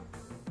Knight!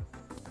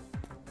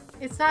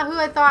 It's not who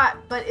I thought,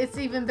 but it's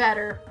even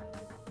better.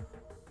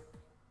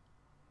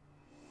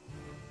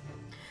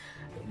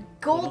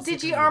 Gold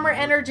Digi Armor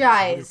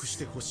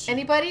energized.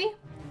 Anybody?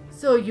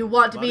 So you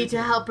want me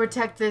to help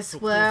protect this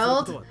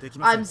world?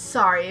 I'm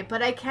sorry,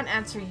 but I can't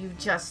answer you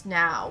just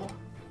now.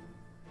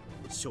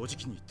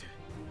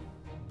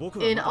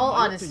 In all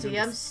honesty,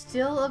 I'm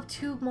still of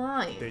two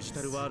minds.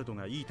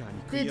 The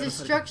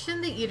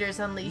destruction the Eaters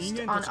unleashed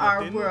on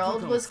our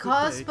world was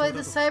caused by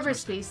the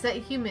cyberspace that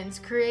humans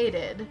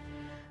created.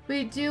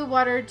 We do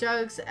water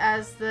jugs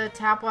as the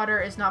tap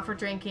water is not for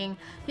drinking.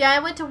 Yeah, I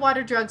went to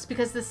water jugs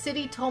because the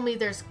city told me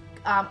there's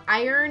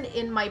iron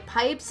in my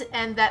pipes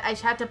and that I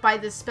had to buy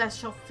this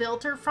special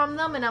filter from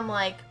them, and I'm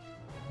like,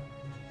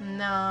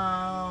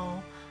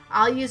 no.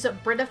 I'll use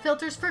Brita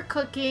filters for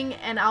cooking,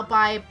 and I'll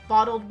buy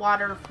bottled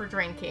water for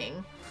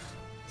drinking.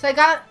 So I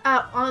got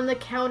on the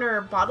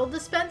counter bottle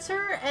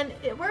dispenser, and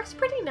it works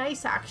pretty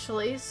nice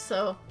actually,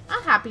 so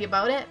I'm happy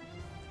about it.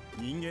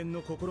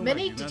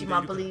 Many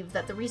Digimon believe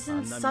that the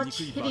reason such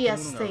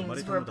hideous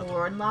things were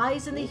born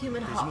lies in the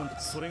human heart.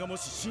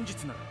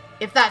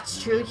 If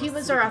that's true,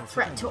 humans are a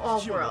threat to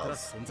all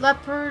worlds.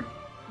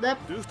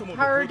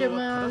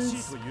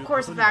 Leopardmon's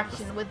course of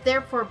action would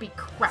therefore be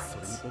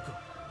correct.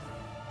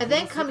 I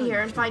then come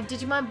here and find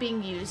Digimon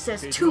being used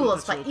as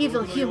tools by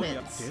evil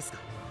humans.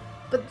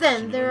 But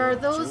then there are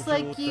those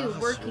like you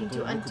working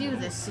to undo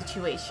this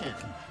situation.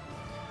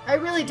 I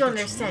really don't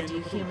understand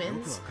you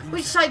humans.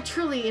 Which side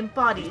truly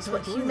embodies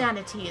what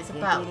humanity is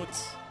about?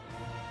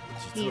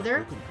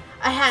 Neither.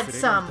 I had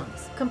some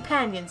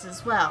companions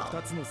as well.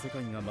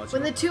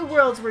 When the two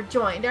worlds were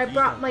joined, I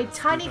brought my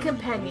tiny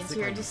companions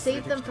here to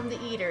save them from the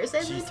Eaters,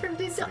 and they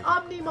turned into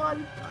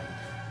Omnimon.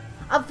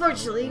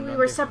 Unfortunately, we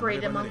were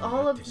separated among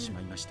all of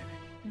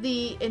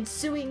the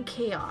ensuing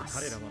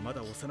chaos.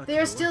 They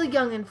are still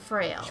young and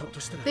frail.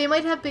 They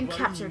might have been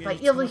captured by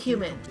evil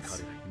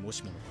humans.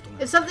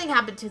 If something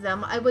happened to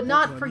them, I would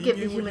not forgive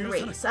the human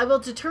race. I will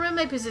determine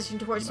my position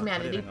towards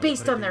humanity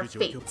based on their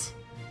fate.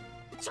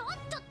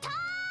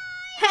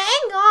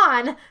 Hang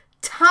on!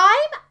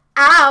 Time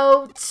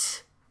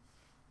out!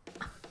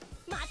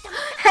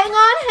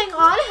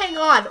 Hang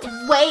on!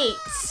 Wait!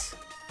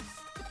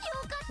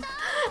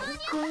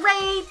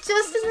 Great!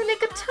 Just in the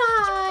nick of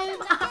time!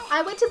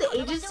 I went to the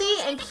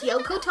agency and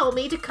Kyoko told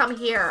me to come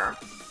here.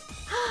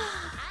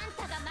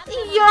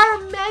 You're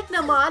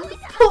Magnamon!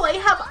 Boy,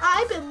 have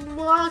I been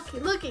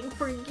looking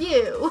for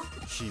you!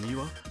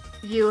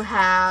 You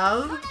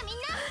have?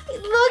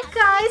 Look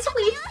guys,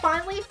 we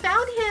finally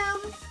found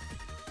him!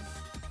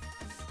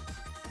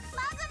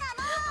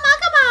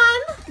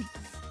 Magamon!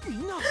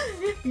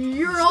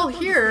 You're all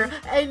here,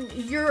 and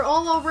you're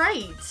all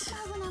alright.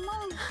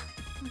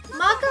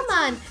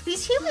 Magamon,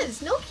 these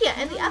humans, Nokia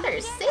and the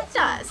others, saved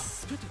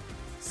us.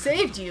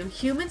 Saved you?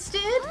 Humans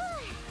did?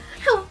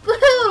 Oh,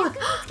 woohoo!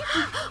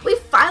 We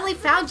finally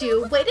found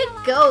you. Way to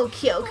go,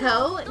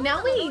 Kyoko.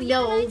 Now we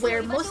know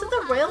where most of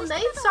the Royal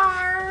Knights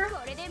are.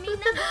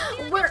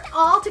 We're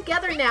all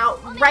together now,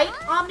 right,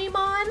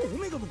 Omnimon?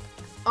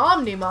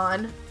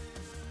 Omnimon?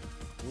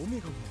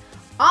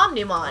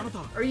 Omnimon,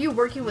 are you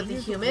working with the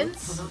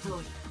humans?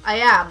 I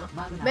am.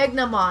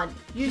 Magnamon,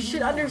 you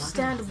should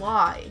understand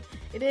why.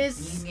 It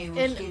is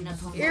an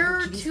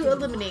error to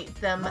eliminate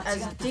them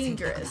as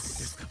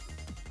dangerous.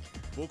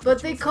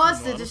 But they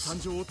caused the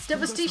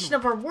devastation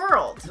of our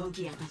world.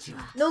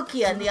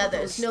 Nokia and the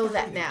others know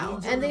that now,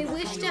 and they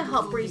wish to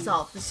help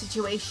resolve the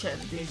situation.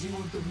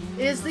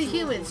 It is the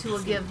humans who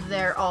will give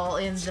their all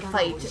in the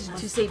fight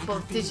to save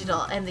both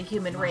digital and the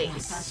human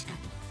race.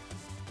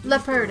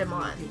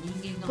 Leopardmon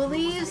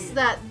believes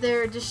that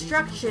their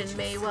destruction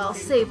may well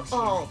save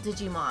all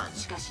Digimon.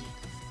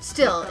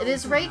 Still, it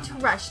is right to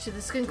rush to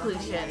this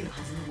conclusion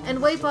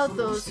and wipe out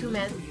those who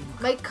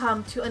might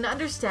come to an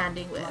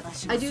understanding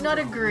with. I do not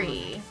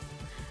agree.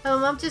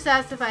 Mom just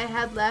asked if I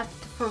had left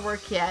for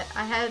work yet.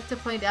 I had to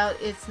point out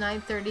it's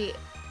 9:30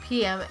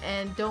 p.m.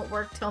 and don't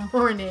work till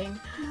morning.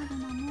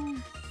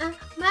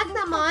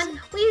 Magnamon,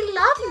 we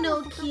love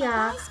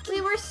Nokia.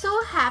 We were so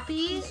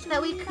happy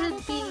that we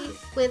could be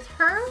with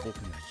her.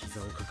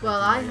 Well,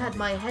 I had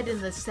my head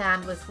in the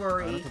sand with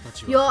worry.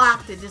 You all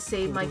acted to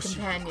save my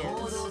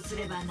companions.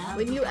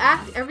 When you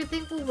act,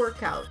 everything will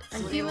work out. A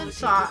human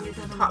thought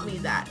taught me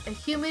that. A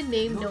human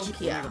named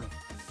Nokia.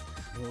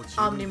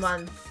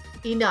 Omnimon,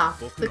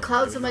 enough. The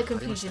clouds of my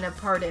confusion have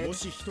parted.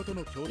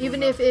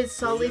 Even if it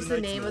sullies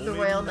the name of the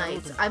Royal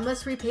Knights, I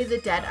must repay the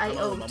debt I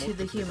owe to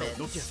the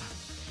humans.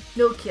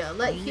 Nokia,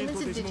 let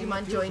humans and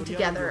Digimon join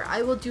together.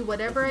 I will do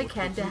whatever I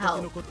can to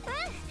help.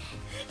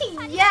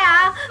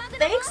 Yeah,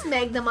 thanks,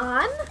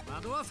 Magnamon.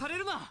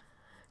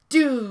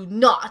 Do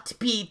not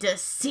be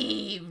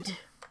deceived.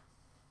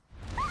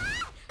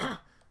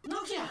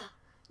 Nokia.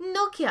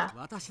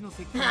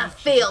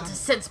 Failed to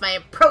sense my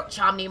approach,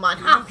 Omnimon.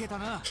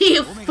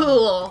 You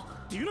fool.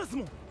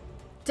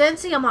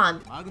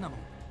 Densiamon.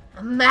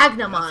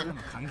 Magnamon,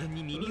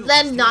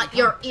 lend not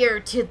your ear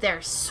to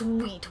their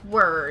sweet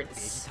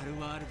words.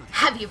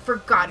 Have you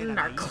forgotten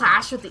our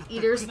clash with the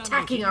Eaters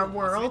attacking our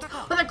world,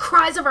 or the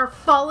cries of our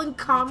fallen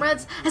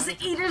comrades as the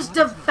Eaters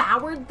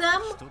devoured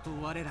them?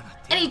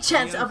 Any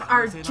chance of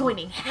our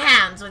joining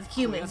hands with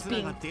humans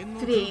being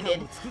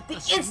faded the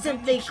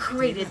instant they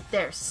created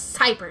their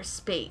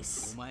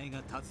cyberspace?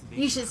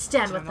 You should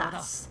stand with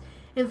us,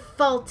 in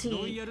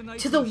fealty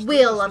to the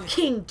will of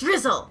King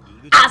Drizzle,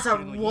 as a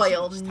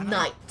royal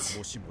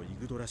knight.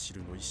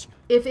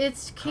 If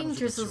it's King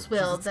Drizzle's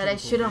will that I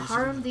should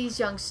harm these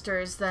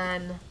youngsters,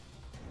 then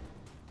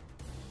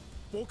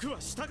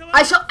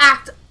I shall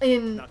act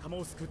in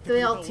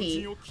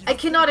fealty. I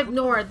cannot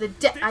ignore the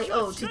debt I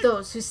owe to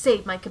those who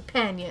saved my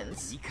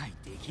companions.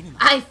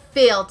 I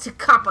fail to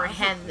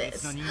comprehend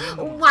this.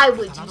 Why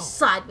would you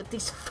side with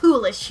these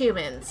foolish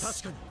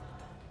humans?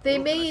 They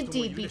may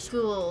indeed be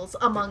fools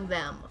among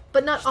them,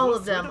 but not all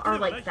of them are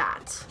like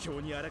that.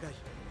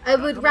 I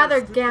would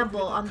rather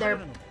gamble on their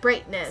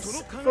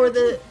brightness, for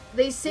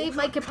they saved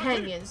my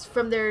companions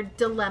from their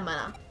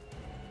dilemma.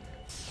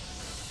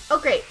 Oh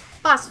great,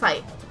 boss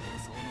fight.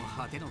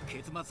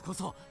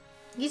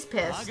 He's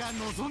pissed.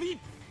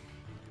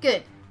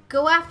 Good,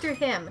 go after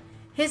him.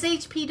 His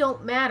HP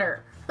don't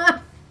matter.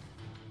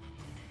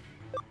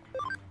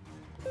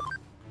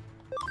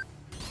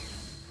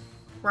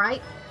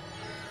 Right?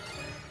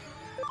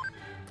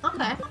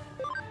 Okay.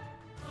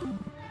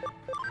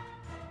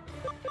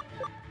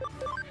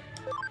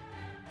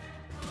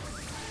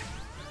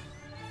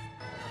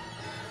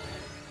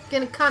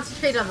 Gonna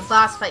concentrate on the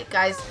boss fight,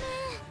 guys,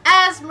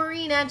 as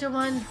Marine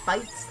Angelman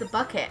bites the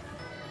bucket.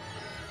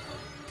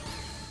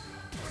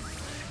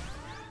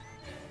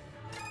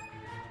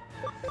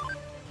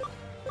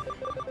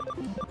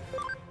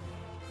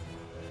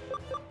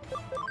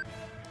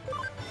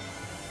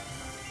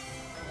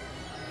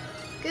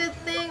 Good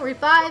thing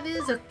revive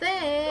is a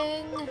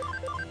thing.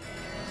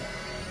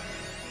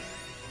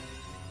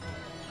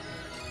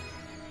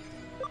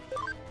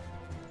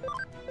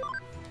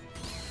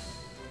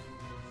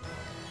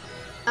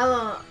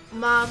 Oh,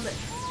 Mom,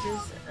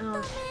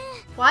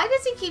 why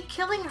does he keep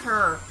killing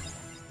her?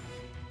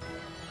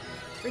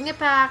 Bring it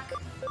back.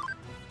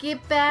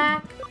 Get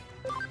back.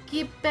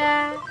 Get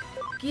back.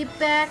 Get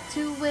back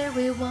to where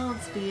we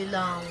once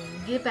belong.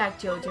 Get back,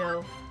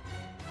 Jojo.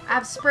 I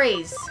have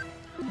sprays.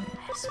 I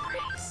have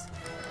sprays.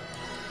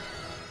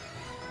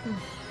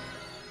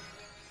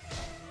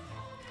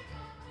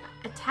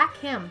 Attack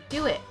him.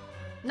 Do it.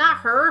 Not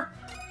her.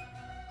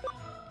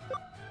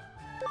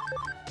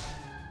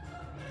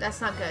 That's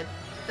not good.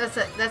 That's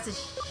a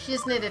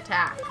shiznit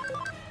attack.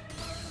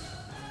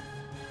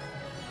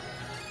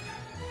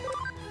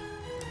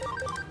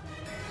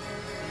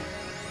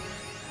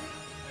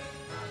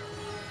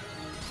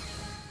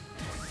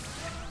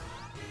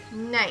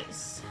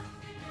 Nice.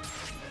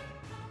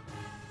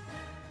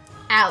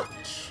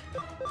 Ouch.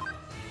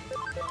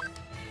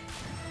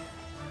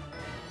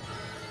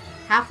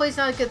 Halfway's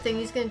not a good thing.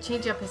 He's gonna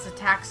change up his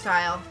attack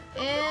style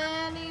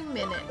any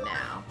minute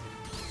now.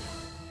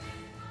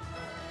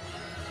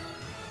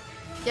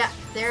 Yeah,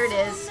 there it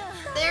is.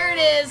 There it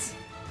is.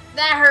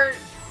 That hurt.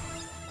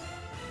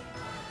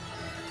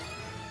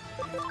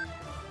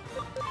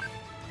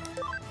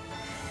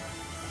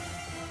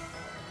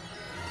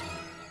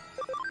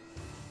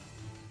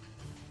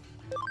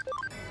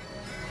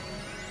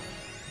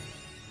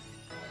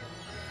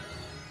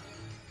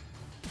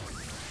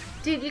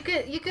 Dude, you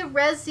could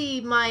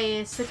resi my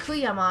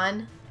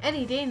Sakuyamon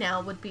any day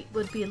now. Would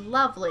be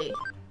lovely.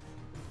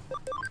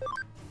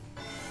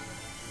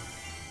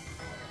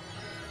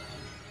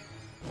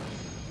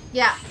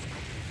 Yeah.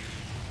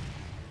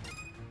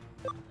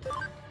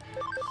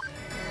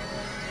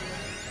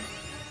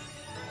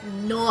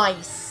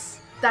 Nice.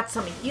 That's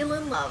some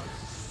healing love.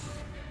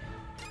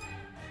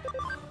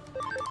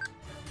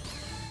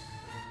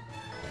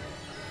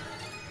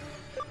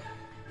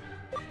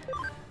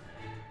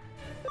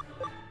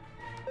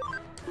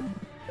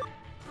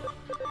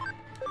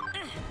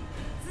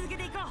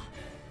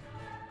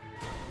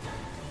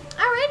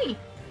 Alrighty.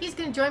 He's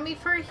gonna join me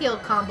for a heal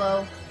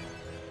combo.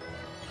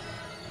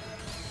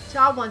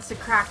 Jaw wants to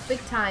crack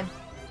big time.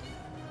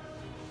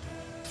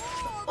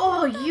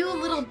 Oh, you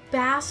little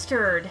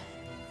bastard.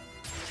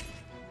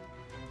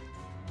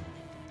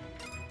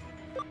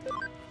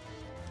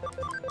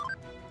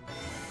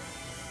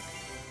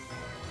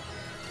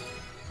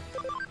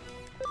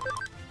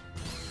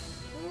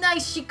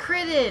 Nice, she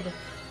critted.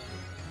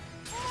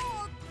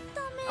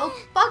 Oh,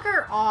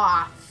 bugger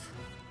off.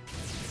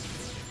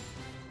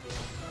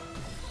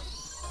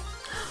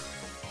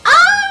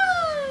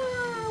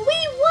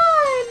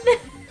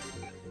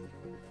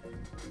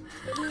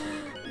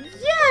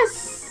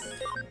 Yes!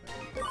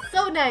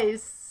 So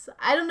nice.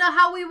 I don't know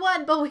how we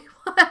won, but we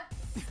won.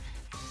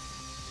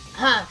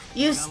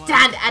 You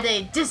stand at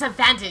a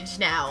disadvantage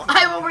now.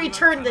 I will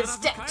return this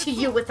debt to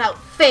you without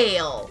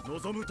fail.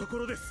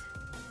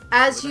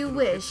 As you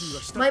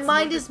wish. My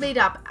mind is made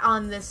up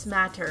on this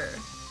matter.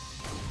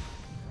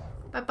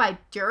 Bye-bye,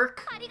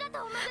 jerk.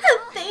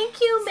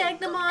 Thank you,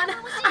 Magnamon.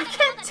 I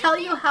can't tell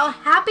you how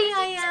happy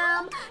I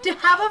am to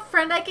have a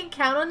friend I can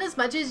count on as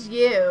much as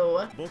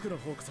you.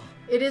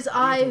 It is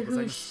I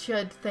who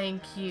should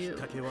thank you.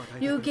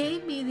 You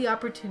gave me the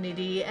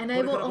opportunity, and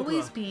I will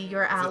always be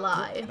your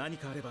ally.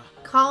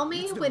 Call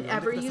me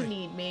whenever you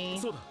need me.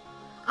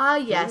 Ah,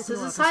 yes,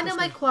 as a sign of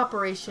my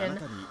cooperation,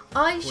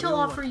 I shall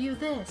offer you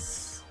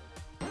this.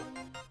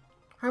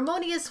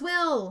 Harmonious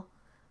will.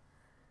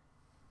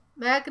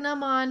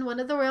 Magnamon, one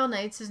of the Royal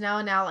Knights, is now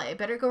an ally.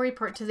 Better go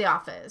report to the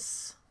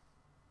office.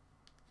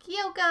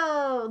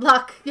 Kyoko!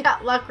 Luck. Yeah,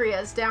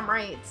 Lucria's damn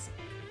right.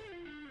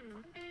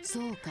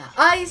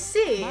 I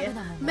see.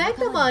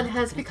 Magnamon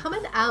has become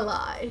an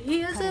ally.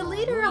 He is a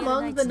leader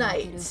among the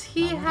knights.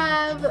 He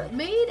have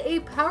made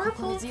a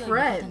powerful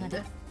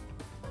friend.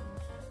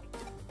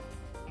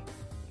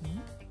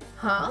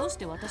 Huh?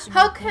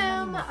 How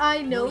come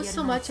I know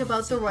so much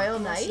about the Royal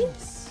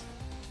Knights?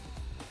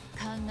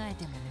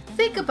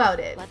 Think about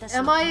it.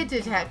 Am I a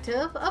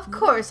detective? Of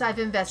course I've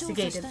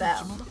investigated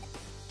them.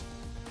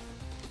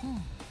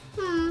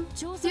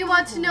 You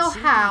want to know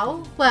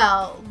how?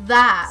 Well,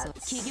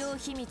 that's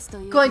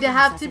going to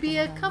have to be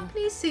a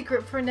company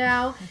secret for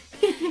now.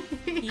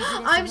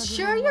 I'm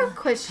sure your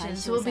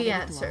questions will be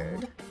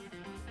answered.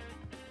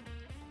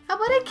 How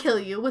about I kill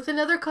you with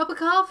another cup of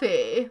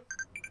coffee?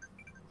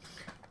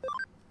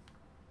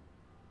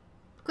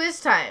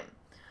 Quiz time.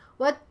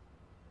 What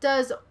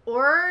does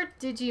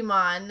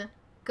Digimon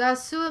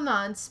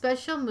Gasuamon's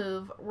special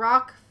move,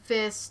 Rock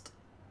Fist,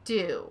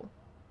 do?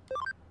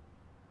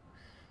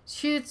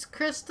 Shoots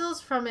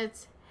crystals from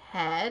its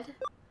head.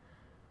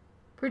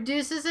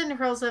 Produces and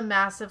hurls a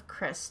massive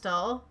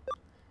crystal.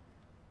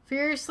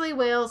 Fiercely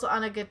wails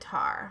on a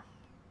guitar.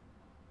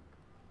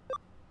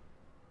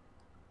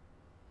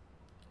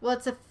 Well,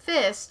 it's a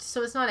fist,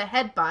 so it's not a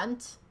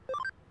headbutt.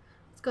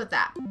 Let's go with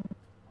that.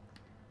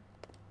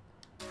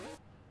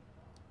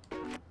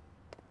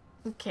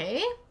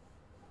 Okay.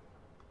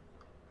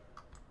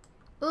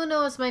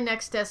 Uno is my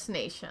next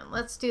destination.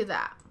 Let's do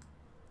that.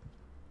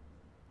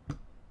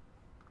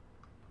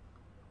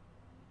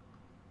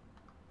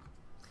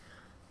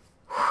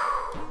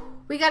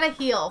 We gotta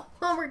heal.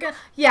 Oh, we're gonna...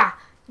 Yeah.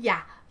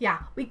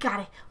 We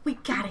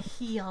gotta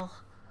heal.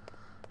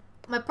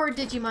 My poor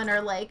Digimon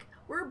are like,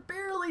 we're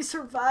barely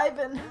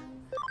surviving.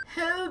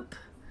 Help.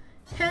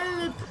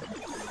 Help.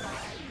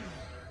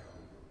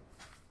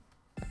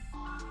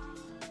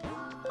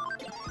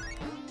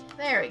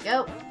 There we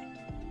go.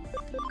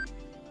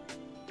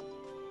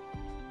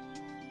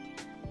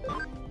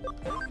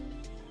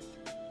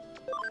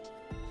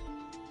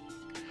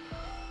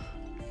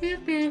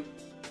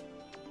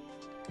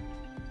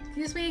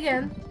 Excuse me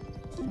again.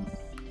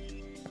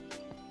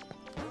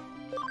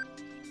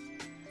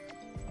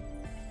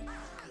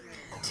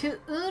 To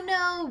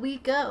Uno we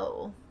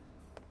go.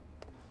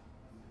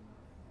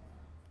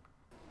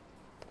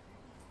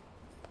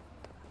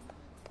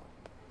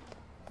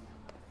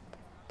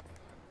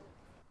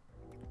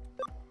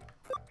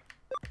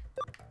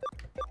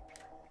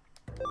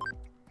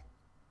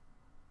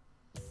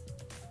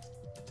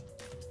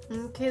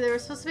 Okay, there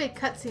was supposed to be a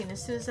cutscene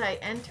as soon as I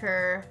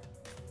enter.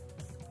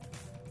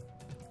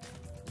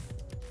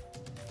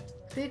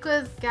 Speak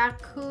with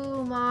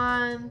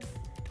Gakumon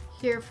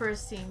here for a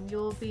scene. You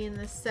will be in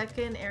the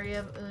second area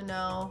of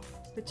Uno,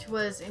 which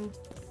was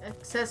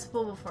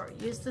inaccessible before.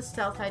 Use the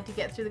stealth hide to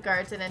get through the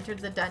guards and enter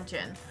the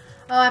dungeon.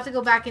 Oh, I have to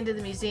go back into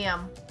the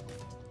museum.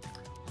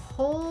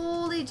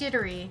 Holy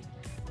jittery.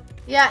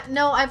 Yeah,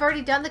 no, I've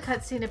already done the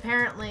cutscene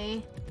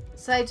apparently.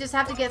 So I just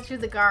have to get through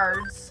the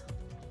guards.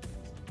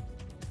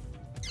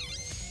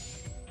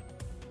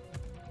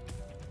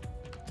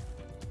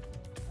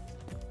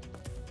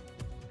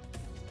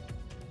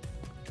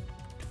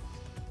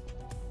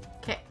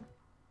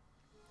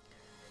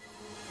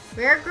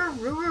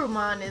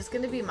 Garurumon is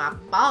gonna be my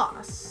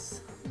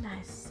boss.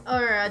 Nice.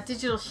 Or a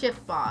digital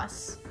shift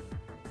boss.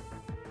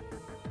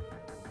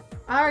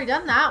 I already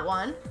done that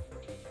one.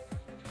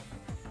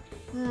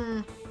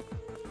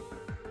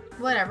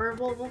 Whatever,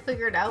 we'll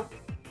figure it out.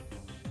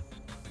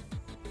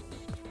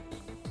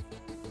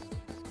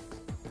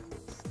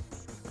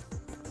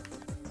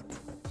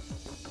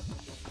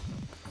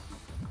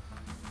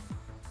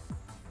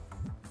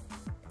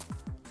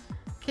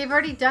 Okay, I've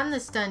already done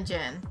this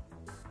dungeon.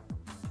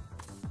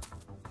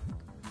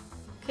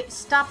 Okay,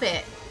 stop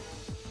it.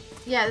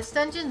 Yeah, this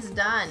dungeon's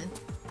done.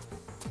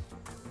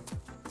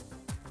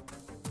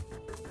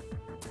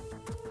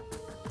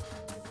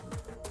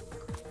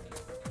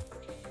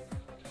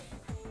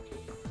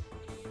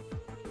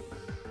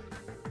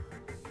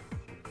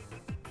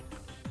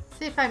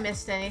 See if I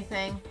missed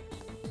anything.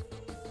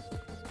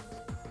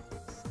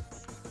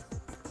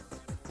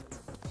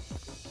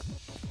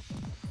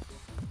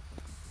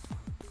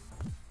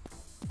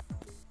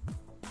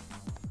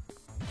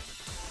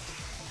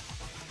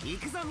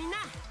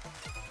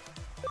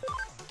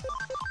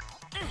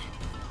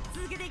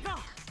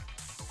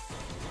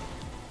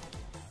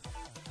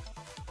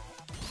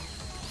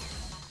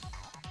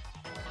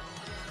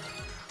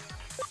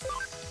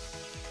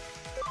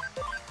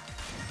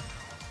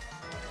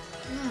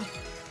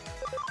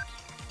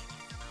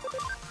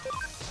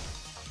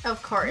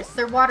 Of course,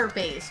 they're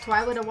water-based.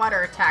 Why would a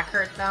water attack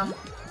hurt them?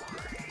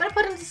 But I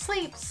put him to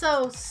sleep,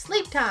 so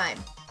sleep time.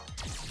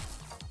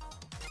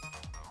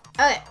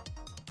 Okay.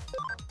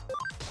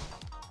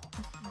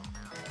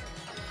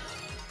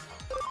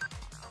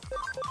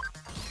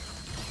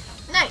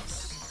 Nice.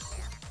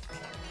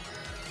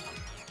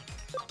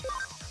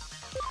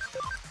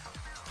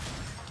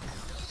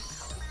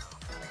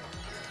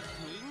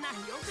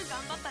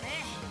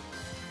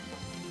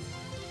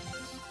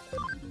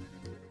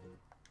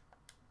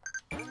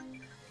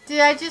 Did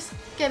I just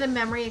get a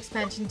memory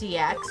expansion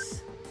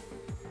DX?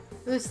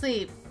 Ooh,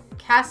 sleep.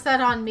 Cast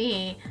that on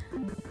me.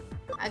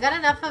 I got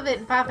enough of it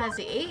in Final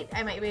Fantasy VIII.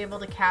 I might be able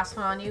to cast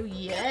one on you.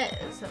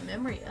 Yes, a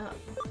memory up.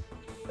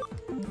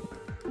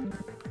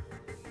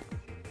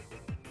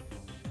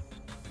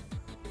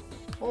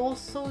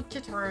 Also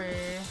jittery.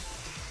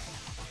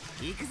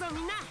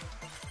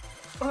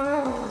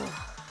 Ugh.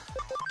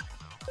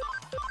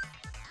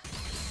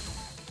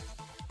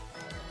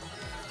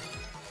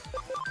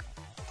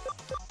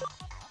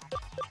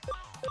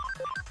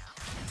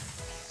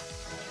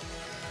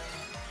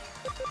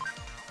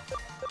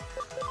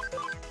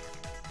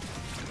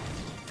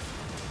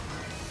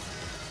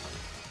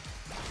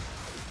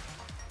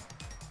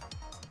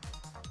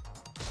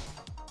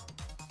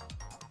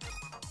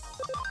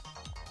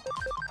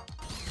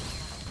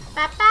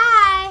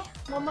 Bye-bye!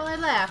 One more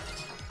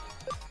left.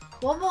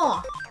 One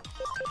more.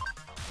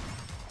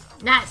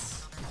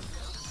 Nice.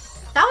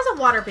 That was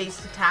a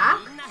water-based attack.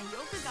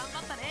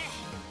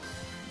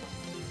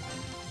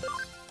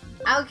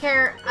 I don't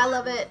care. I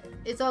love it.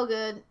 It's all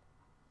good.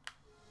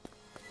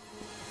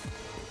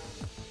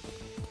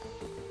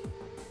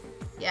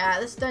 Yeah,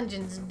 this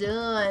dungeon's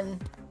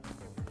done.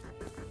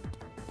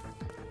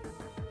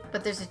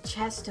 But there's a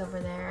chest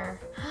over there.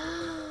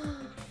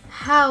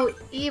 How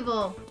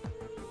evil.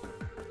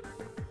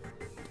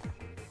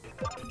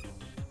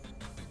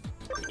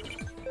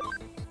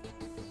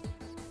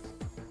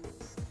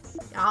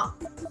 Oh.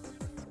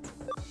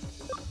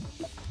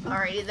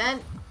 Alrighty then.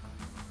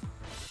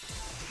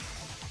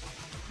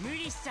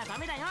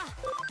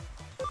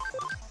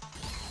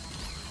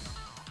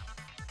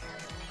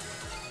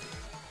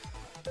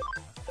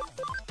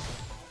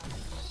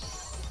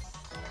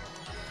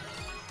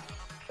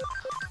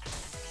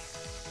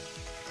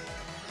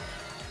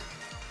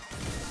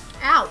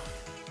 Ow.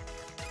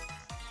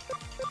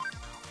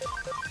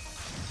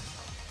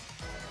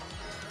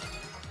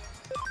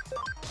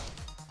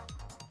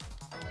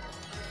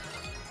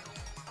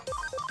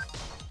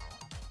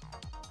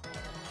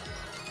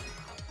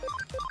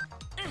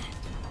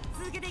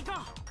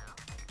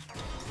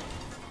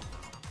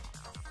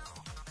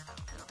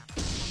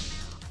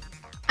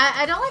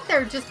 I don't like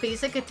their just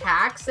basic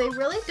attacks. They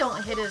really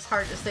don't hit as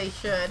hard as they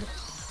should.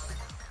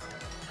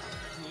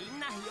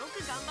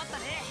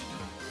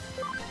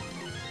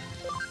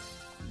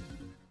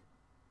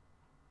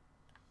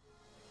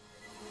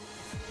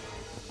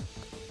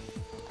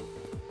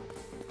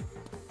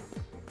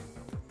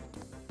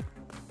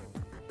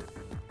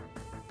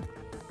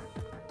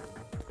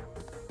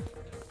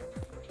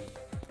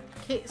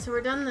 Okay, so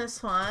we're done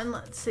this one.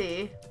 Let's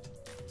see.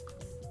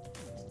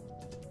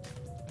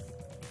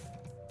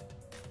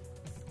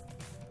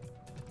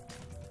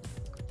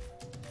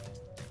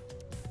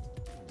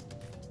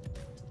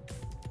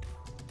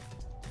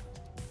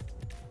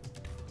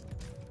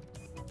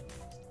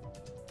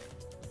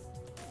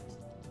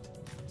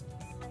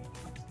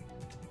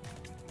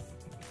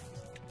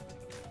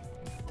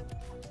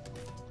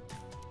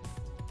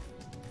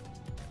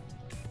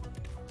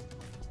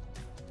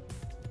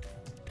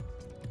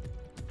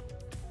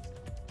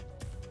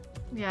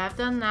 Yeah, I've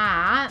done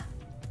that.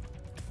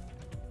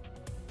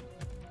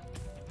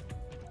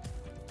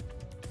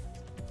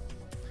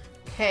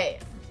 Okay,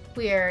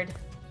 weird.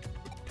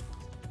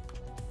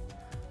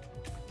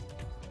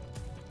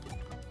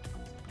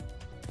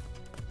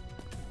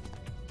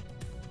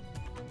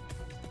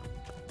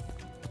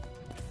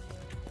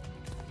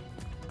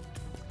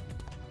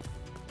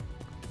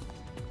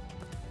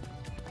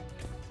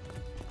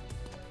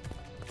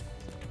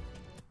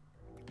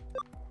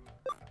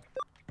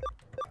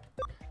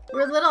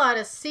 We're a little out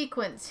of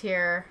sequence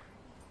here.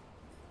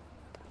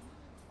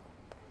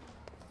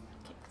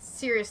 Okay,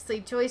 seriously,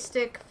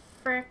 joystick,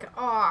 frick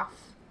off.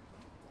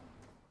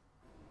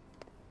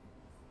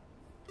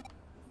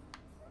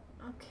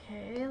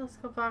 Okay, let's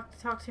go back to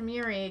talk to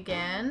Miri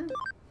again.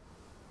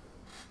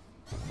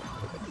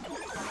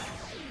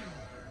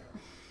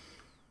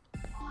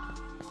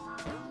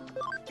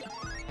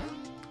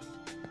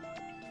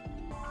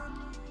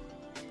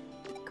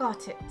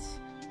 Got it.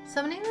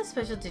 Summoning the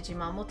special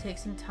Digimon will take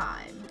some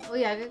time. Oh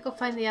yeah, I gotta go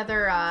find the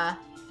other,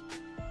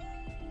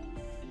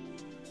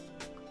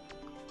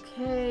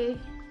 Okay.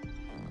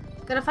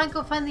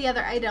 Go find the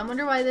other item. I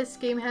wonder why this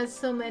game has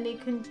so many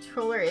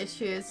controller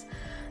issues.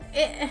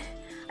 I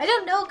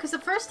don't know, because the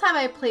first time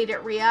I played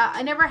it, Rhea,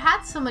 I never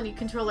had so many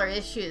controller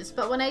issues.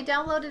 But when I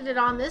downloaded it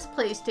on this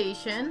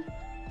PlayStation,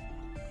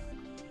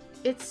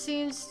 it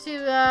seems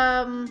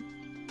to,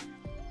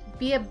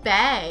 be a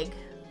bag.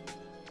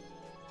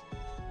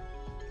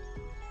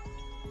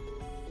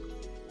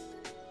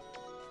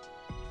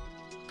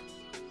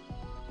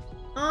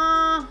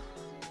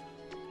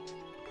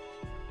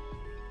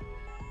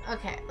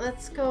 Okay,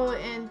 let's go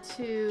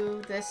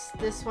into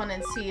this one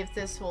and see if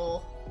this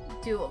will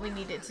do what we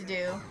need it to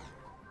do.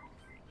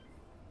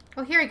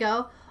 Oh, here we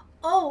go.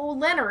 Oh,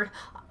 Leonard,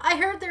 I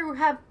heard there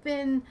have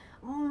been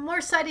more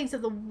sightings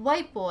of the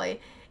white boy.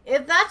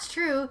 If that's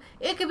true,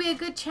 it could be a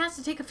good chance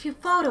to take a few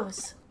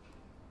photos.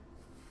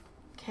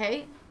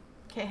 Okay.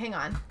 Okay, hang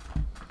on.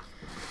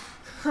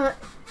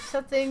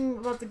 Something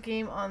about the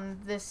game on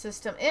this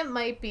system. It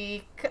might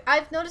be.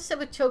 I've noticed it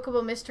with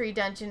Chocobo Mystery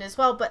Dungeon as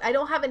well, but I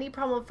don't have any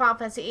problem with Final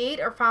Fantasy 8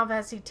 or Final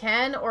Fantasy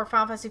 10 or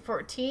Final Fantasy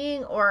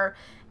 14 or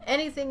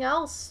anything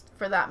else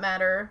for that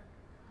matter.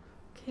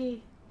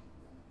 Okay.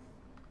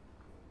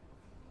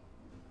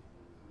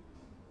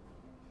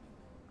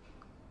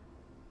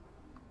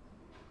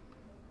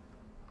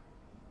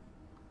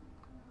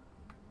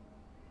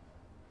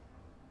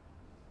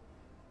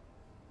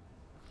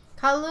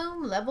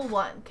 Kowloon level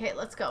 1. Okay,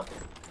 let's go.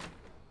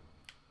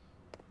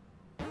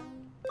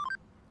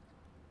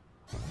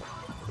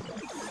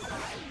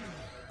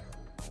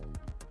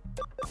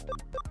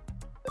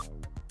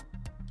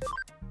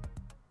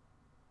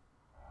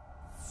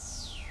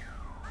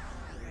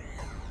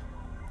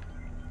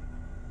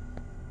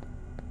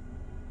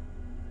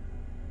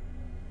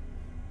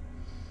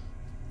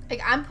 Like,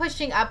 I'm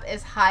pushing up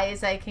as high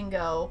as I can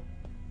go.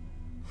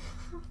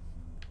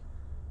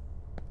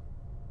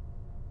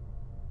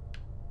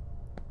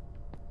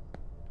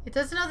 It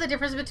doesn't know the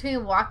difference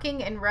between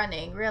walking and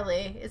running,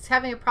 really. It's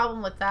having a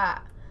problem with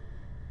that.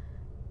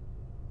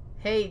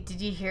 Hey, did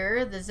you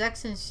hear? The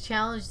Zexans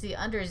challenged the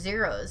Under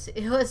Zeros.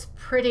 It was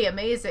pretty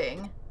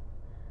amazing.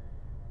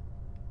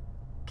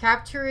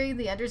 Capturing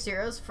the Under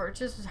Zeros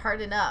fortress was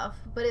hard enough,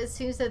 but it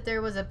seems that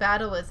there was a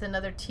battle with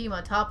another team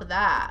on top of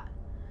that.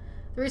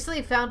 The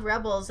recently found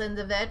rebels and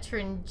the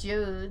veteran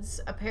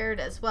Jodes appeared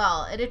as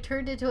well, and it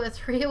turned into a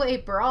three-way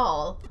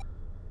brawl.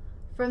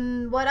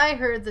 From what I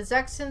heard, the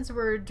Zexans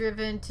were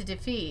driven to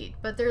defeat,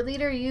 but their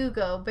leader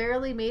Hugo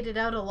barely made it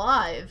out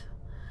alive.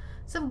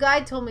 Some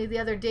guy told me the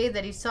other day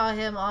that he saw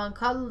him on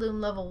Kowloon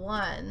level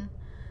 1.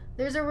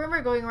 There's a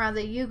rumor going around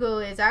that Hugo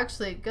is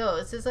actually a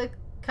ghost. It's like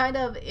kind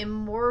of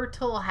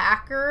immortal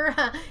hacker.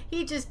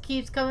 He just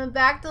keeps coming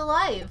back to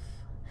life.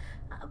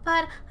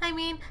 But, I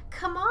mean,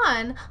 come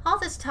on. All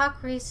this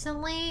talk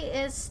recently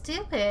is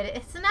stupid.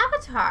 It's an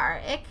avatar.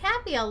 It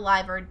can't be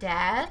alive or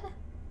dead.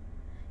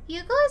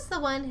 Hugo is the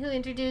one who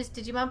introduced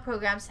Digimon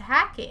programs to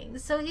hacking,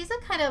 so he's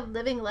a kind of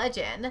living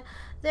legend.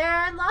 There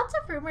are lots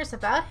of rumors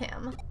about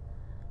him.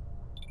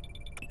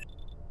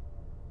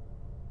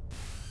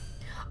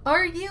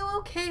 Are you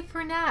okay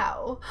for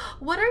now?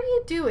 What are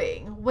you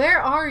doing?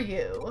 Where are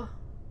you?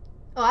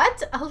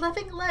 What? A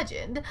living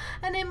legend?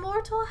 An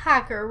immortal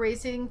hacker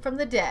rising from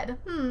the dead?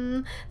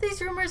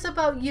 These rumors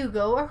about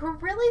Hugo are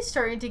really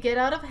starting to get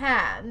out of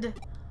hand.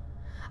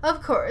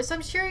 Of course,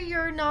 I'm sure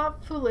you're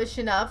not foolish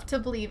enough to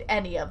believe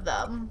any of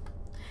them.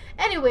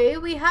 Anyway,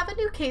 we have a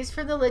new case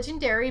for the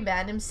legendary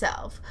man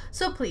himself,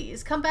 so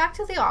please come back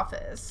to the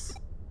office.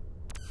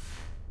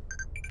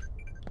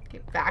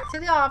 Okay, back to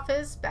the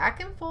office, back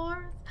and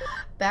forth,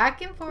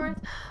 back and forth.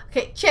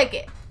 Okay, check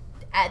it.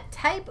 A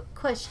type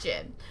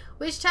question.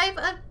 Which type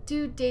of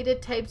data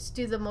types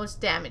do the most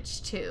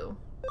damage to?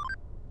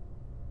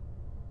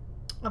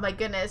 Oh my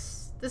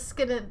goodness. This is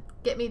gonna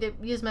get me to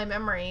use my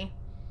memory.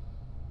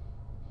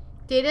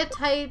 Data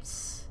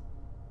types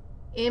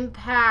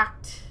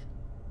impact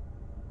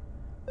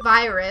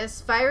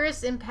virus.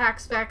 Virus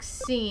impacts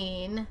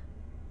vaccine.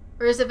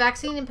 Or is it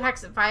vaccine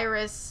impacts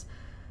virus?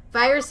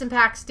 Virus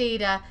impacts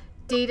data.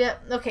 Data.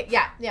 Okay,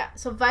 yeah.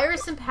 So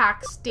virus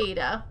impacts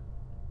data.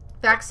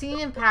 Vaccine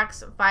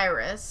impacts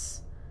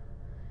virus.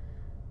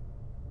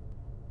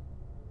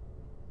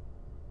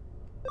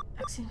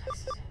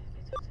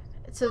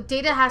 So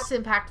data has to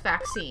impact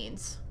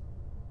vaccines.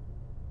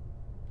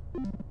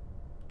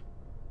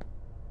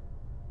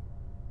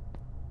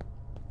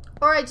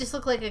 Or I just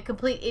look like a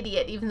complete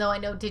idiot even though I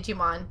know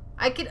Digimon.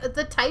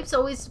 The types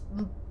always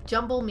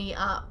jumble me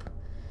up.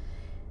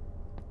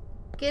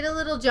 Get a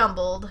little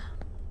jumbled.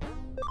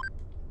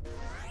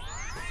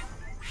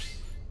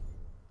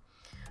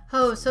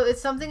 Oh, so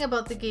it's something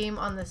about the game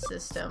on the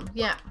system.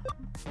 Yeah.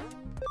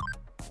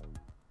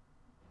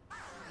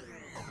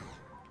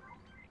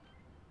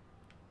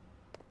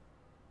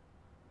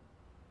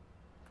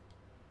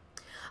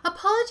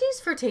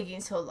 Apologies for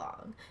taking so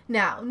long.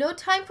 Now, no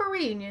time for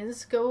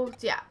reunions. Go,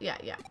 yeah.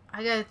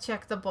 I gotta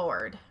check the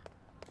board.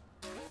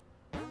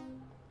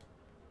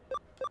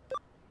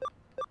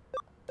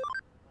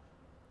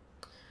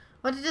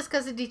 Want to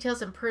discuss the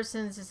details in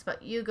person. It's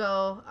about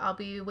Hugo. I'll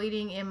be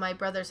waiting in my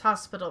brother's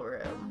hospital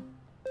room.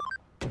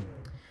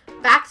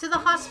 Back to the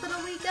hospital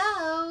we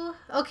go.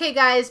 Okay,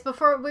 guys,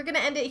 before we're gonna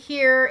end it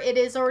here. It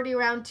is already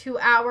around 2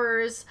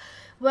 hours.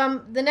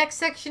 The next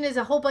section is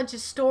a whole bunch of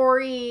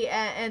story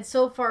and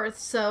so forth,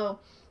 so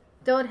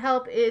don't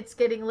help, it's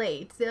getting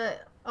late.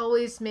 That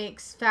always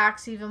makes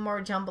facts even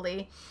more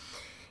jumbly.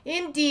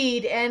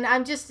 Indeed, and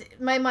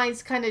my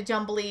mind's kind of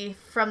jumbly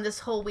from this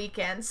whole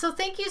weekend. So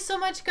thank you so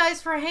much,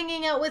 guys, for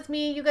hanging out with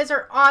me. You guys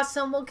are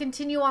awesome. We'll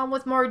continue on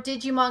with more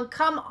Digimon.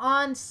 Come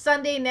on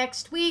Sunday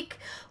next week,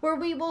 where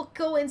we will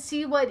go and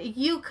see what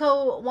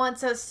Yuko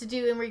wants us to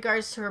do in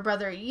regards to her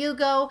brother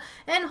Yugo,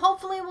 and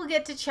hopefully we'll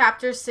get to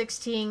chapter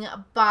 16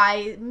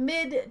 by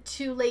mid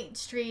to late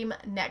stream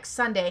next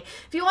Sunday.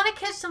 If you want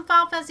to catch some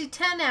Final Fantasy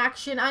X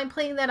action, I'm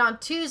playing that on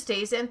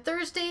Tuesdays, and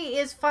Thursday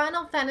is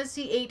Final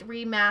Fantasy VIII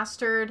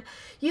Remastered.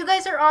 You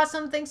guys are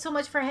awesome. Thanks so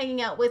much for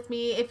hanging out with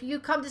me. If you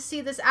come to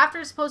see this after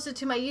it's posted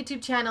to my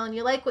YouTube channel and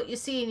you like what you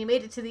see and you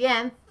made it to the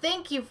end,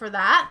 thank you for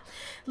that.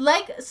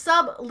 Like,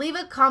 sub, leave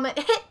a comment,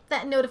 hit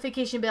that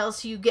notification bell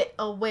so you get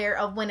aware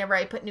of whenever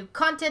I put new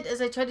content,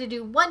 as I try to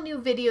do one new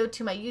video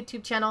to my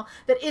YouTube channel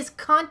that is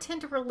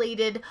content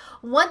related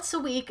once a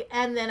week,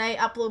 and then I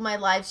upload my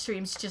live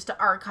streams just to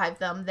archive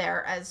them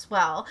there as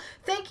well.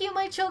 Thank you,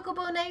 my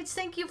Chocobo Knights.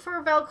 Thank you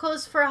for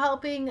Velcos for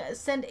helping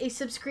send a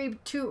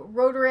subscribe to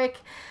Roderick.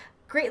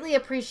 Greatly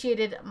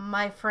appreciated,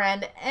 my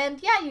friend.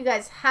 And yeah, you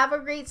guys have a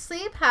great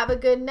sleep. Have a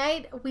good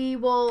night. We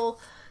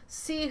will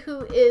see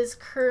who is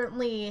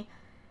currently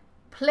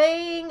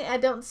playing. I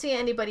don't see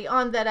anybody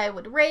on that I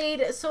would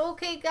raid. So,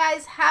 okay,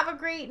 guys, have a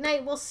great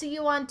night. We'll see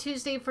you on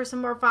Tuesday for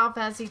some more Final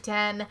Fantasy X.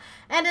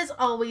 And as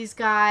always,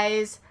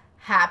 guys,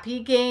 happy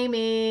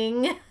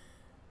gaming.